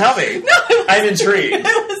 What? No, tell me. No, I'm intrigued. It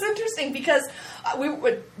was interesting because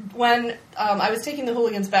when I was taking the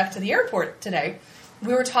hooligans back to the airport today,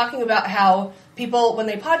 we were talking about how people, when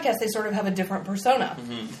they podcast, they sort of have a different persona.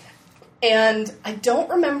 Mm-hmm. And I don't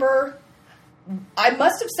remember. I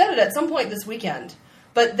must have said it at some point this weekend.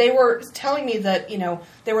 But they were telling me that,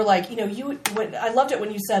 they were like, I loved it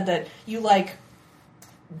when you said that you like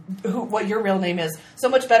what your real name is so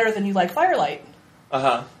much better than you like Firelight.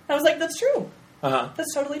 Uh-huh. I was like, that's true. Uh-huh.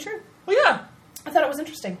 That's totally true. Well, yeah. I thought it was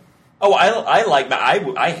interesting. Oh, I like that.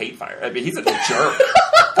 I hate Fire. I mean, he's a jerk.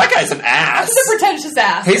 That guy's an ass. He's a pretentious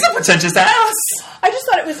ass. He's a pretentious ass. I just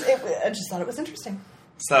thought it was interesting.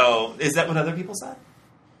 So, is that what other people said?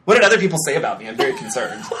 What did other people say about me? I'm very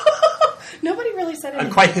concerned. Nobody really said anything.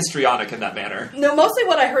 I'm quite histrionic in that manner. No, mostly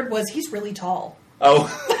what I heard was he's really tall. Oh,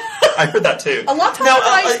 I heard that too. A lot taller than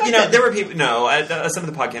I expected. There were people. No, some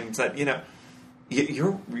of the podcast said,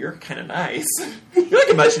 you're kind of nice. You're like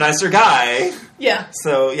a much nicer guy. Yeah.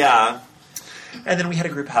 So yeah, and then we had a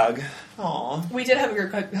group hug. Aw. We did have a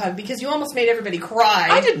group hug because you almost made everybody cry.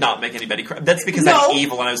 I did not make anybody cry. That's because I'm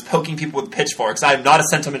evil and I was poking people with pitchforks. I am not a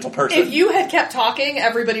sentimental person. If you had kept talking,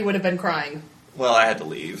 everybody would have been crying. Well, I had to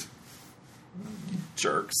leave.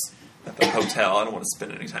 Jerks. At the hotel. I don't want to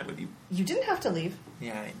spend any time with you. You didn't have to leave.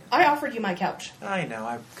 Yeah, I know. I offered you my couch. I know.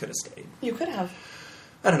 I could have stayed. You could have.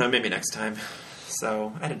 I don't know. Maybe next time.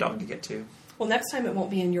 So, I had a dog to get to. Well, next time it won't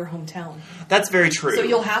be in your hometown. That's very true. So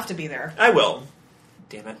you'll have to be there. I will.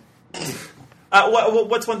 Damn it.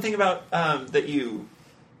 What's one thing about that you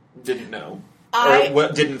didn't know? Or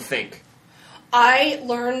what didn't think? I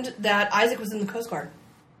learned that Isaac was in the Coast Guard.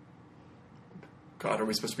 God, are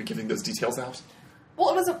we supposed to be giving those details out?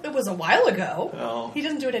 Well, it was a while ago. Oh. He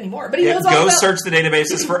doesn't do it anymore. But he knows all go about... search the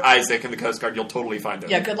databases for Isaac in the Coast Guard. You'll totally find him.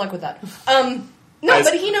 Yeah, good luck with that. But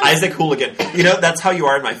he knows... Isaac Hooligan. That's how you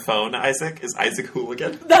are in my phone, Isaac, is Isaac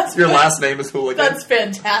Hooligan. Your last name is Hooligan. That's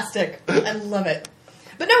fantastic. I love it.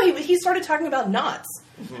 But no, he started talking about knots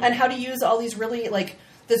and how to use all these really,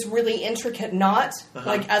 this really intricate knot,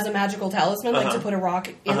 as a magical talisman, to put a rock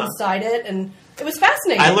inside it, and it was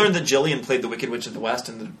fascinating. I learned that Jillian played the Wicked Witch of the West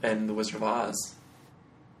and the Wizard of Oz.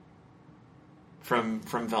 From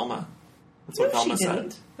Velma. That's what Velma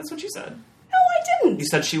said. That's what you said. No, I didn't. You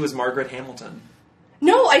said she was Margaret Hamilton.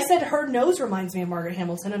 No, I said her nose reminds me of Margaret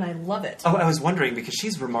Hamilton, and I love it. Oh, I was wondering, because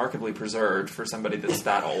she's remarkably preserved for somebody that's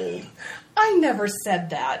that old. I never said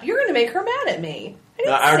that. You're going to make her mad at me.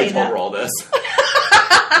 I already told her all this.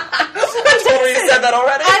 I told her you said that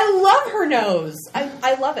already. I love her nose.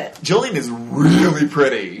 I love it. Jillian is really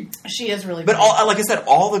pretty. She is really pretty. But like I said,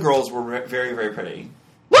 all the girls were very, very pretty.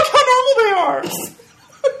 Look how normal they are!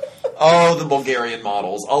 Oh, the Bulgarian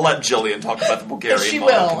models. I'll let Jillian talk about the Bulgarian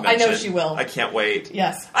model convention. I know she will. I can't wait.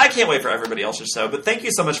 Yes. I can't wait for everybody else's show. But thank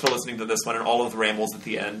you so much for listening to this one and all of the rambles at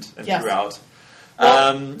the end and throughout.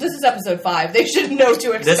 Well, this is episode 5. They should know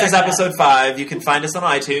to expect This is episode 5. You can find us on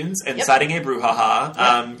iTunes, Inciting a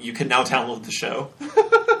Brouhaha. You can now download the show.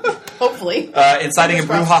 Hopefully.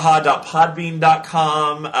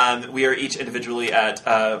 IncitingABrouhaha.podbean.com. We are each individually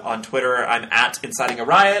on Twitter. I'm at Inciting a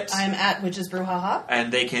Riot. I'm at Witches Brouhaha.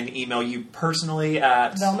 And they can email you personally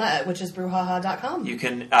at Velma at witchesbrouhaha.com. You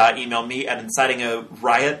can email me at Inciting a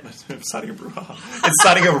Riot at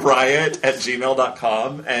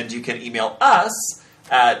gmail.com. And you can email us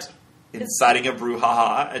at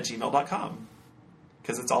incitingabrouhaha@gmail.com.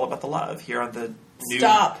 Because it's all about the love here on the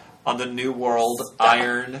New World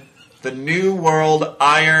Iron. The New World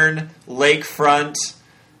Iron Lakefront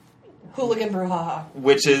Hooligan Brouhaha.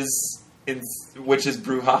 Which is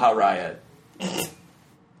Brouhaha Riot.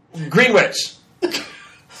 Greenwich.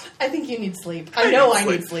 I think you need sleep. I know I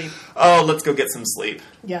need sleep. Oh, let's go get some sleep.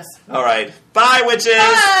 Yes. All right. Bye, witches.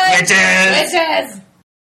 Bye. Witches. Witches.